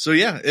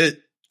the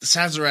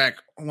Sazerac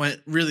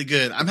went really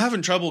good. I'm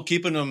having trouble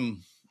keeping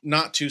them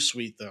not too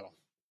sweet though.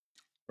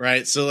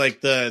 Right. So like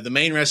the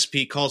main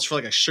recipe calls for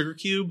like a sugar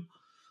cube.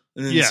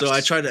 And then, so I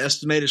try to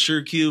estimate a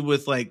sugar cube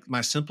with like my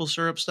simple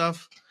syrup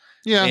stuff.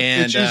 Yeah.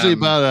 And it's usually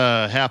about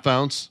a half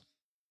ounce,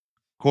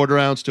 quarter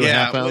ounce to a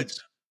half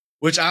ounce.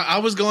 Which I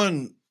was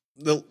going,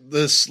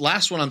 this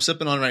last one I'm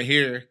sipping on right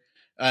here.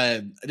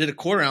 I did a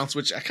quarter ounce,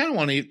 which I kind of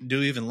want to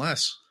do even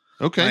less.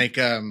 Okay. Like,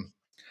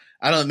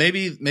 I don't know.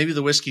 Maybe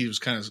the whiskey was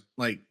kind of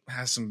like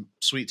has some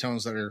sweet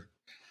tones that are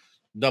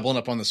doubling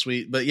up on the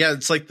sweet. But yeah,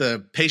 it's like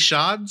the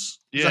Peychaud's.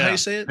 Is that how you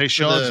say it?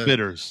 Peychaud's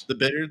bitters. The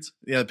bitters.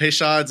 Yeah, the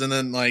Peychaud's, and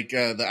then like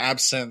the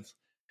absinthe.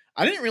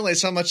 I didn't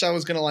realize how much I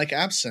was going to like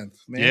absinthe.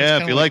 Man,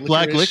 yeah, if you like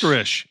black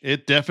licorice,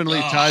 it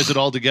definitely ties it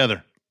all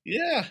together.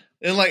 Yeah,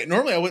 and like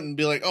normally I wouldn't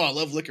be like, oh, I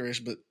love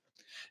licorice, but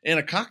in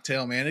a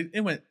cocktail, man,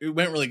 it went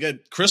really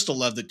good. Crystal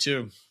loved it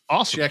too.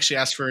 Awesome. She actually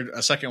asked for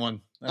a second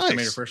one after I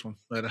made her first one.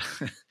 But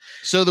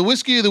so the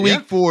whiskey of the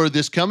week for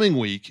this coming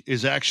week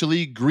is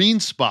actually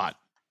Green Spot,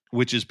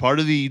 which is part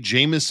of the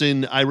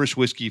Jameson Irish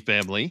whiskey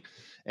family.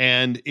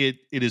 And it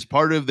is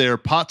part of their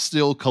pot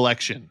still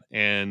collection.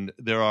 And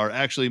there are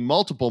actually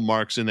multiple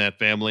marks in that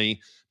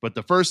family. But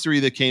the first three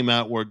that came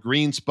out were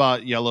Green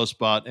Spot, Yellow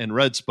Spot, and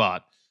Red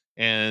Spot.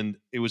 And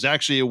it was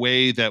actually a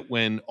way that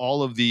when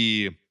all of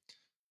the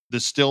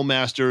still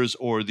masters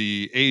or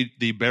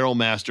the barrel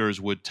masters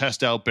would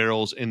test out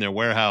barrels in their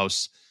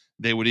warehouse,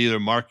 they would either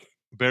mark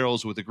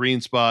barrels with a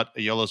green spot,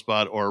 a yellow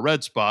spot, or a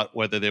red spot,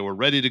 whether they were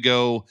ready to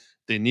go,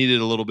 they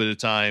needed a little bit of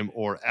time,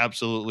 or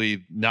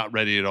absolutely not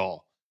ready at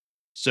all.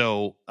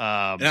 So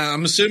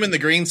I'm assuming the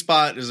green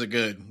spot is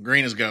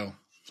green is go.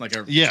 Like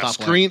a yes,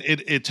 green.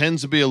 It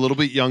tends to be a little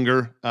bit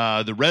younger.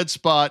 The red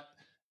spot,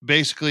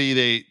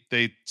 basically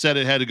they said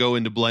it had to go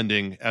into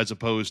blending as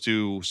opposed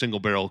to single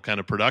barrel kind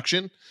of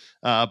production.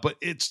 But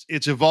it's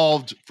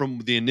evolved from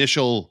the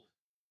initial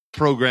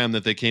program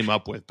that they came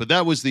up with, but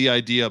that was the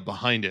idea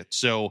behind it.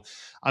 So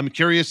I'm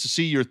curious to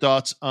see your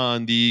thoughts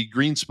on the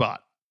Green Spot,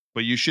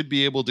 but you should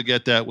be able to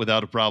get that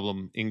without a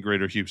problem in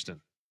Greater Houston.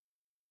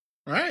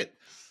 All right.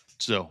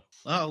 So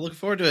look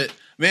forward to it,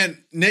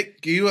 man.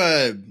 Nick, you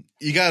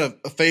got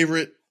a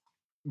favorite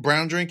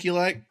brown drink you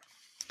like?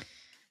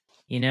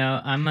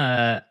 I'm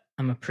a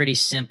pretty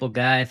simple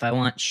guy. If I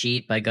want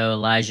cheap, I go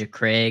Elijah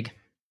Craig.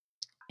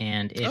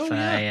 And if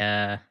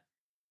I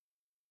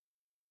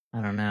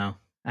don't know,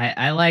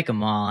 I like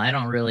them all. I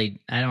don't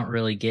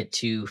really get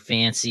too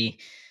fancy,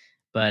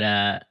 but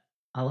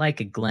I like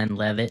a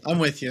Glenlivet. I'm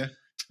with you.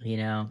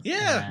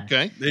 Yeah.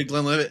 Okay. Big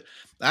Glenlivet.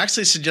 I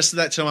actually suggested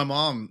that to my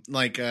mom.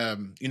 Like,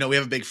 we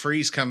have a big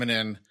freeze coming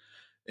in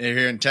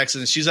here in Texas,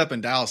 and she's up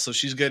in Dallas, so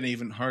she's getting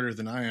even harder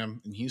than I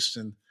am in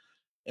Houston.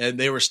 And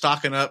they were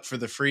stocking up for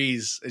the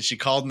freeze, and she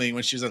called me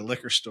when she was at a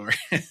liquor store.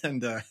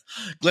 And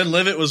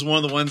Glenlivet was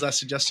one of the ones I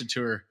suggested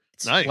to her.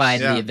 It's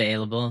widely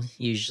available,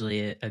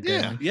 usually a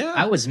good one. Yeah.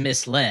 I was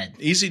misled.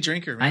 Easy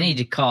drinker, man. I need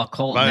to call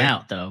Colton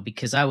out, though,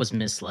 because I was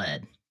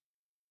misled.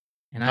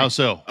 And how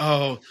so?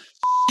 Oh,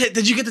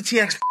 did you get the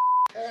TX?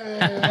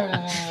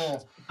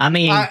 I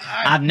mean,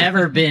 I've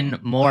never been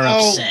more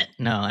upset.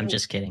 No, I'm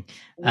just kidding.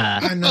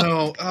 I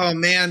know. Oh,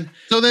 man.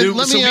 So then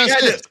let me ask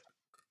this.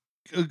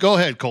 Go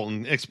ahead,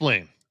 Colton.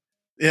 Explain.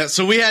 Yeah,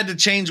 so we had to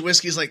change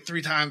whiskeys like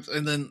 3 times,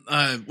 and then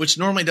which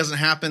normally doesn't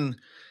happen.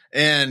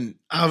 And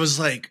I was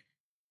like,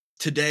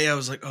 today I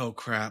was like, oh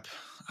crap,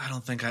 I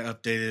don't think I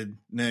updated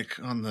Nick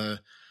on the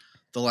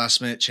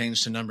last minute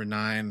change to number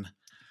 9.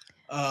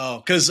 Oh,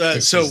 because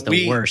so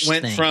we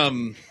went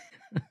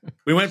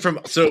from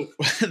so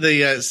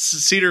the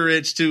Cedar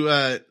Ridge to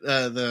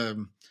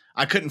the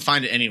I couldn't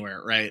find it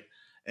anywhere, right?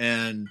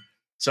 And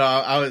so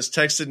I was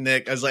texting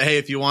Nick. I was like, hey,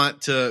 if you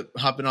want to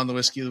hop in on the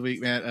whiskey of the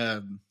week,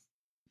 man.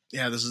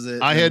 Yeah, this is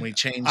it. I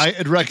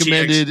had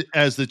recommended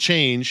as the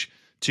change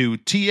to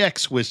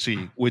TX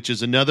whiskey, which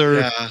is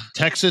another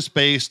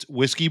Texas-based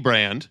whiskey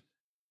brand.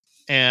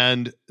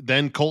 And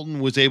then Colton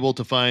was able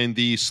to find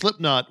the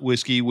Slipknot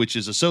whiskey, which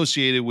is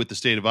associated with the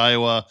state of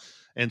Iowa.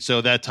 And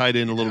so that tied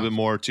in a little bit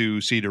more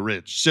to Cedar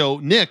Ridge. So,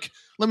 Nick,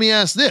 let me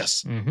ask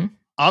this. Mm-hmm.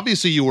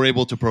 Obviously, you were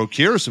able to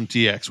procure some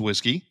TX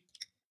whiskey.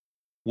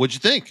 What'd you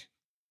think?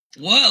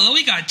 Whoa,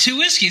 we got 2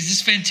 whiskeys. This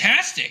is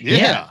fantastic.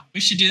 Yeah.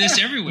 We should do this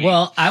every week.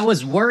 Well, I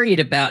was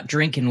worried about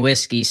drinking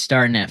whiskey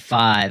starting at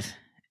 5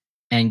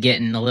 and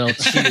getting a little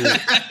too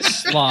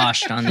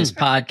sloshed on this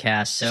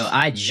podcast. So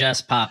I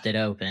just popped it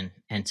open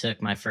and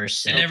took my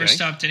first sip. It never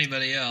stopped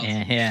anybody else.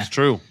 Yeah. It's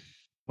true.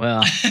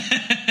 Well,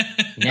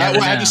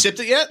 have you sipped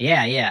it yet?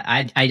 Yeah.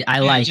 I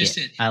like it.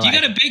 You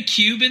got a big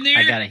cube in there?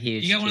 I got a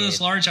huge You got one of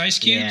those large ice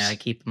cubes? Yeah, I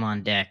keep them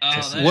on deck.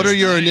 What are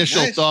your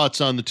initial thoughts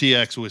on the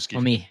TX whiskey?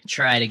 Let me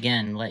try it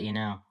again and let you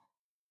know.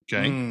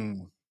 Okay.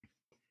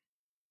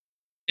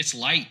 It's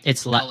light.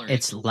 It's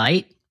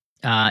light.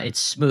 It's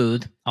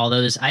smooth.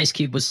 Although this ice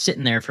cube was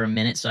sitting there for a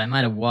minute, so I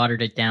might have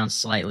watered it down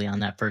slightly on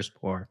that first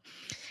pour.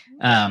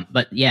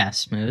 But yeah,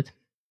 smooth.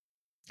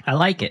 I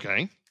like it.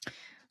 Okay.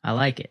 I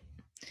like it.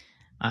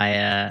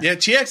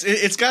 TX.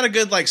 It's got a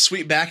good like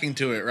sweet backing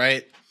to it,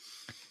 right?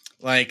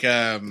 Like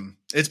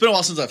it's been a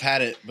while since I've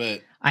had it,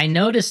 but I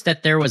noticed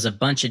that there was a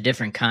bunch of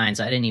different kinds.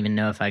 I didn't even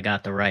know if I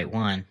got the right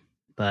one,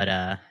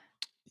 but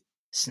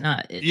it's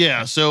not.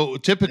 So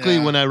typically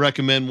when I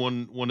recommend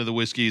one of the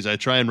whiskeys, I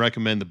try and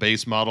recommend the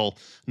base model,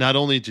 not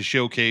only to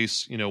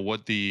showcase,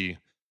 what the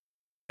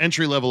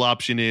entry level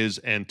option is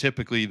and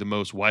typically the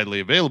most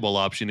widely available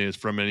option is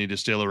from any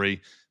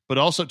distillery, but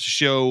also to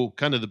show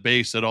kind of the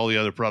base that all the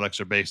other products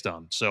are based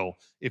on. So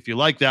if you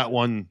like that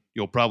one,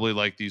 you'll probably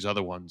like these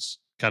other ones,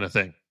 kind of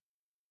thing.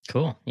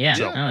 Cool. Yeah.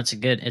 No, it's a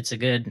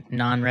good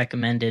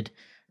non-recommended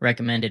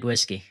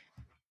whiskey.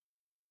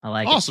 I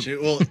like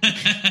it. Well,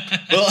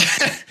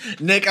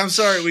 Nick, I'm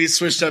sorry we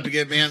switched up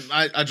again, man.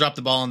 I dropped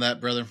the ball on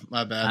that, brother.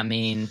 My bad. I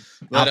mean,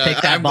 I'll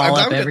pick that ball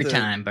up every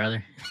time,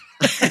 brother.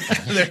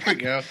 There we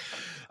go.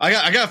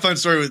 I got a fun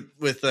story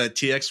with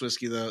TX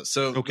whiskey though.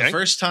 So the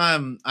first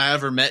time I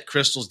ever met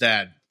Crystal's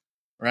dad,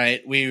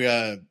 right?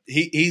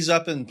 He's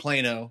up in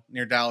Plano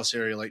near Dallas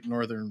area, like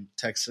northern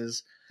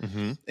Texas.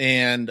 Mm-hmm.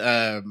 And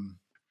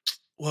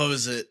what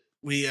was it?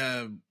 Me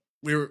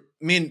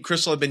and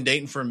Crystal had been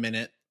dating for a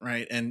minute,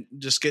 right? And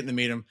just getting to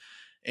meet him.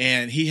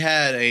 And he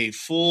had a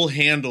full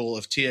handle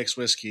of TX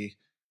whiskey,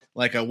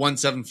 like a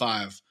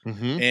 175.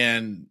 Mm-hmm.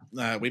 And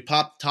we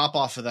popped top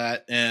off of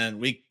that and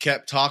we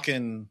kept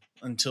talking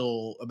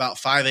until about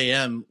 5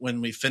 a.m.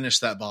 when we finished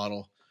that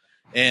bottle.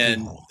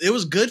 And it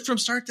was good from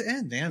start to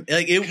end, man.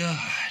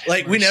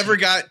 We never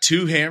got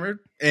too hammered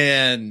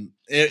and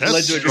it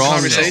led to a good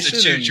conversation.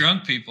 The 2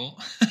 drunk people.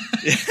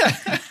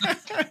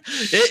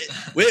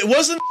 It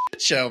wasn't a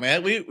show,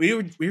 man. We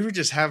were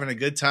just having a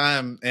good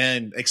time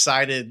and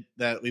excited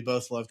that we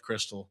both loved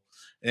Crystal.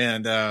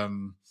 And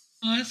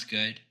that's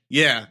good.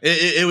 Yeah,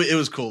 it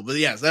was cool. But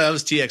yeah, that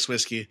was TX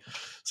whiskey.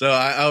 So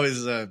I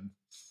always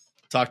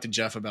talk to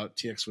Jeff about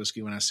TX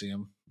whiskey when I see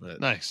him. But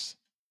nice.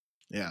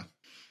 Yeah.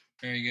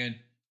 Very good.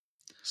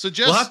 So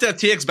Jess, we'll have to have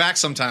TX back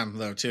sometime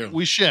though too.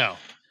 We shall.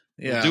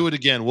 Yeah. We'll do it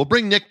again. We'll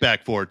bring Nick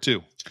back for it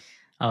too.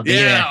 I'll be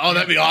there. Oh,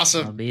 that'd be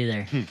awesome. I'll be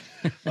there.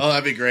 Oh,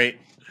 that'd be great.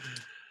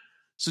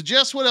 So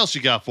Jess, what else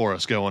you got for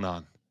us going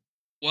on?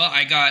 Well,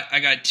 I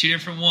got 2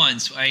 different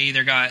ones. I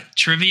either got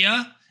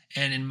trivia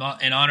and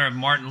in honor of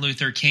Martin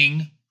Luther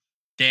King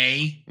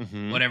Day,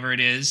 whatever it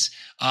is.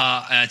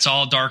 It's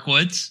all dark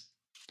woods.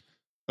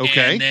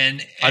 Okay.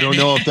 And I don't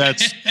know if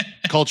that's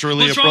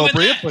culturally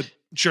appropriate, but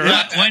sure.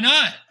 Yeah, why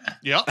not?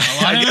 Yeah.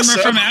 A lot of them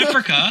are from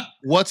Africa.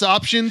 What's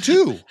option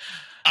 2?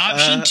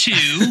 Option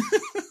 2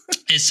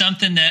 is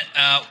something that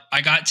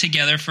I got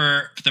together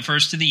for the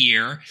first of the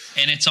year,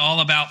 and it's all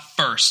about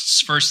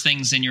first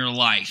things in your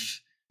life.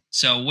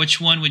 So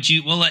which one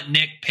we'll let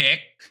Nick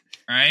pick,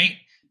 all right?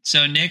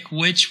 So Nick,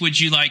 which would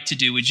you like to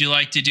do? Would you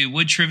like to do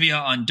wood trivia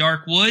on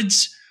dark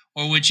woods,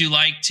 or would you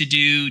like to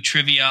do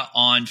trivia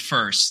on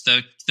firsts?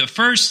 The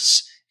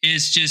firsts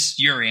is just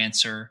your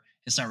answer.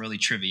 It's not really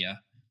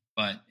trivia,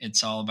 but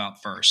it's all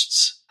about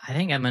firsts. I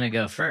think I'm going to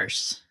go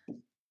first.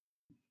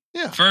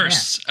 Yeah.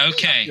 Firsts. Yeah.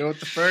 Okay. Go with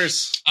the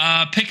first.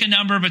 Pick a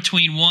number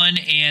between 1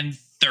 and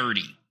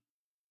 30.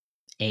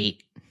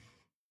 8.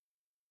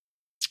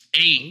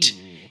 8. Ooh.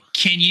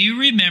 Can you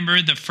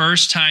remember the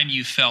first time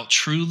you felt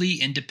truly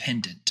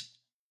independent?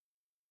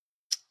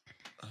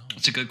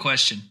 That's a good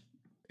question.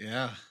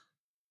 Yeah.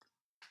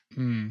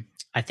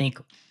 I think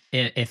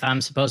if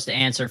I'm supposed to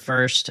answer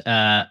first,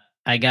 I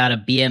got a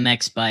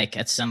BMX bike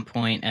at some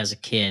point as a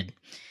kid,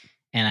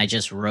 and I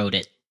just rode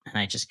it, and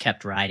I just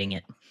kept riding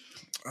it.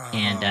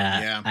 And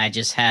I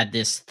just had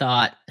this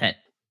thought that,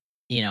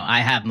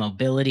 I have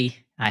mobility,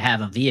 I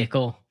have a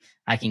vehicle,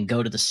 I can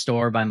go to the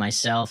store by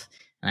myself.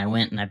 And I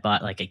went and I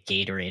bought like a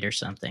Gatorade or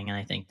something, and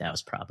I think that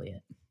was probably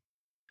it.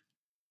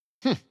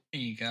 There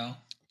you go.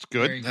 It's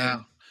good. Very good. Yeah.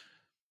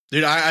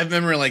 Dude, I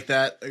remember like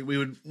that. We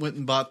went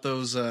and bought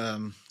those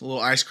little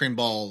ice cream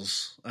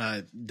balls,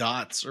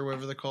 dots or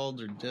whatever they're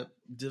called, or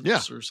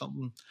dips or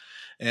something.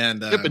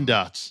 And Dippin'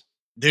 Dots.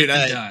 Dude,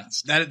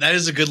 Dots. that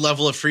is a good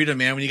level of freedom,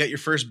 man. When you got your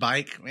first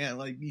bike, man,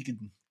 like you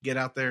can get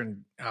out there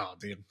and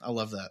dude, I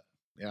love that.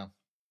 Yeah.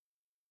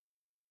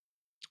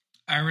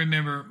 I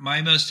remember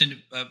my most,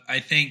 I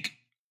think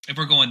if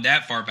we're going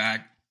that far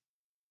back,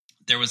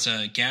 there was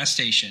a gas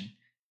station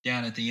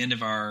down at the end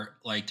of our,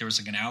 like there was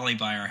like an alley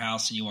by our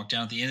house, and you walk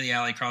down at the end of the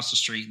alley across the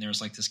street, and there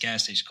was like this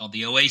gas station called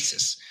the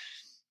Oasis.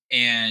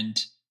 And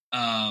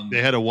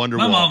they had a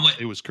Wonderwall.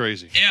 It was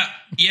crazy. Yeah,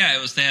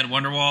 they had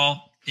Wonderwall.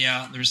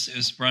 Yeah, it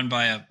was run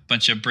by a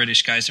bunch of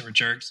British guys that were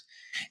jerks,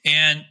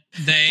 and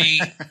they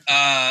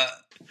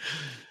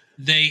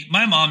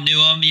my mom knew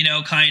them,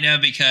 kind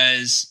of,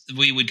 because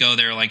we would go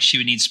there, like she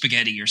would need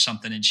spaghetti or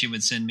something, and she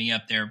would send me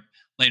up there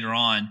later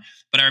on.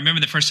 But I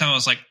remember the first time I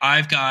was like,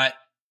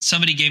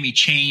 somebody gave me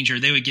change, or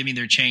they would give me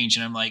their change,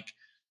 and I'm like,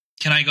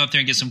 can I go up there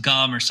and get some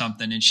gum or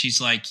something? And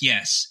she's like,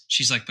 yes.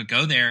 She's like, but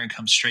go there and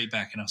come straight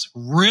back. And I was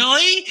like,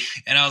 really?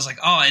 And I was like,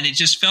 oh, and it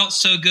just felt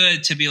so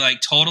good to be like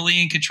totally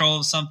in control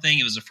of something.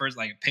 It was the first,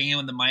 like paying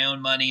with my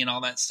own money and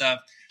all that stuff,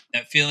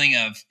 that feeling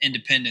of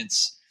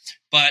independence.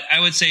 But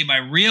I would say my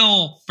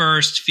real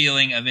first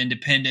feeling of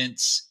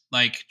independence,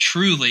 like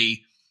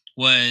truly,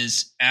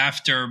 was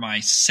after my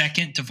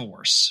second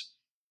divorce.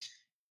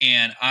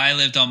 And I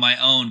lived on my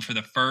own for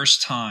the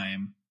first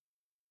time,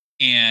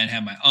 and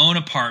had my own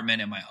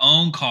apartment and my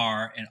own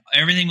car, and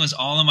everything was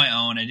all on my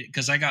own.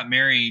 Because I got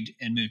married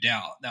and moved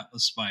out. That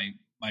was my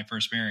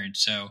first marriage.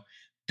 So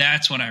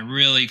that's when I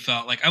really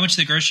felt like I went to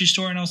the grocery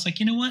store, and I was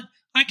like, you know what?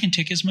 I can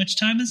take as much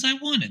time as I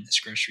want in this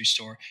grocery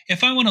store.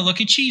 If I want to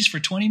look at cheese for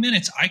 20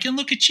 minutes, I can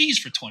look at cheese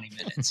for 20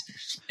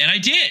 minutes. And I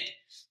did.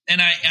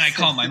 And I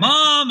called my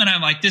mom, and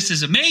I'm like, this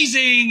is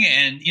amazing.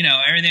 And,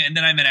 everything. And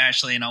then I met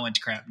Ashley, and I went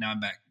to crap. Now I'm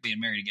back being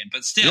married again.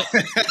 But still,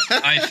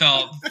 I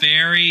felt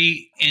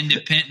very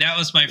independent. That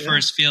was my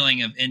first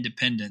feeling of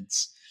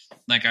independence.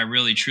 Like I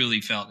really,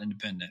 truly felt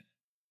independent.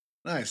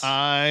 Nice.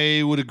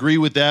 I would agree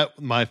with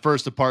that. My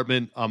first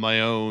apartment on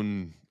my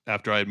own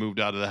after I had moved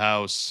out of the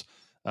house.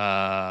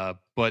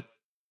 But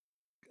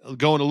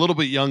going a little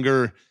bit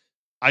younger,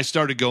 I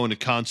started going to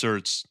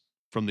concerts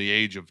from the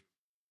age of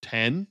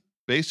 10,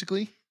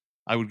 basically.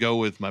 I would go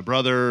with my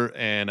brother,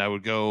 and I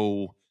would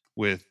go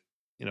with,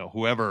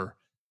 whoever.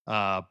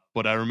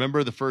 But I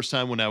remember the first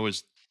time when I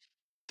was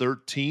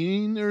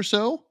 13 or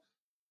so,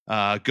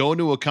 going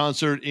to a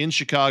concert in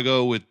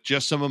Chicago with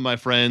just some of my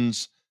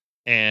friends.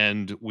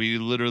 And we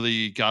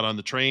literally got on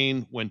the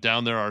train, went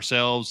down there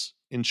ourselves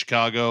in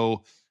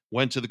Chicago,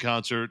 went to the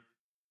concert,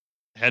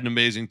 had an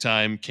amazing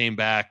time, came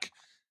back.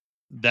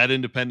 That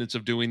independence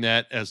of doing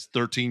that as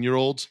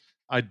 13-year-olds,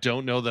 I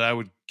don't know that I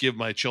would give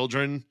my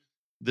children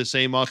the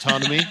same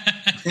autonomy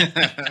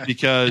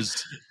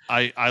because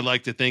I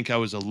like to think I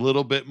was a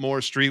little bit more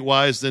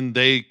streetwise than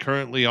they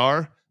currently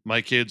are.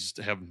 My kids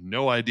have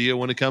no idea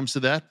when it comes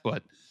to that,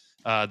 but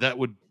that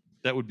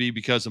would be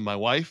because of my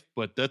wife,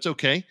 but that's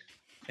okay.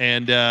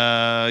 And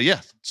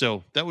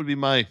so that would be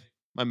my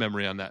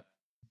memory on that.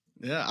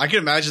 Yeah, I can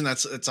imagine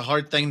it's a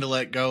hard thing to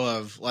let go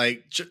of.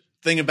 Like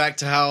thinking back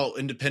to how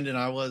independent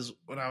I was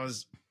when I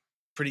was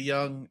pretty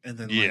young, and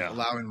then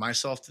allowing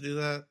myself to do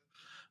that,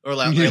 or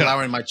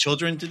allowing my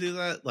children to do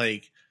that.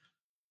 Like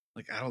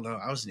I don't know.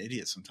 I was an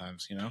idiot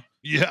sometimes,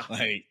 Yeah.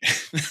 Like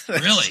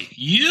really,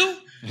 you?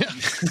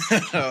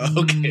 Yeah.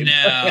 Okay.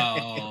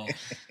 No.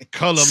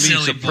 Color me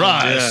Silly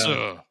surprised, boy.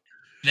 sir.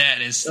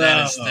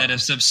 That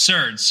is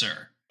absurd,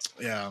 sir.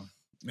 Yeah,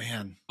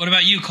 man. What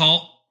about you,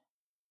 Colt?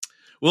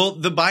 Well,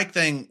 the bike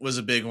thing was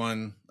a big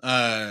one.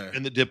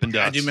 And the Dippin'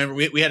 Dots. I do remember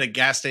we had a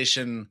gas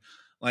station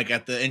like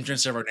at the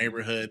entrance of our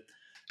neighborhood,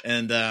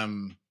 and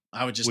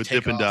I would just with take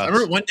Dippin' off. Dots. I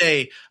remember one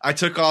day I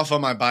took off on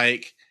my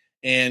bike,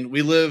 and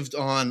we lived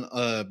on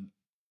a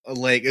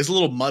lake. It was a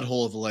little mud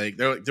hole of a lake.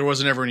 There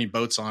wasn't ever any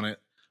boats on it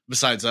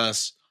besides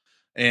us.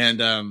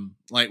 And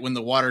like when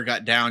the water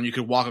got down, you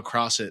could walk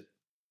across it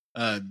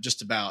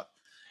just about.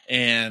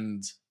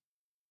 And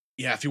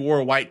yeah, if you wore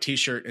a white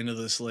T-shirt into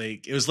this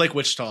lake, it was Lake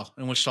Wichita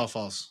in Wichita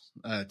Falls,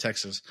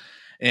 Texas.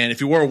 And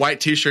if you wore a white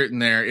T-shirt in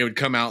there, it would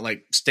come out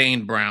like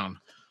stained brown.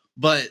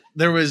 But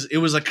it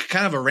was like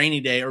kind of a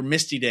rainy day or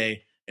misty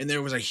day, and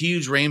there was a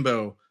huge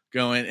rainbow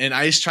going. And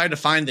I just tried to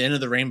find the end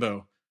of the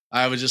rainbow.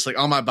 I was just like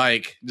on my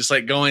bike, just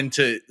like going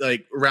to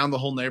like around the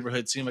whole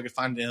neighborhood, seeing if I could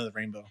find the end of the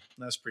rainbow.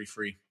 And that's pretty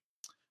free.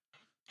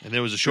 And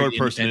there was a short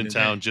person in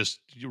town just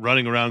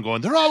running around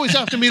going, "They're always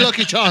after me,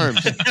 Lucky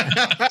Charms."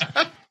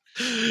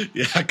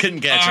 Yeah, I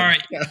couldn't catch All him.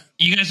 right.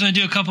 You guys want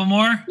to do a couple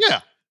more?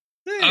 Yeah.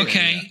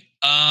 Okay.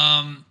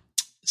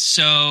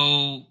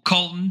 So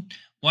Colton,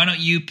 why don't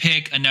you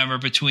pick a number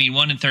between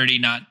 1 and 30,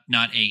 not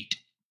 8?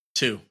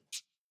 2.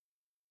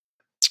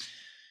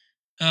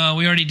 We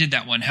already did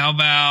that one. How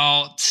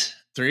about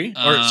 3?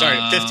 Or sorry,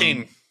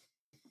 15.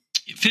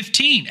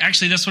 15.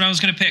 Actually, that's what I was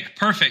going to pick.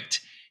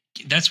 Perfect.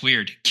 That's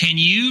weird. Can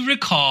you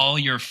recall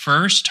your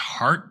first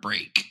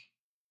heartbreak?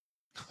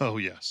 Oh,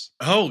 yes.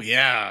 Oh,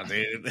 yeah,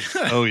 dude.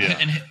 Oh, yeah.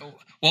 And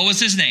what was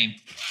his name?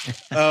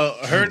 Oh,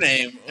 her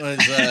name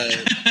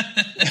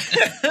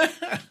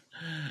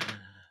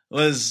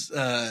was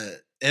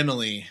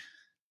Emily.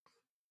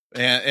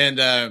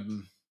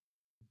 And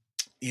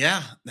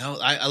yeah, no,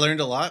 I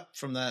learned a lot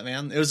from that,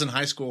 man. It was in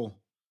high school.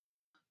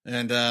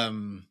 And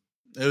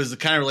it was the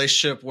kind of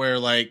relationship where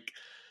like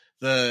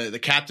the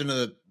captain of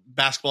the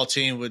basketball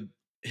team would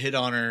hit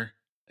on her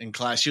in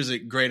class. She was a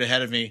grade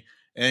ahead of me,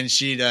 and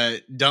she'd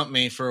dump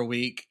me for a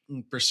week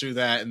and pursue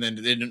that, and then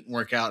it didn't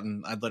work out,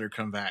 and I'd let her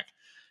come back.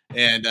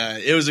 And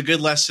it was a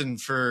good lesson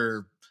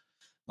for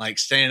like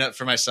standing up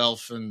for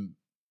myself. And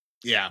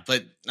yeah,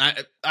 but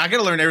I got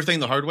to learn everything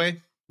the hard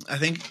way, I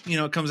think,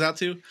 it comes out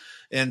to.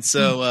 And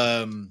so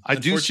I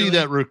do see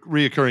that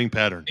reoccurring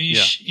pattern.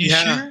 You yeah.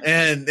 Sure?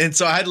 And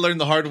so I had to learn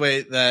the hard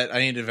way that I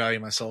need to value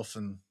myself.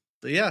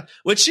 But yeah,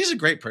 which she's a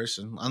great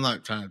person. I'm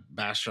not trying to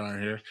bash on her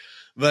here,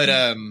 but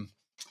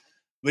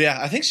yeah,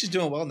 I think she's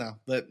doing well now,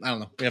 but I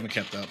don't know. We haven't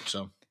kept up.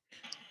 So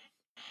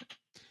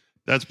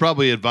that's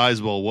probably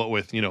advisable. What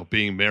with,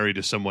 being married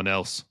to someone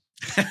else.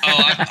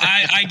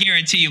 I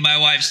guarantee you my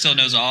wife still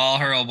knows all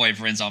her old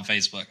boyfriends on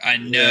Facebook. I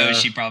know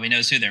she probably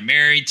knows who they're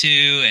married to,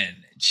 and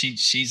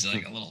she's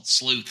like a little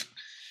sleuth.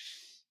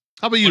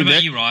 How about you, What about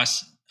Nick? you,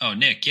 Ross? Oh,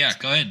 Nick. Yeah,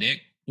 go ahead,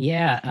 Nick.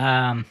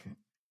 Yeah,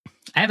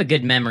 I have a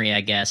good memory, I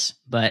guess,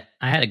 but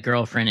I had a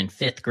girlfriend in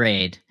 5th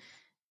grade.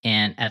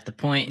 And at the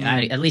point,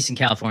 at least in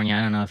California,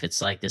 I don't know if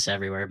it's like this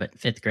everywhere, but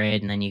 5th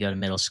grade, and then you go to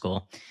middle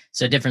school.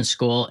 So different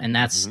school. And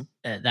that's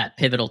that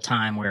pivotal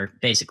time where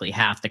basically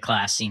half the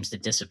class seems to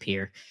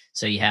disappear.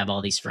 So you have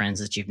all these friends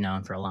that you've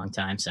known for a long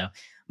time. So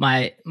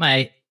my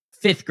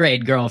 5th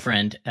grade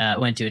girlfriend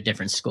went to a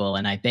different school,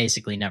 and I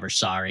basically never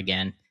saw her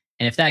again.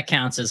 And if that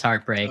counts as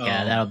heartbreak,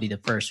 that'll be the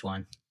first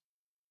one.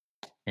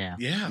 Yeah.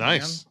 yeah,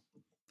 Nice.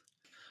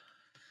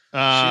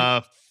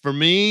 For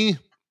me,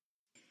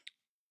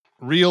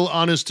 real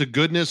honest to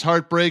goodness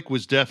heartbreak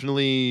was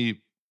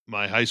definitely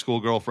my high school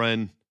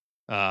girlfriend.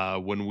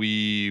 When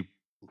we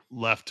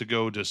left to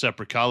go to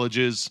separate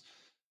colleges,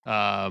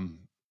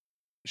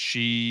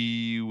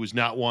 she was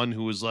not one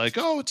who was like,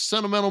 "Oh, it's a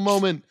sentimental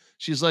moment."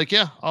 She's like,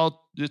 "Yeah, all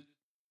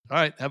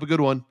right, have a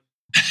good one."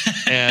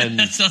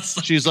 And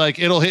she's like,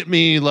 "It'll hit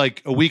me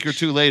like a week or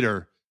two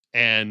later,"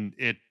 and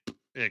it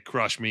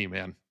crushed me,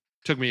 man.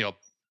 Took me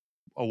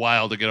a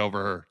while to get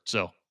over her.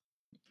 So,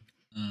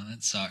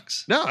 that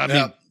sucks. no, I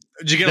mean,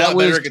 did you get a lot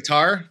better at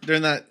guitar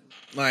during that?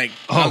 Like,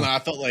 I don't know. I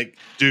felt like,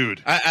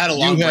 dude, I had a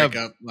long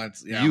breakup.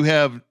 You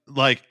have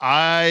like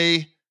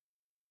I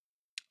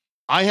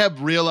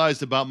have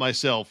realized about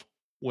myself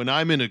when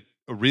I'm in a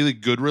really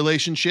good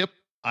relationship,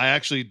 I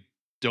actually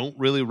don't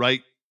really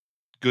write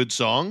good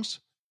songs.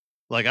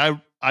 Like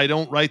I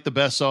don't write the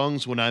best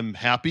songs when I'm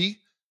happy.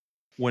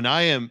 When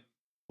I am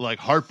like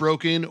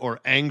heartbroken or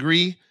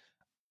angry,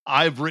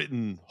 I've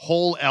written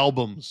whole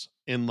albums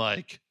in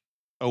like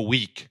a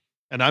week.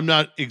 And I'm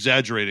not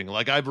exaggerating.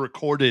 Like I've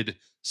recorded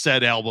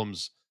said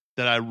albums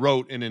that I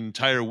wrote in an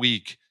entire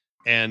week,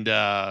 and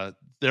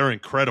they're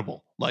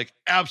incredible, like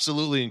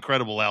absolutely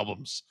incredible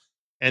albums.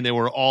 And they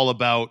were all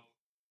about,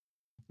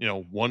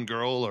 one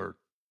girl or,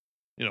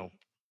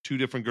 2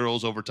 different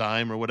girls over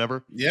time or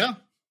whatever. Yeah.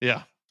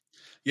 Yeah.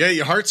 Yeah.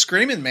 Your heart's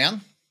screaming,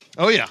 man.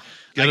 Oh yeah.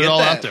 Get it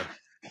all out there.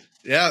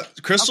 Yeah.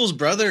 Crystal's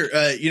brother,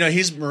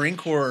 he's Marine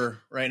Corps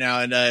right now,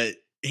 and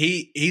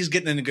he's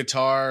getting into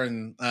guitar,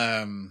 and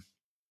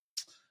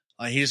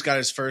he just got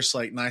his first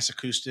like nice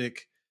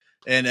acoustic.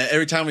 And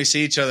every time we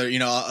see each other,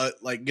 I'll,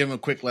 like give him a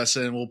quick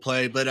lesson and we'll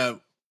play.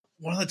 But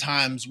one of the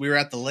times we were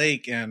at the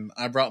lake, and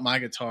I brought my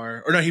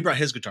guitar, or no, he brought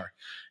his guitar,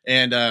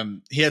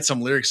 and he had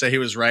some lyrics that he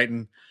was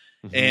writing,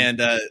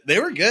 and they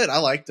were good. I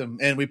liked them,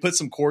 and we put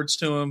some chords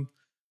to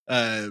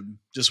them,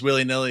 just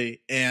willy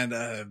nilly. And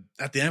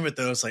at the end of it,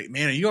 though, it's like,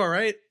 man, are you all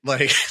right?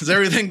 Like, is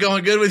everything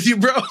going good with you,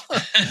 bro?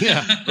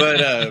 Yeah.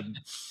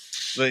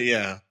 But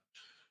yeah,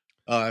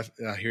 I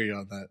hear you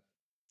on that.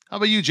 How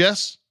about you,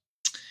 Jess?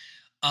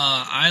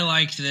 I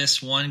liked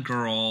this one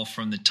girl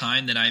from the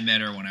time that I met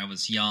her when I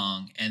was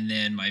young, and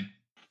then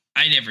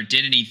I never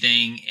did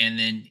anything, and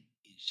then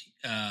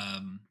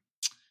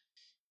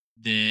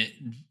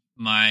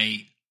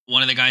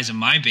one of the guys in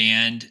my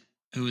band,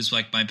 who was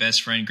like my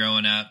best friend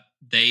growing up,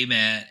 they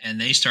met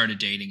and they started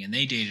dating, and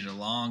they dated a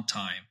long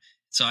time.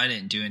 So I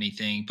didn't do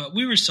anything, but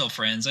we were still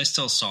friends. I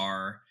still saw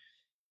her,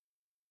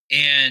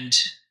 and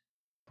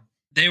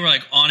they were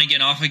like on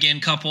again, off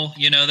again couple,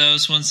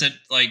 those ones that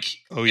like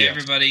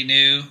everybody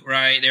knew,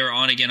 right? They were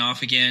on again,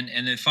 off again.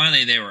 And then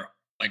finally they were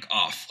like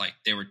off, like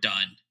they were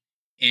done.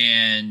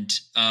 And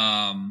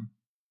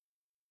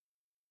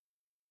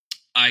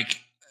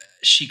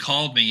she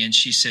called me and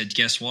she said,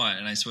 guess what?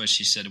 And I said,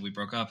 she said, we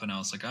broke up. And I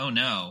was like, oh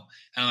no.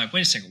 And I'm like,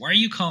 wait a second, why are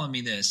you calling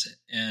me this?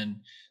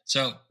 And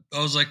so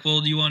I was like,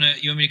 well, you want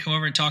me to come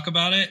over and talk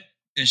about it?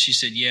 And she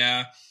said,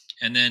 yeah.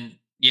 And then,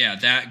 yeah,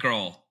 that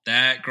girl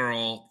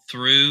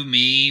threw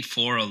me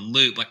for a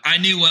loop. Like I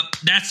knew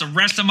that's the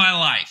rest of my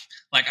life.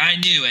 Like I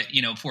knew at,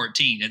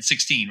 14, at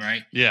 16,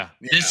 right? Yeah.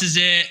 This is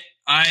it.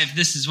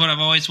 This is what I've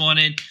always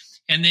wanted.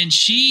 And then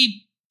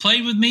she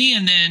played with me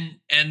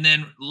and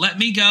then let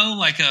me go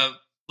like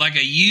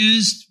a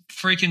used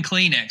freaking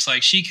Kleenex.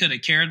 Like she could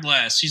have cared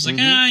less. She's like,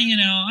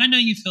 I know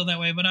you feel that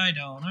way, but I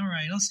don't. All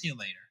right, I'll see you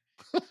later.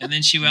 And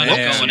then she wound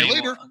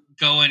up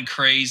going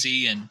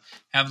crazy and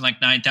having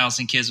like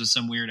 9,000 kids with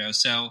some weirdo.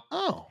 So,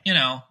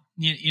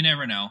 you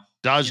never know.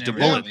 Dodged a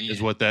bullet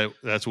is what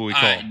that's what we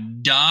call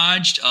it.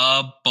 Dodged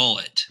a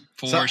bullet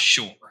for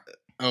sure.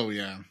 Oh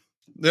yeah.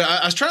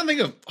 I was trying to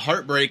think of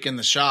heartbreak in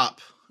the shop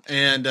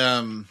and,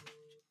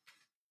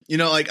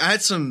 like I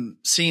had some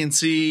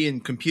CNC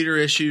and computer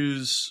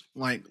issues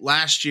like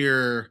last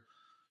year,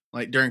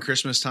 like during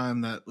Christmas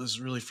time that was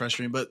really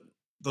frustrating, but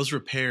those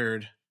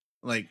repaired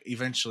like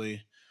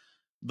eventually.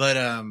 But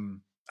I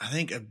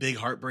think a big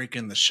heartbreak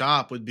in the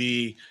shop would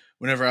be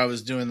whenever I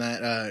was doing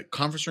that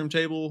conference room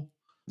table.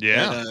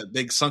 Yeah. That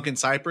big sunken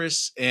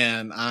cypress,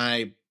 and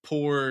I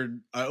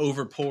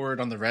over poured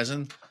on the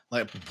resin,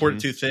 like poured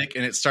it too thick,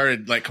 and it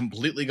started like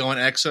completely going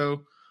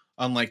exo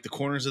on like the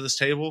corners of this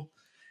table.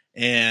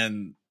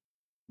 And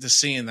just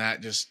seeing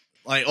that just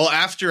like,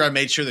 after I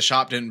made sure the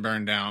shop didn't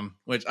burn down,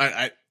 which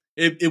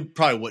it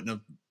probably wouldn't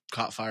have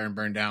caught fire and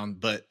burned down,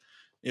 but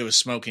it was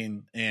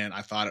smoking and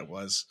I thought it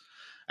was.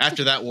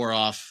 After that wore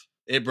off,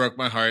 it broke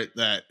my heart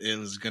that it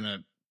was going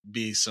to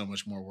be so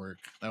much more work.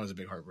 That was a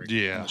big heartbreak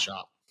in the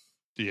shop.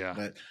 Yeah.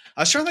 But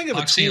I was trying to think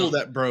of a tool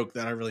that broke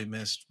that I really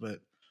missed, but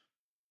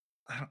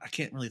I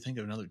can't really think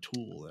of another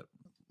tool that.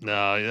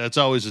 No, that's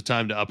always a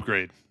time to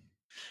upgrade.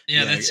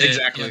 Yeah, that's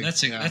exactly.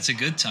 Yeah, that's a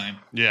good time.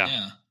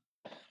 Yeah.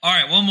 All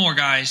right, one more,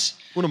 guys.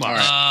 What am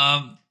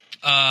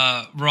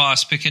I?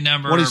 Ross, pick a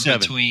number 27.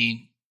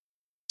 between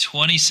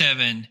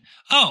 27.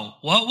 Oh,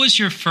 what was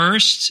your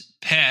first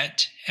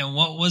pet and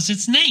what was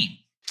its name?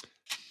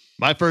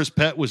 My first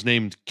pet was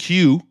named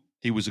Q.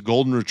 He was a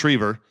golden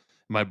retriever.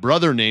 My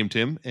brother named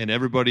him, and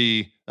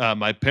everybody,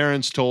 my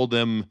parents told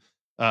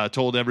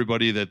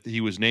everybody that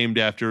he was named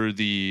after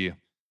the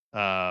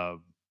guy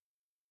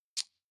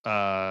who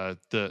Star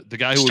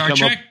would come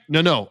Trek?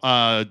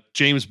 up.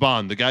 James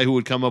Bond, the guy who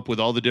would come up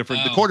with all the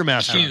different, the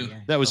quartermaster. Q.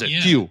 That was it.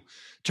 Yeah. Q.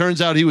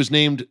 Turns out he was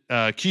named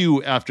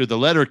Q after the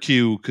letter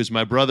Q because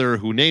my brother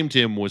who named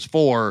him was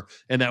 4,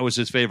 and that was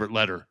his favorite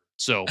letter.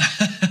 So,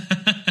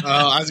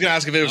 I was going to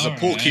ask if it was a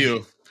pool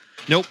cue.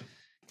 Nope.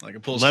 Like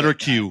a pool letter stick.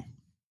 Q.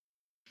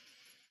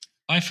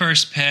 My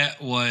first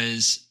pet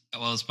was,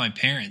 it's my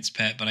parents'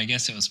 pet, but I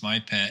guess it was my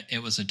pet.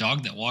 It was a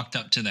dog that walked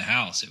up to the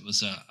house. It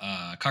was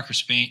a Cocker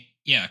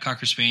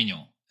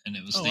Spaniel, and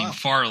it was named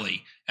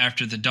Farley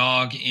after the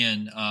dog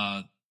in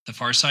the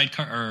Far Side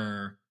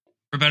or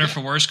For Better For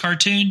Worse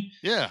cartoon.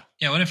 Yeah.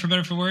 Yeah, what if For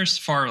Better For Worse?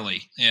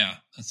 Farley. Yeah,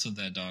 that's what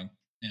that dog.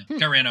 Yeah,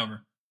 got ran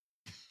over.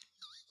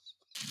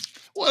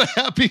 What a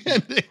happy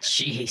ending.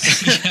 Jeez.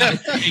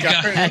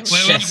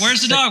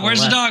 Where's the dog?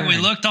 Where's the dog? We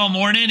looked all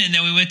morning, and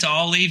then we went to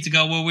all leave to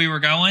go where we were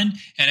going.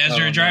 And as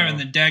we were driving,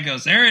 the dad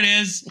goes, there it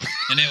is.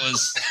 And it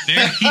was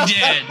very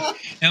dead.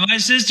 And my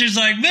sister's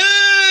like,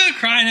 moo,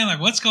 crying. I'm like,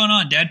 what's going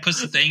on? Dad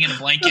puts the thing in a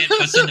blanket,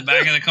 puts it in the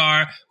back of the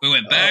car. We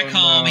went back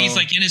home. He's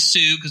like in his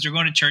suit because we're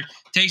going to church.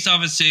 Takes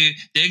off his suit,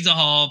 digs a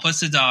hole, puts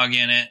the dog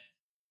in it.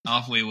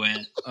 Off we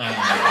went. The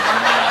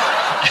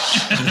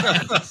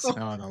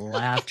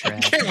laugh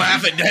track. Can't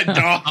laugh at dead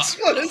dogs.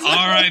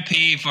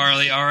 R.I.P.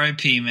 Farley.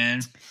 R.I.P.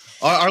 Man.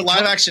 Our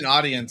live action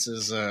audience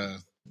is, I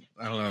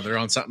don't know, they're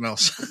on something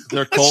else.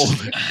 They're cold.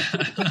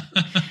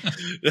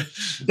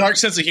 Dark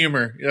sense of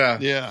humor. Yeah.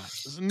 Yeah.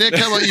 Nick,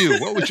 how about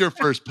you? What was your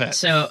first pet?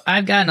 So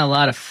I've gotten a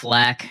lot of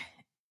flack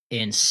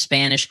in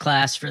Spanish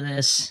class for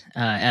this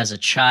as a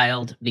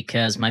child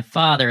because my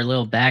father, a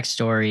little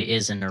backstory,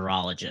 is a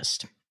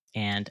neurologist.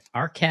 And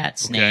our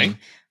cat's name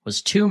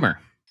was Tumor.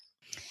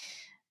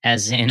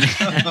 As in,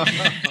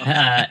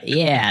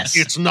 yes.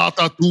 It's not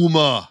a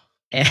tumor.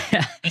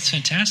 That's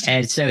fantastic.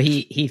 And so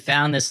he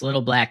found this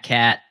little black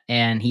cat,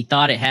 and he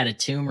thought it had a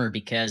tumor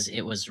because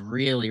it was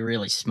really,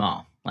 really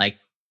small, like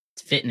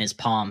fit in his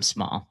palm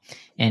small.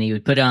 And he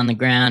would put it on the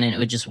ground, and it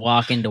would just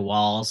walk into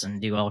walls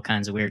and do all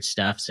kinds of weird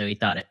stuff. So he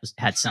thought it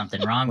had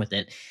something wrong with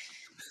it.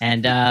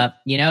 And,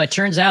 it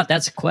turns out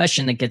that's a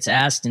question that gets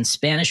asked in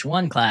Spanish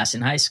 1 class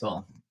in high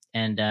school.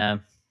 And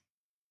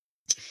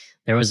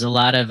there was a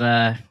lot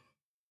of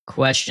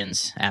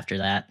questions after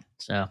that.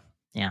 So,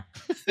 yeah.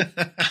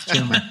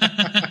 Tumor.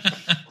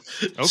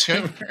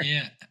 Okay.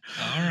 Yeah.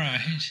 All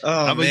right.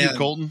 Oh, how about you,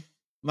 Colton?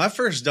 My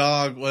first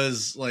dog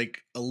was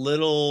like a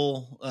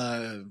little,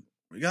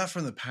 we got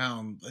from the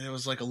pound. It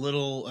was like a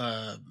little,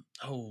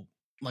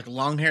 like a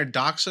long-haired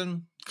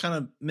dachshund kind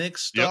of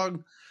mixed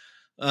dog.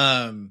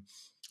 And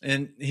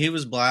he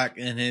was black,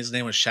 and his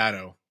name was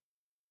Shadow.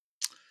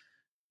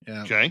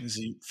 Yeah. Okay.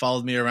 He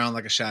followed me around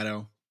like a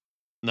shadow.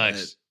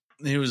 Nice.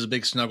 He was a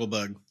big snuggle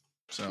bug.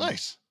 So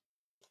Nice.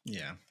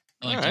 Yeah.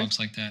 I like All right. dogs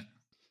like that.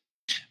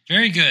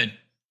 Very good.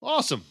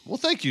 Awesome. Well,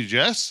 thank you,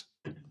 Jess.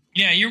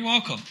 Yeah, you're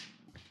welcome.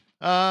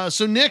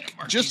 So Nick,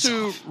 Mark just these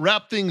to off.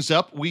 wrap things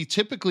up, we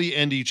typically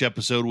end each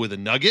episode with a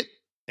nugget.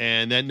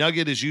 And that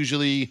nugget is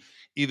usually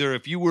either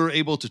if you were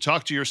able to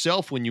talk to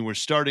yourself when you were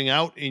starting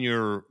out in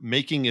your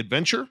making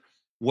adventure,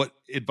 what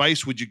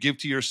advice would you give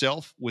to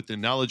yourself with the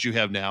knowledge you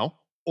have now?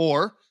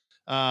 Or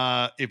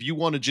if you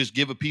want to just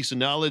give a piece of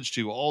knowledge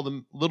to all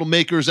the little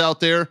makers out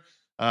there,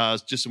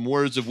 just some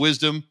words of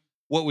wisdom,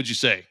 what would you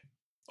say?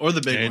 Or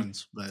the big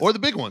ones. But. Or the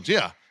big ones,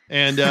 yeah.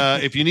 And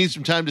if you need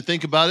some time to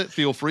think about it,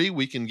 feel free.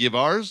 We can give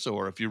ours.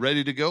 Or if you're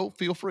ready to go,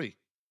 feel free.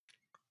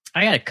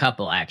 I got a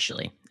couple,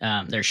 actually.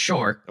 They're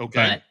short, Okay.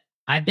 but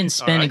I've been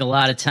spending a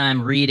lot of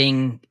time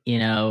reading,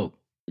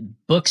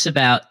 books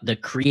about the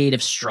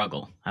creative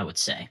struggle, I would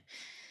say.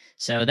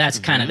 So that's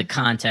kind of the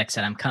context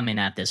that I'm coming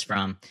at this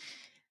from.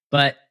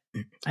 But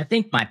I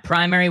think my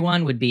primary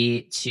one would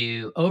be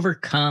to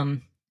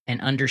overcome and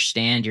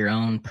understand your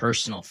own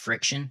personal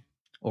friction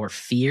or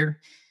fear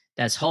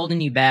that's holding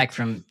you back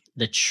from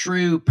the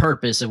true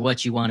purpose of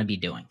what you want to be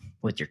doing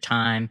with your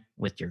time,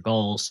 with your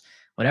goals,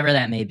 whatever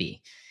that may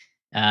be.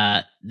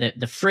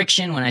 The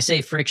friction, when I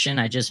say friction,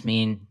 I just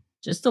mean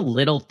just the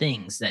little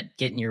things that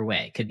get in your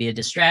way. Could be a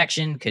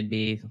distraction, could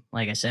be,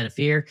 like I said, a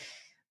fear.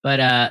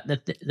 But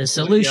the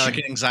solution,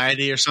 like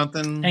anxiety or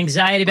something.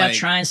 Anxiety about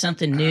trying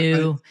something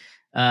new,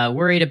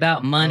 worried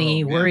about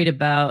money, worried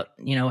about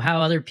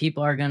how other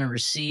people are going to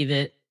receive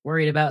it,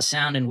 worried about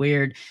sounding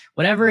weird.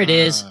 Whatever it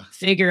is,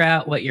 figure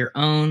out what your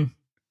own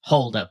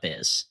holdup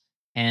is,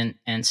 and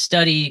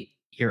study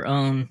your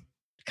own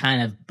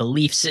kind of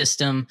belief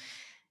system.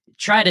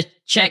 Try to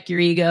check your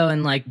ego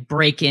and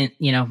break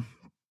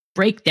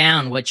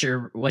down what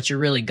you're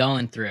really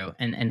going through,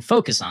 and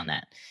focus on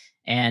that.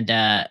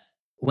 And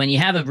when you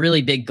have a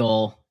really big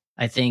goal,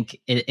 I think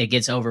it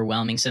gets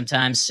overwhelming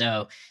sometimes.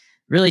 So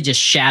really just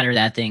shatter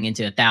that thing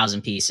into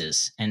 1,000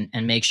 pieces and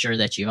make sure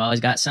that you've always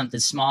got something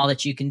small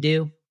that you can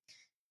do,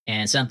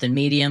 and something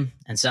medium,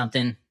 and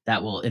something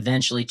that will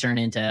eventually turn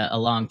into a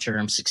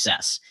long-term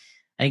success.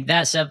 I think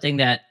that's something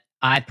that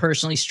I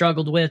personally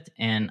struggled with,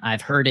 and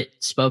I've heard it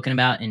spoken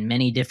about in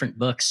many different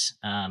books.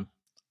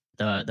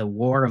 The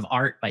War of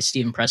Art by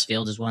Stephen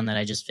Pressfield is one that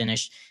I just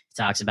finished. It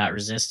talks about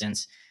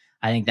resistance.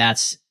 I think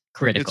that's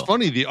critical. It's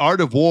funny. The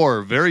Art of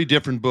War, very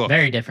different book.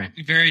 Very different.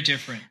 Very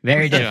different.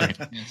 Very different.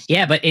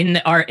 Yeah, but in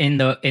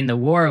the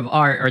War of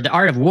Art, or the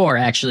Art of War,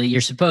 actually,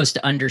 you're supposed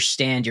to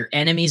understand your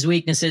enemy's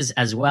weaknesses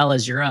as well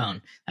as your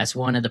own. That's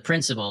one of the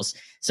principles.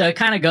 So it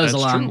kind of goes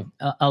along,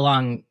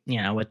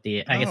 with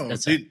the. I guess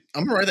that's. Dude,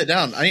 I'm gonna write that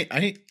down. I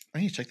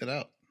need to check that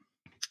out.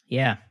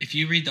 Yeah. If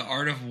you read The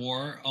Art of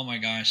War, oh my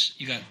gosh,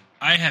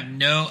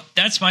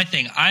 that's my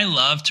thing. I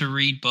love to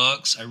read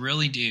books. I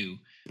really do.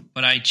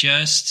 But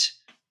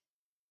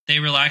they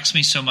relax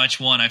me so much.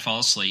 One, I fall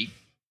asleep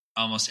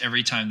almost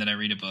every time that I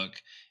read a book.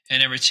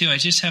 And number two, I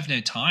just have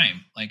no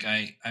time. Like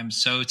I'm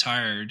so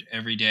tired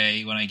every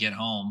day when I get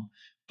home.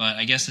 But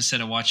I guess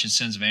instead of watching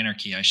Sons of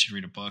Anarchy, I should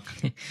read a book.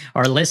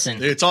 Or listen.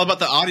 Dude, it's all about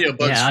the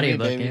audiobooks. Yeah,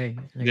 audiobook. There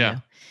yeah.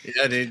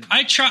 Yeah, dude.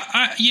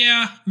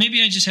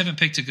 Maybe I just haven't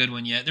picked a good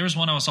one yet. There was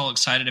one I was all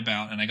excited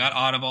about, and I got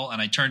Audible, and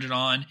I turned it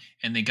on,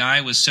 and the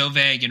guy was so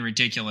vague and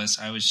ridiculous.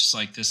 I was just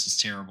like, "This is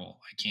terrible.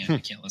 I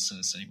can't listen to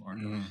this anymore."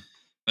 Mm.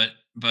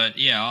 But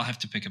yeah, I'll have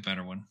to pick a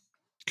better one.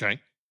 Okay.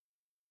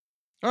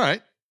 All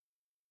right.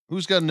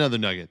 Who's got another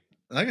nugget?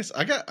 I guess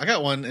I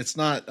got one. It's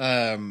not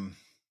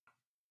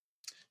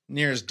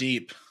near as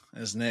deep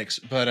as Nick's,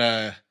 but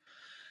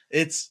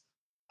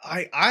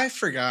I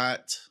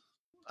forgot.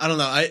 I don't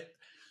know.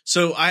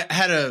 So I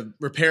had a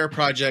repair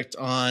project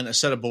on a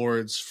set of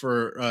boards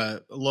for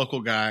a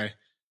local guy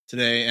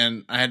today,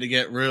 and I had to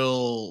get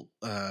real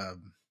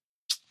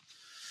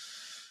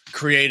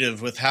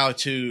creative with how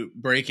to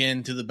break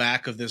into the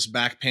back of this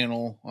back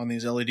panel on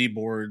these LED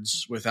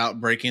boards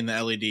without breaking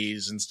the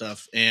LEDs and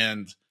stuff.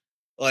 And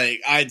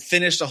I'd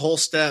finished a whole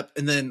step,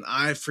 and then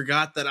I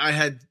forgot that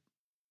I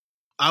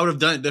would have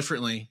done it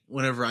differently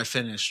whenever I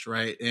finished.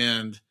 Right.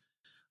 And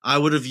I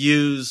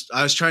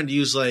was trying to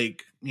use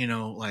like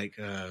my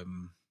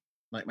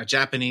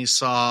Japanese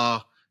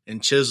saw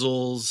and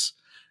chisels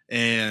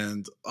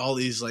and all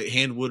these like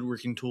hand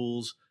woodworking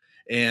tools.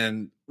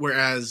 And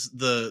whereas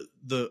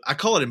I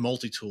call it a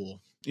multi-tool,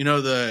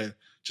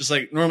 just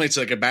like normally it's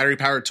like a battery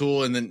powered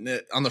tool. And then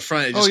on the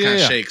front, it just kind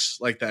of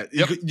shakes like that.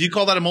 Yep. Do you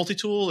call that a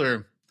multi-tool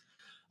or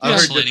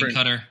oscillating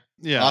cutter?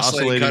 Yeah.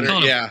 Oscillating cutter.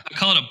 I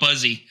call it a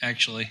buzzy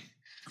actually.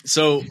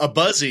 So a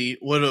buzzy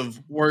would have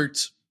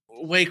worked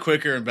way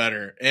quicker and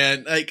better.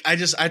 And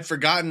I'd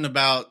forgotten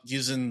about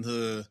using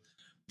the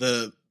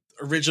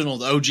original,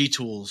 the OG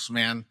tools,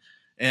 man.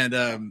 And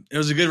it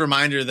was a good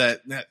reminder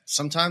that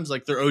sometimes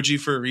they're OG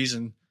for a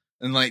reason.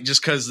 And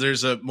just cause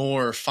there's a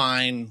more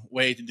fine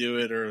way to do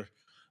it, or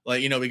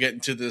we get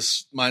into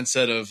this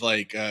mindset of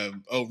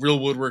real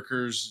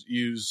woodworkers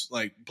use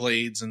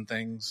blades and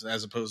things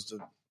as opposed to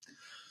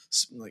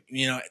like,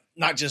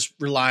 not just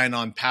relying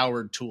on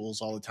powered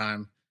tools all the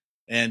time.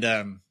 And,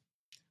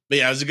 but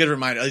yeah, it was a good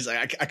reminder.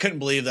 I couldn't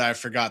believe that I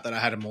forgot that I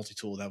had a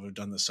multi-tool that would have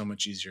done this so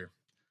much easier.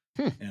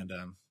 And,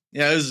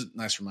 yeah, it was a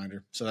nice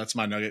reminder. So that's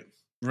my nugget.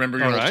 Remember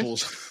your old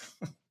tools.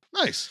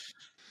 Nice.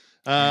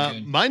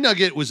 My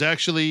nugget was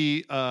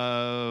actually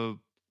kind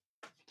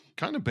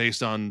of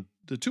based on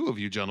the two of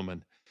you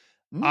gentlemen.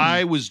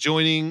 I was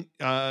joining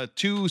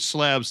 2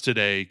 slabs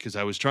today because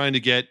I was trying to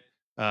get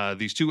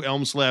these 2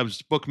 Elm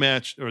slabs book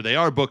match, or they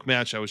are book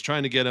match. I was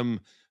trying to get them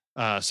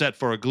set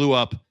for a glue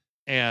up,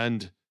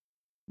 and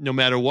no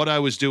matter what I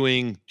was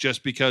doing,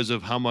 just because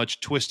of how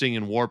much twisting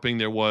and warping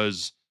there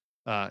was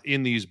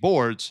in these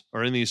boards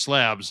or in these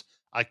slabs,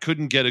 I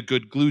couldn't get a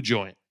good glue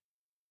joint.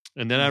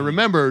 And then I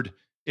remembered,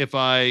 if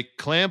I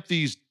clamp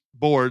these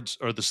boards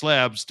or the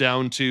slabs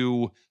down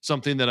to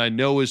something that I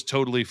know is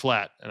totally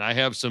flat, and I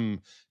have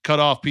some cut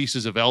off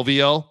pieces of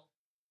LVL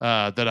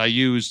that I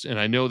used, and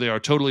I know they are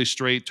totally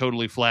straight,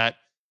 totally flat.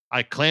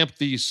 I clamped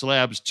these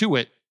slabs to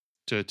it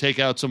to take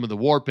out some of the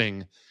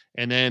warping,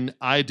 and then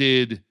I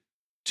did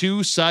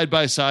 2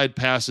 side-by-side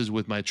passes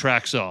with my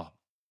track saw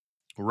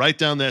right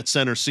down that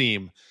center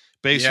seam,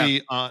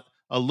 basically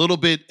a little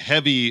bit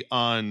heavy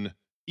on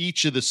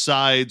each of the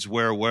sides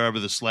wherever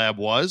the slab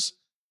was.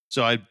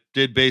 So I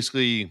did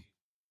basically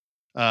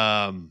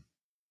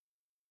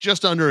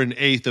just under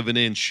 1/8 of an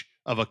inch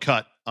of a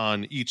cut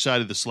on each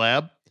side of the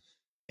slab.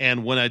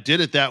 And when I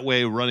did it that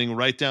way, running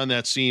right down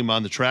that seam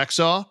on the track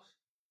saw,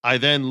 I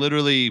then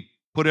literally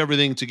put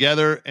everything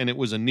together, and it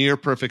was a near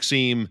perfect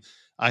seam.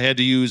 I had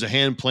to use a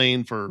hand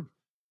plane for,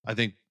 I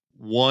think,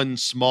 one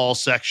small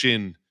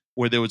section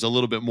where there was a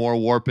little bit more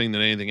warping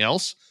than anything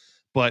else.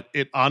 But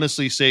it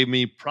honestly saved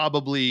me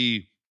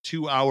probably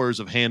 2 hours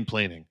of hand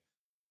planing.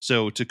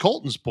 So to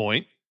Colton's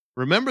point,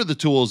 remember the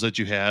tools that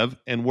you have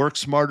and work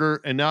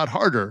smarter and not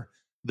harder.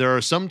 There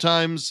are some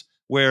times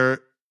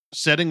where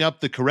setting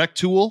up the correct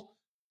tool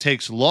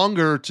takes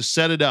longer to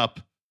set it up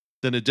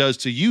than it does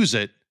to use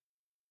it,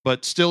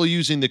 but still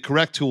using the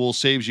correct tool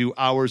saves you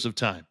hours of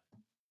time.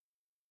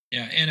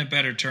 Yeah, and a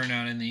better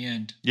turnout in the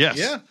end. Yes.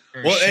 Yeah.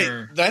 Well,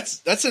 sure. Hey,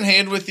 that's in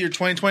hand with your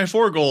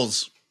 2024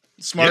 goals.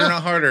 Smarter,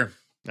 not harder.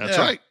 That's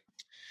right.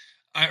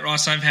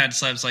 Ross, I've had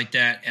slabs like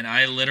that, and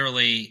I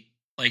literally,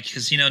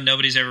 because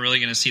nobody's ever really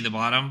going to see the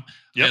bottom.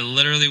 Yep. I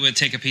literally would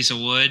take a piece of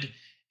wood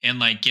and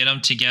get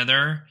them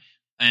together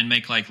and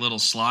make little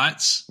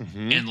slots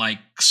and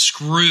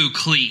screw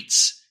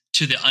cleats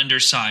to the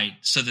underside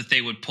so that they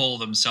would pull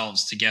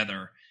themselves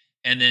together.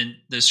 And then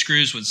the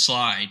screws would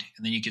slide,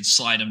 and then you could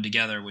slide them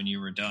together when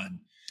you were done.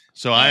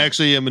 So I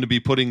actually am going to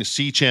be putting a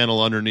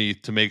C-channel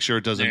underneath to make sure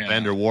it doesn't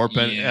bend or warp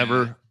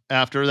ever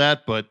after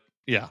that. But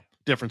yeah,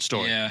 different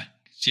story.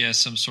 Yeah,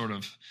 some sort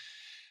of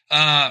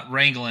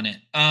wrangling it.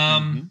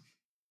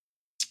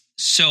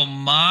 So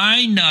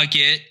my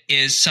nugget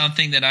is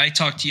something that I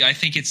talked to you. I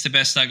think it's the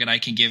best nugget I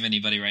can give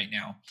anybody right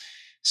now.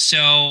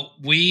 So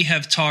we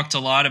have talked a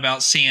lot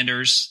about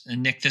sanders,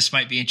 and Nick, this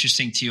might be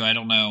interesting to you. I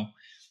don't know.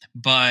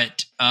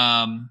 But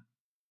I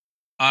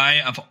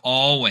have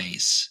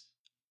always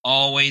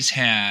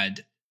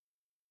had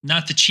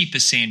not the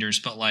cheapest sanders,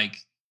 but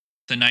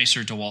the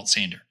nicer DeWalt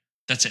sander.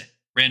 That's it.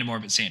 Random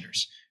Orbit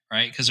sanders,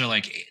 right? Because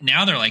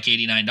now they're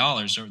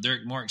 $89, or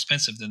they're more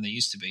expensive than they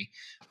used to be,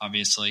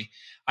 obviously.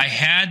 I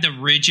had the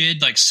rigid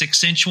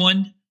 6-inch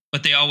one,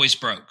 but they always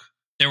broke.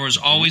 There was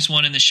always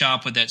one in the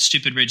shop with that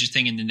stupid rigid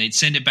thing, and then they'd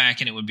send it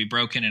back and it would be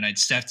broken, and I'd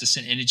have to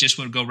send, and it just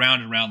would go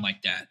round and round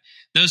like that.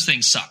 Those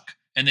things suck.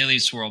 And they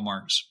leave swirl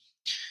marks.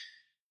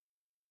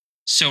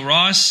 So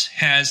Ross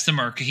has the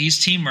Mirka.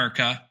 He's Team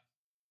Mirka.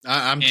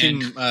 I'm Team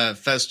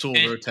Festool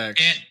Rotex.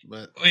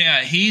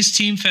 He's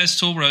Team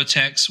Festool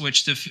Rotex,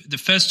 which the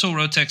Festool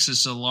Rotex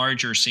is a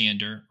larger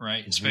sander,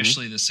 right?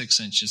 Especially the 6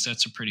 inches.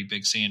 That's a pretty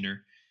big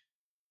sander.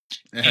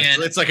 Yeah,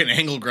 it's like an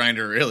angle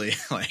grinder, really.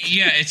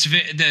 It's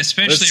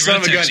especially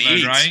Rotex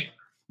mode, right?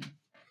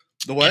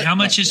 The what? And how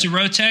much is the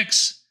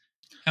Rotex?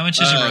 How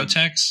much is a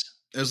Rotex?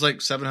 It was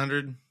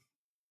 700.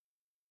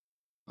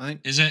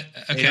 Is it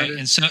okay?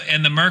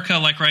 And the Mirka,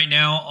 right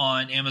now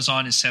on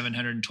Amazon, is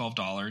 $712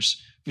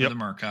 for the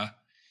Mirka.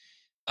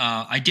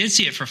 I did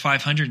see it for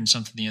 $500 and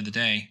something the other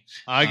day.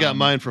 I got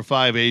mine for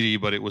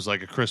 $580, but it was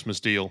like a Christmas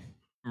deal.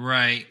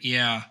 Right?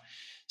 Yeah.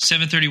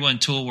 731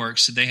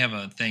 Toolworks. They have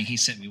a thing. He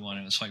sent me one.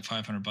 It was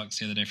 $500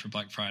 the other day for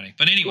Black Friday.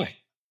 But anyway,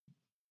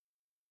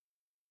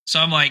 So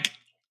I'm like,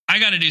 I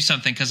got to do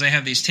something because I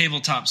have these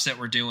tabletops that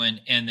we're doing,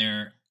 and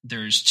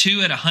there's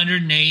 2 at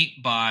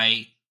 108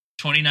 by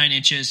 29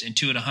 inches and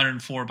 2 at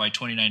 104 by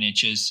 29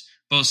 inches,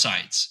 both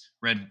sides,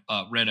 red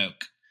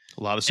oak.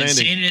 A lot of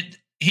sanding.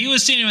 He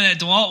was sanding with that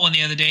DeWalt one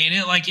the other day, and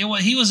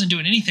he wasn't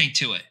doing anything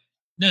to it.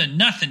 No,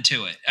 nothing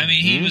to it. I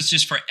mean, he was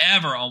just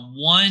forever on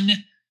one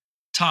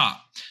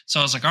top. So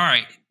I was like, all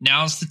right,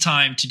 now's the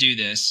time to do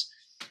this.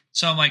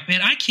 So I'm like,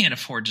 man, I can't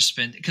afford to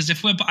spend, because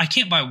I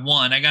can't buy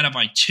one, I got to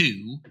buy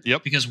 2.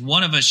 Yep. Because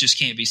one of us just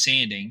can't be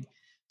sanding.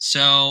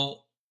 So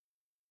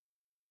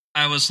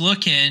I was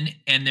looking,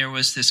 and there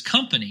was this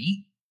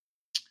company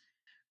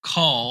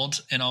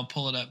called, and I'll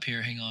pull it up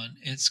here. Hang on.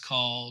 It's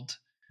called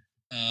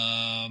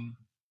on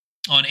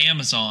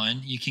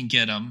Amazon. You can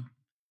get them,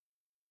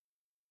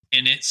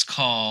 and it's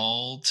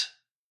called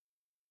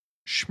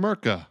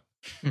Schmirka.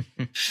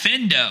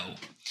 Fendo.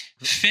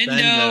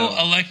 Fendo,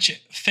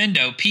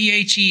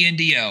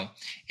 Phendo.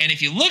 And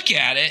if you look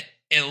at it,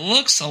 it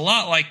looks a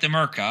lot like the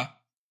Merca.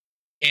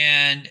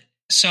 And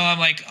so I'm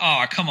like,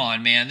 oh, come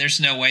on, man. There's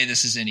no way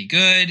this is any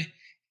good.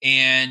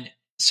 And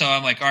so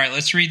I'm like, all right,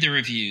 let's read the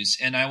reviews.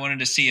 And I wanted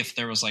to see if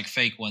there was like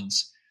fake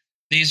ones.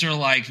 These are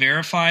like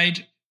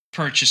verified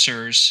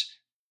purchasers.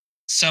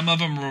 Some of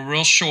them were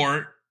real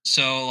short.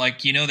 So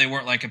like, they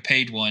weren't like a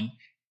paid one.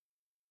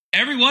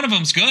 Every one of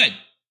them's good.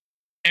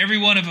 Every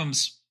one of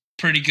them's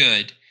pretty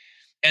good.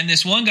 And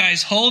this one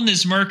guy's holding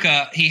his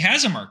Merca. He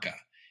has a Merca.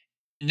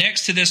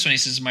 Next to this one, he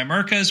says, my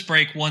Mercas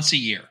break once a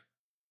year.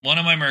 One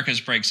of my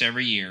Mercas breaks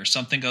every year.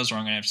 Something goes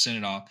wrong, I have to send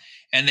it off.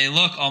 And they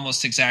look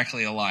almost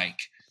exactly alike.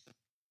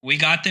 We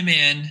got them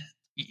in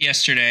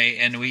yesterday,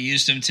 and we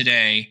used them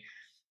today.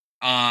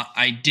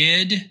 I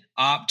did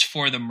opt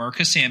for the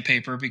Merca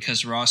sandpaper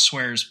because Ross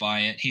swears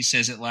by it. He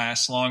says it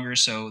lasts longer,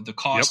 so the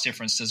cost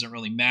difference doesn't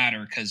really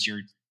matter because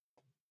you're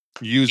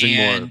using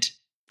more.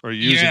 Or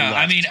using less.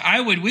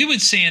 I mean, we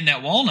would sand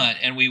that walnut,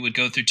 and we would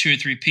go through 2 or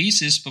 3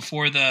 pieces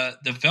before the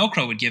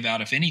Velcro would give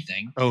out, if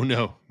anything. Oh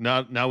no,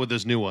 not with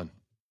this new one.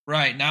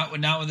 Right, not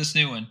with this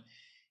new one.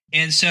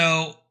 And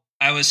so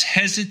I was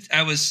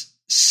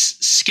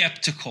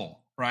skeptical,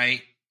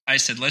 right? I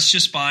said, let's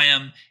just buy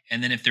them,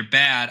 and then if they're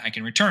bad, I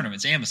can return them.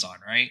 It's Amazon,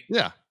 right?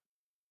 Yeah.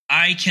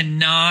 I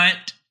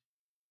cannot.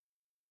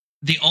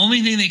 The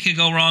only thing that could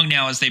go wrong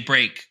now is they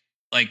break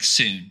like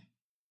soon,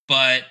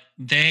 but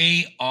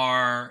they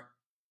are.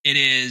 It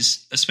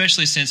is,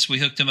 especially since we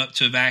hooked them up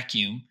to a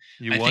vacuum.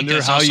 You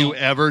wonder how you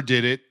ever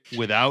did it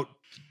without.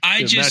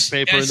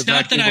 It's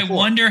not that I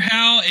wonder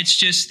how. It's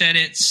just that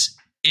it's.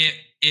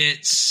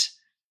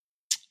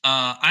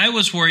 I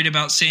was worried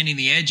about sanding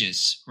the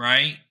edges,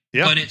 right?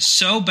 Yeah. But it's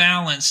so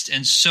balanced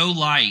and so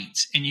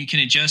light, and you can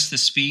adjust the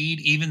speed.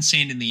 Even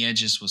sanding the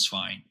edges was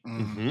fine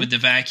with the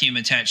vacuum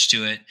attached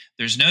to it.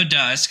 There's no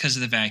dust because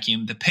of the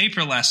vacuum. The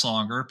paper lasts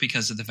longer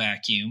because of the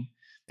vacuum.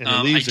 And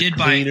it leaves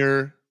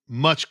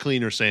much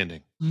cleaner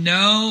sanding.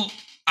 No,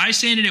 I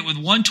sanded it with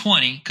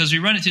 120 because we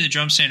run it through the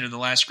drum sander. The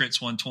last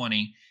grit's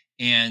 120.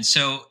 And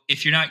so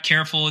if you're not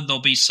careful,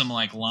 there'll be some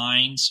like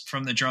lines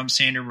from the drum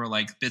sander where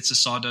like bits of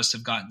sawdust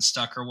have gotten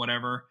stuck or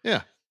whatever.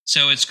 Yeah.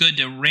 So it's good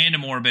to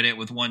random orbit it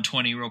with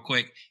 120 real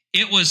quick.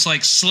 It was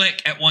like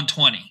slick at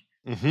 120.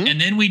 And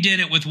then we did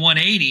it with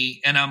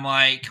 180. And I'm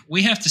like,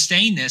 we have to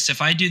stain this.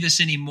 If I do this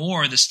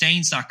anymore, the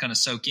stain's not going to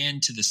soak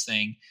into this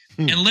thing.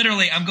 And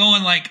literally I'm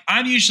going like,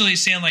 I'm usually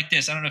sand like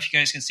this. I don't know if you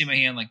guys can see my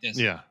hand like this.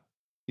 Yeah.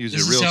 This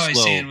is how I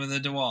sand with a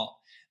DeWalt.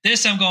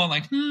 This I'm going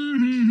like,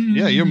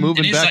 yeah, you're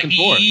moving back and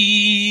forth.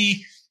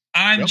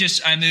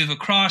 I move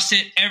across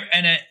it.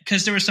 And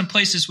because there were some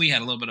places we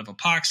had a little bit of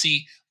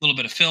epoxy, a little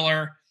bit of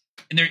filler,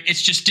 and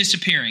it's just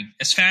disappearing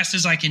as fast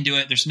as I can do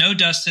it. There's no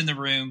dust in the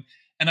room.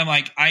 And I'm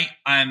like,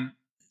 I'm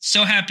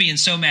so happy and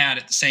so mad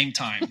at the same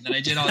time that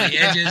I did all the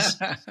edges.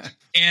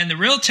 And the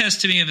real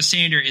test to me of a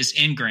sander is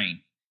end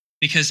grain,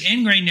 because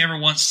end grain never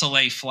wants to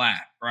lay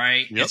flat,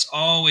 right? Yep. It's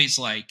always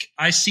like,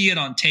 I see it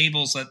on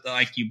tables that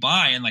like you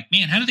buy and like,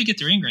 man, how do they get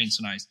their end grain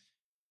so nice?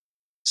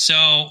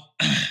 So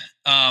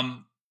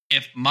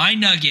if my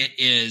nugget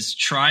is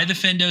try the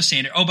Fendo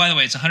sander. Oh, by the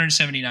way, it's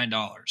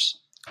 $179.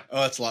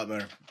 Oh, that's a lot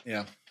better.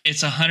 Yeah.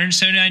 It's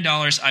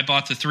 $179. I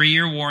bought the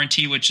 3-year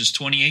warranty, which is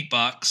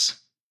 $28,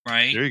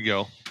 right? There you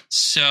go.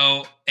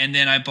 So, and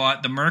then I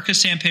bought the Merca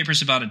sandpaper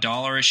is about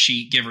 $1 a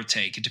sheet, give or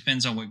take. It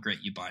depends on what grit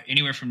you buy.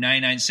 Anywhere from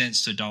 99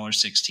 cents to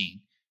 $1.16.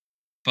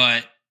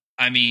 But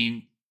I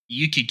mean,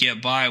 you could get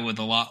by with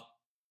a lot,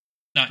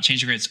 not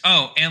change the grits.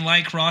 Oh, and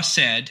like Ross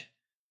said,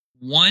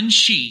 one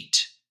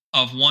sheet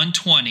of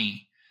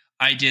 120.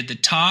 I did the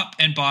top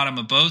and bottom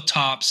of both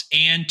tops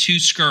and 2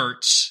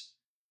 skirts,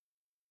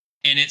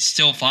 and it's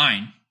still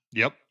fine.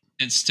 Yep.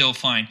 It's still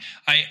fine.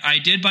 I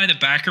did buy the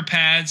backer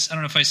pads. I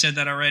don't know if I said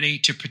that already,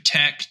 to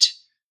protect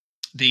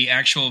the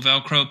actual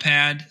Velcro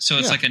pad. So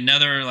it's like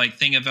another like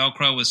thing of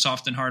Velcro with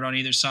soft and hard on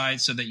either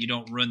side so that you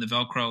don't ruin the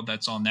Velcro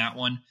that's on that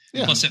one.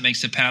 Yeah. Plus it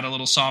makes the pad a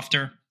little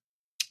softer,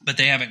 but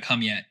they haven't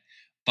come yet.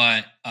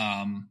 But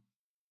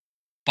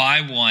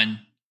buy one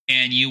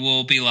and you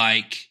will be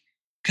like,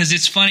 because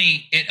it's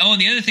funny. And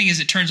the other thing is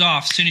it turns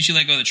off as soon as you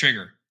let go of the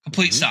trigger.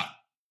 Complete stop,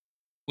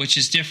 which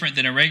is different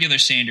than a regular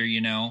sander,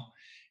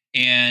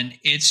 And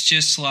it's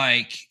just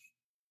like,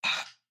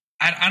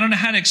 I don't know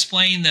how to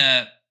explain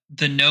the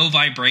no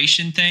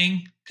vibration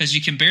thing, because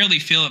you can barely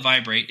feel it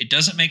vibrate. It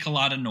doesn't make a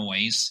lot of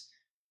noise.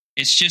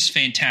 It's just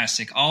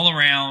fantastic all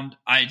around.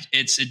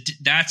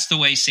 That's the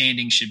way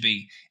sanding should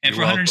be. And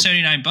for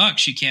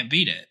 $179, you can't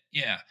beat it.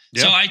 Yeah.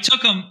 Yep. So I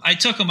took them. I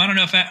don't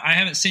know if I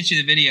haven't sent you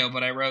the video,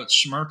 but I wrote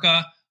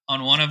Schmirka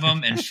on one of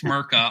them and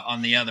Schmirka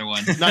on the other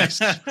one.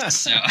 Nice.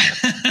 So.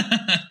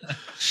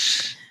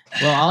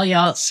 Well, all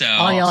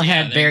y'all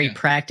had very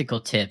practical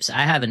tips.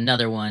 I have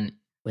another one.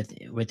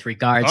 with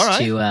regards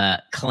to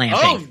clamping.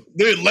 Oh,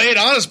 dude, lay it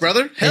on us,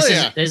 brother.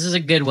 Hell This is a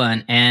good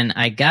one. And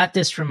I got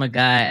this from a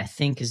guy, I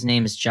think his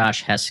name is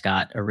Josh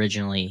Hescott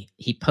originally.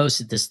 He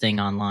posted this thing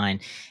online.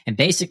 And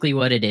basically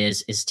what it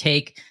is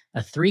take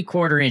a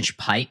 3/4 inch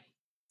pipe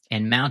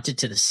and mount it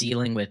to the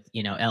ceiling with,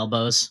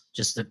 elbows,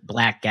 just a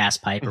black gas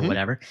pipe or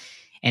whatever.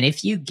 And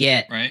if you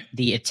get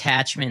the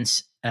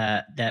attachments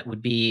that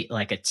would be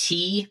like a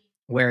T,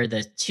 where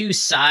the two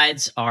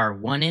sides are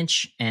 1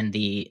 inch and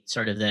the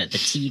sort of the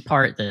T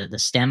part, the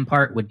stem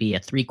part would be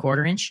a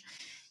 3/4 inch.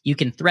 You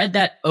can thread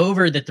that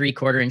over the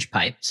 3/4 inch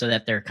pipe so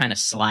that they're kind of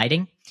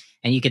sliding,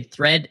 and you could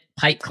thread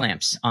pipe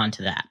clamps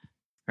onto that.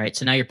 Right.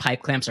 So now your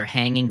pipe clamps are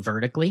hanging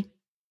vertically.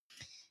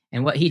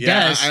 And what he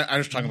does, I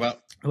was talking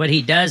about what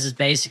he does is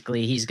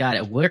basically he's got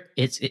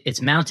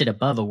it's mounted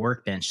above a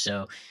workbench.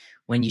 So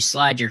when you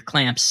slide your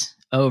clamps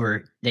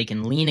over, they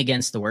can lean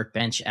against the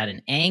workbench at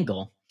an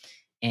angle.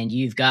 And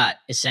you've got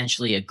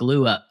essentially a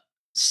glue up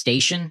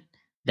station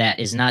that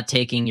is not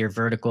taking your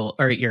vertical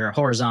or your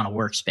horizontal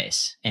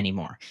workspace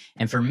anymore.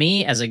 And for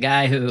me, as a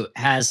guy who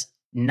has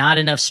not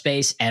enough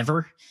space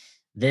ever,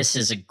 this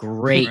is a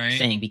great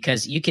thing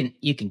because you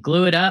can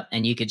glue it up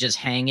and you could just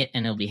hang it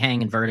and it'll be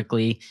hanging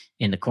vertically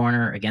in the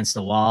corner against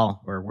the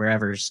wall or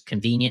wherever's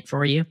convenient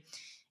for you.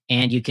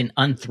 And you can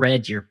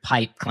unthread your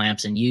pipe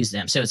clamps and use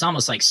them. So it's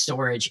almost like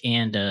storage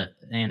and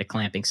a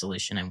clamping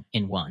solution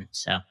in one.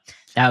 So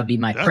that would be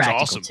my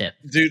practical tip.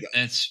 Dude,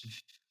 that's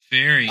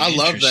very I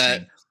love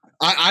that.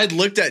 I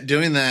looked at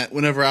doing that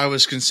whenever I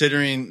was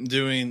considering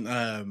doing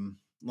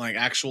like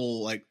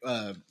actual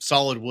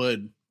solid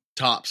wood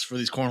tops for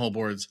these cornhole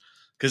boards.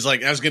 Because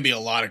that was going to be a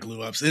lot of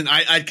glue ups. And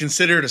I'd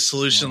considered a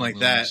solution like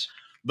that.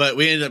 But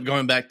we ended up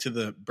going back to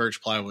the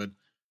birch plywood.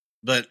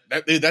 But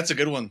dude, that's a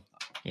good one.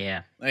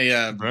 Yeah.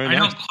 I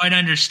don't quite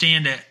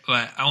understand it,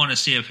 but I want to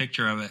see a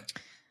picture of it.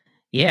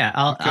 Yeah,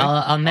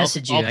 I'll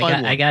message you.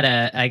 I got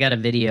a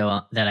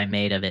video that I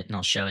made of it, and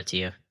I'll show it to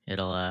you.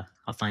 I'll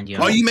find you.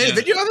 Oh, you made a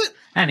video of it?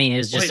 I mean, it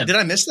was just. Did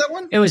I miss that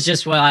one? It was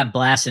just while I'm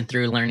blasting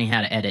through learning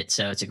how to edit,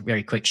 so it's a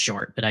very quick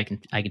short. But I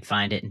can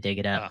find it and dig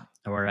it up,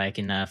 or I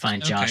can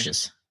find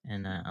Josh's,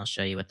 and I'll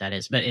show you what that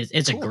is. But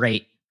it's cool.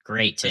 A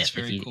great tip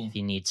if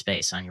you need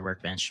space on your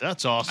workbench.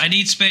 That's awesome. I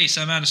need space.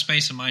 I'm out of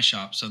space in my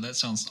shop, so that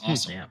sounds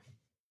awesome. Yeah.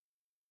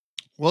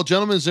 Well,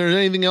 gentlemen, is there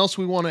anything else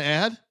we want to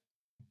add?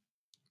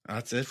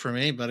 That's it for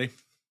me, buddy.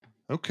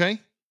 Okay.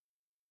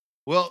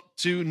 Well,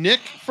 to Nick,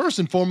 first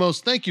and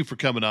foremost, thank you for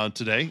coming on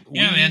today.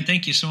 Yeah, man.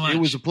 Thank you so much. It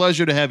was a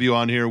pleasure to have you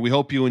on here. We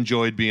hope you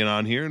enjoyed being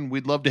on here, and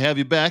we'd love to have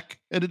you back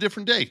at a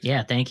different date.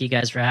 Yeah, thank you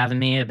guys for having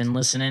me. I've been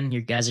listening.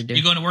 You guys are doing.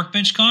 You going to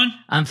Workbench Con?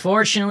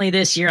 Unfortunately,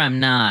 this year I'm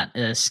not.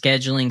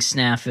 Scheduling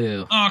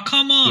snafu. Oh,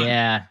 come on.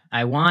 Yeah,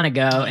 I want to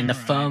go, and the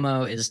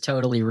FOMO is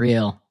totally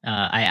real.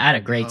 I had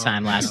a great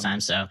time last time,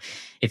 so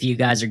if you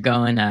guys are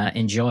going,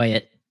 enjoy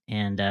it.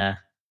 And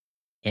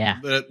yeah,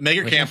 the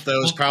Maker Camp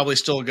though is probably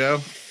still a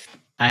go.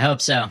 I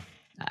hope so.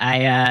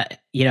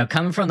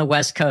 Coming from the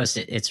West Coast,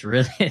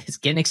 it's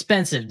getting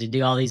expensive to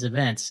do all these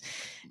events.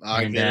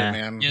 I get it,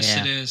 man. Yes,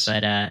 it is.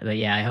 But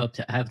yeah, I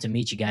hope to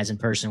meet you guys in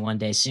person one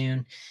day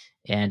soon.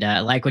 And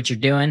I like what you're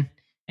doing.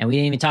 And we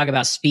didn't even talk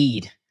about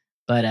Speed,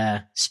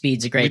 but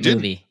Speed's a great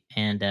movie,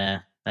 and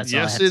that's all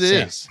I have to say.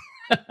 Yes,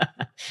 it is.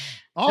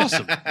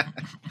 Awesome.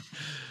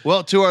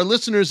 Well, to our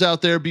listeners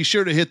out there, be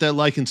sure to hit that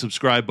like and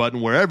subscribe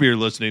button wherever you're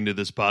listening to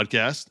this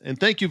podcast. And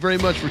thank you very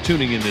much for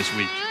tuning in this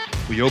week.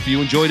 We hope you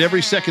enjoyed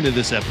every second of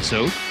this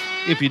episode.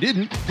 If you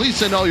didn't, please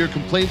send all your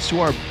complaints to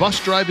our bus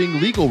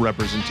driving legal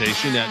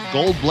representation at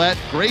Goldblatt,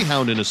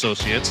 Greyhound &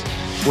 Associates,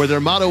 where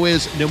their motto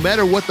is, no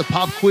matter what the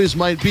pop quiz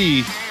might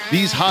be,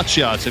 these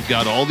hotshots have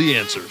got all the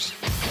answers.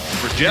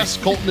 For Jess,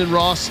 Colton, and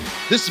Ross,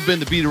 this has been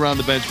the Beat Around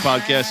the Bench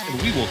podcast,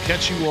 and we will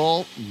catch you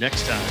all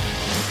next time.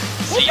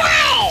 See ya.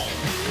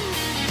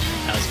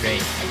 That was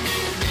great.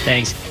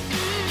 Thanks.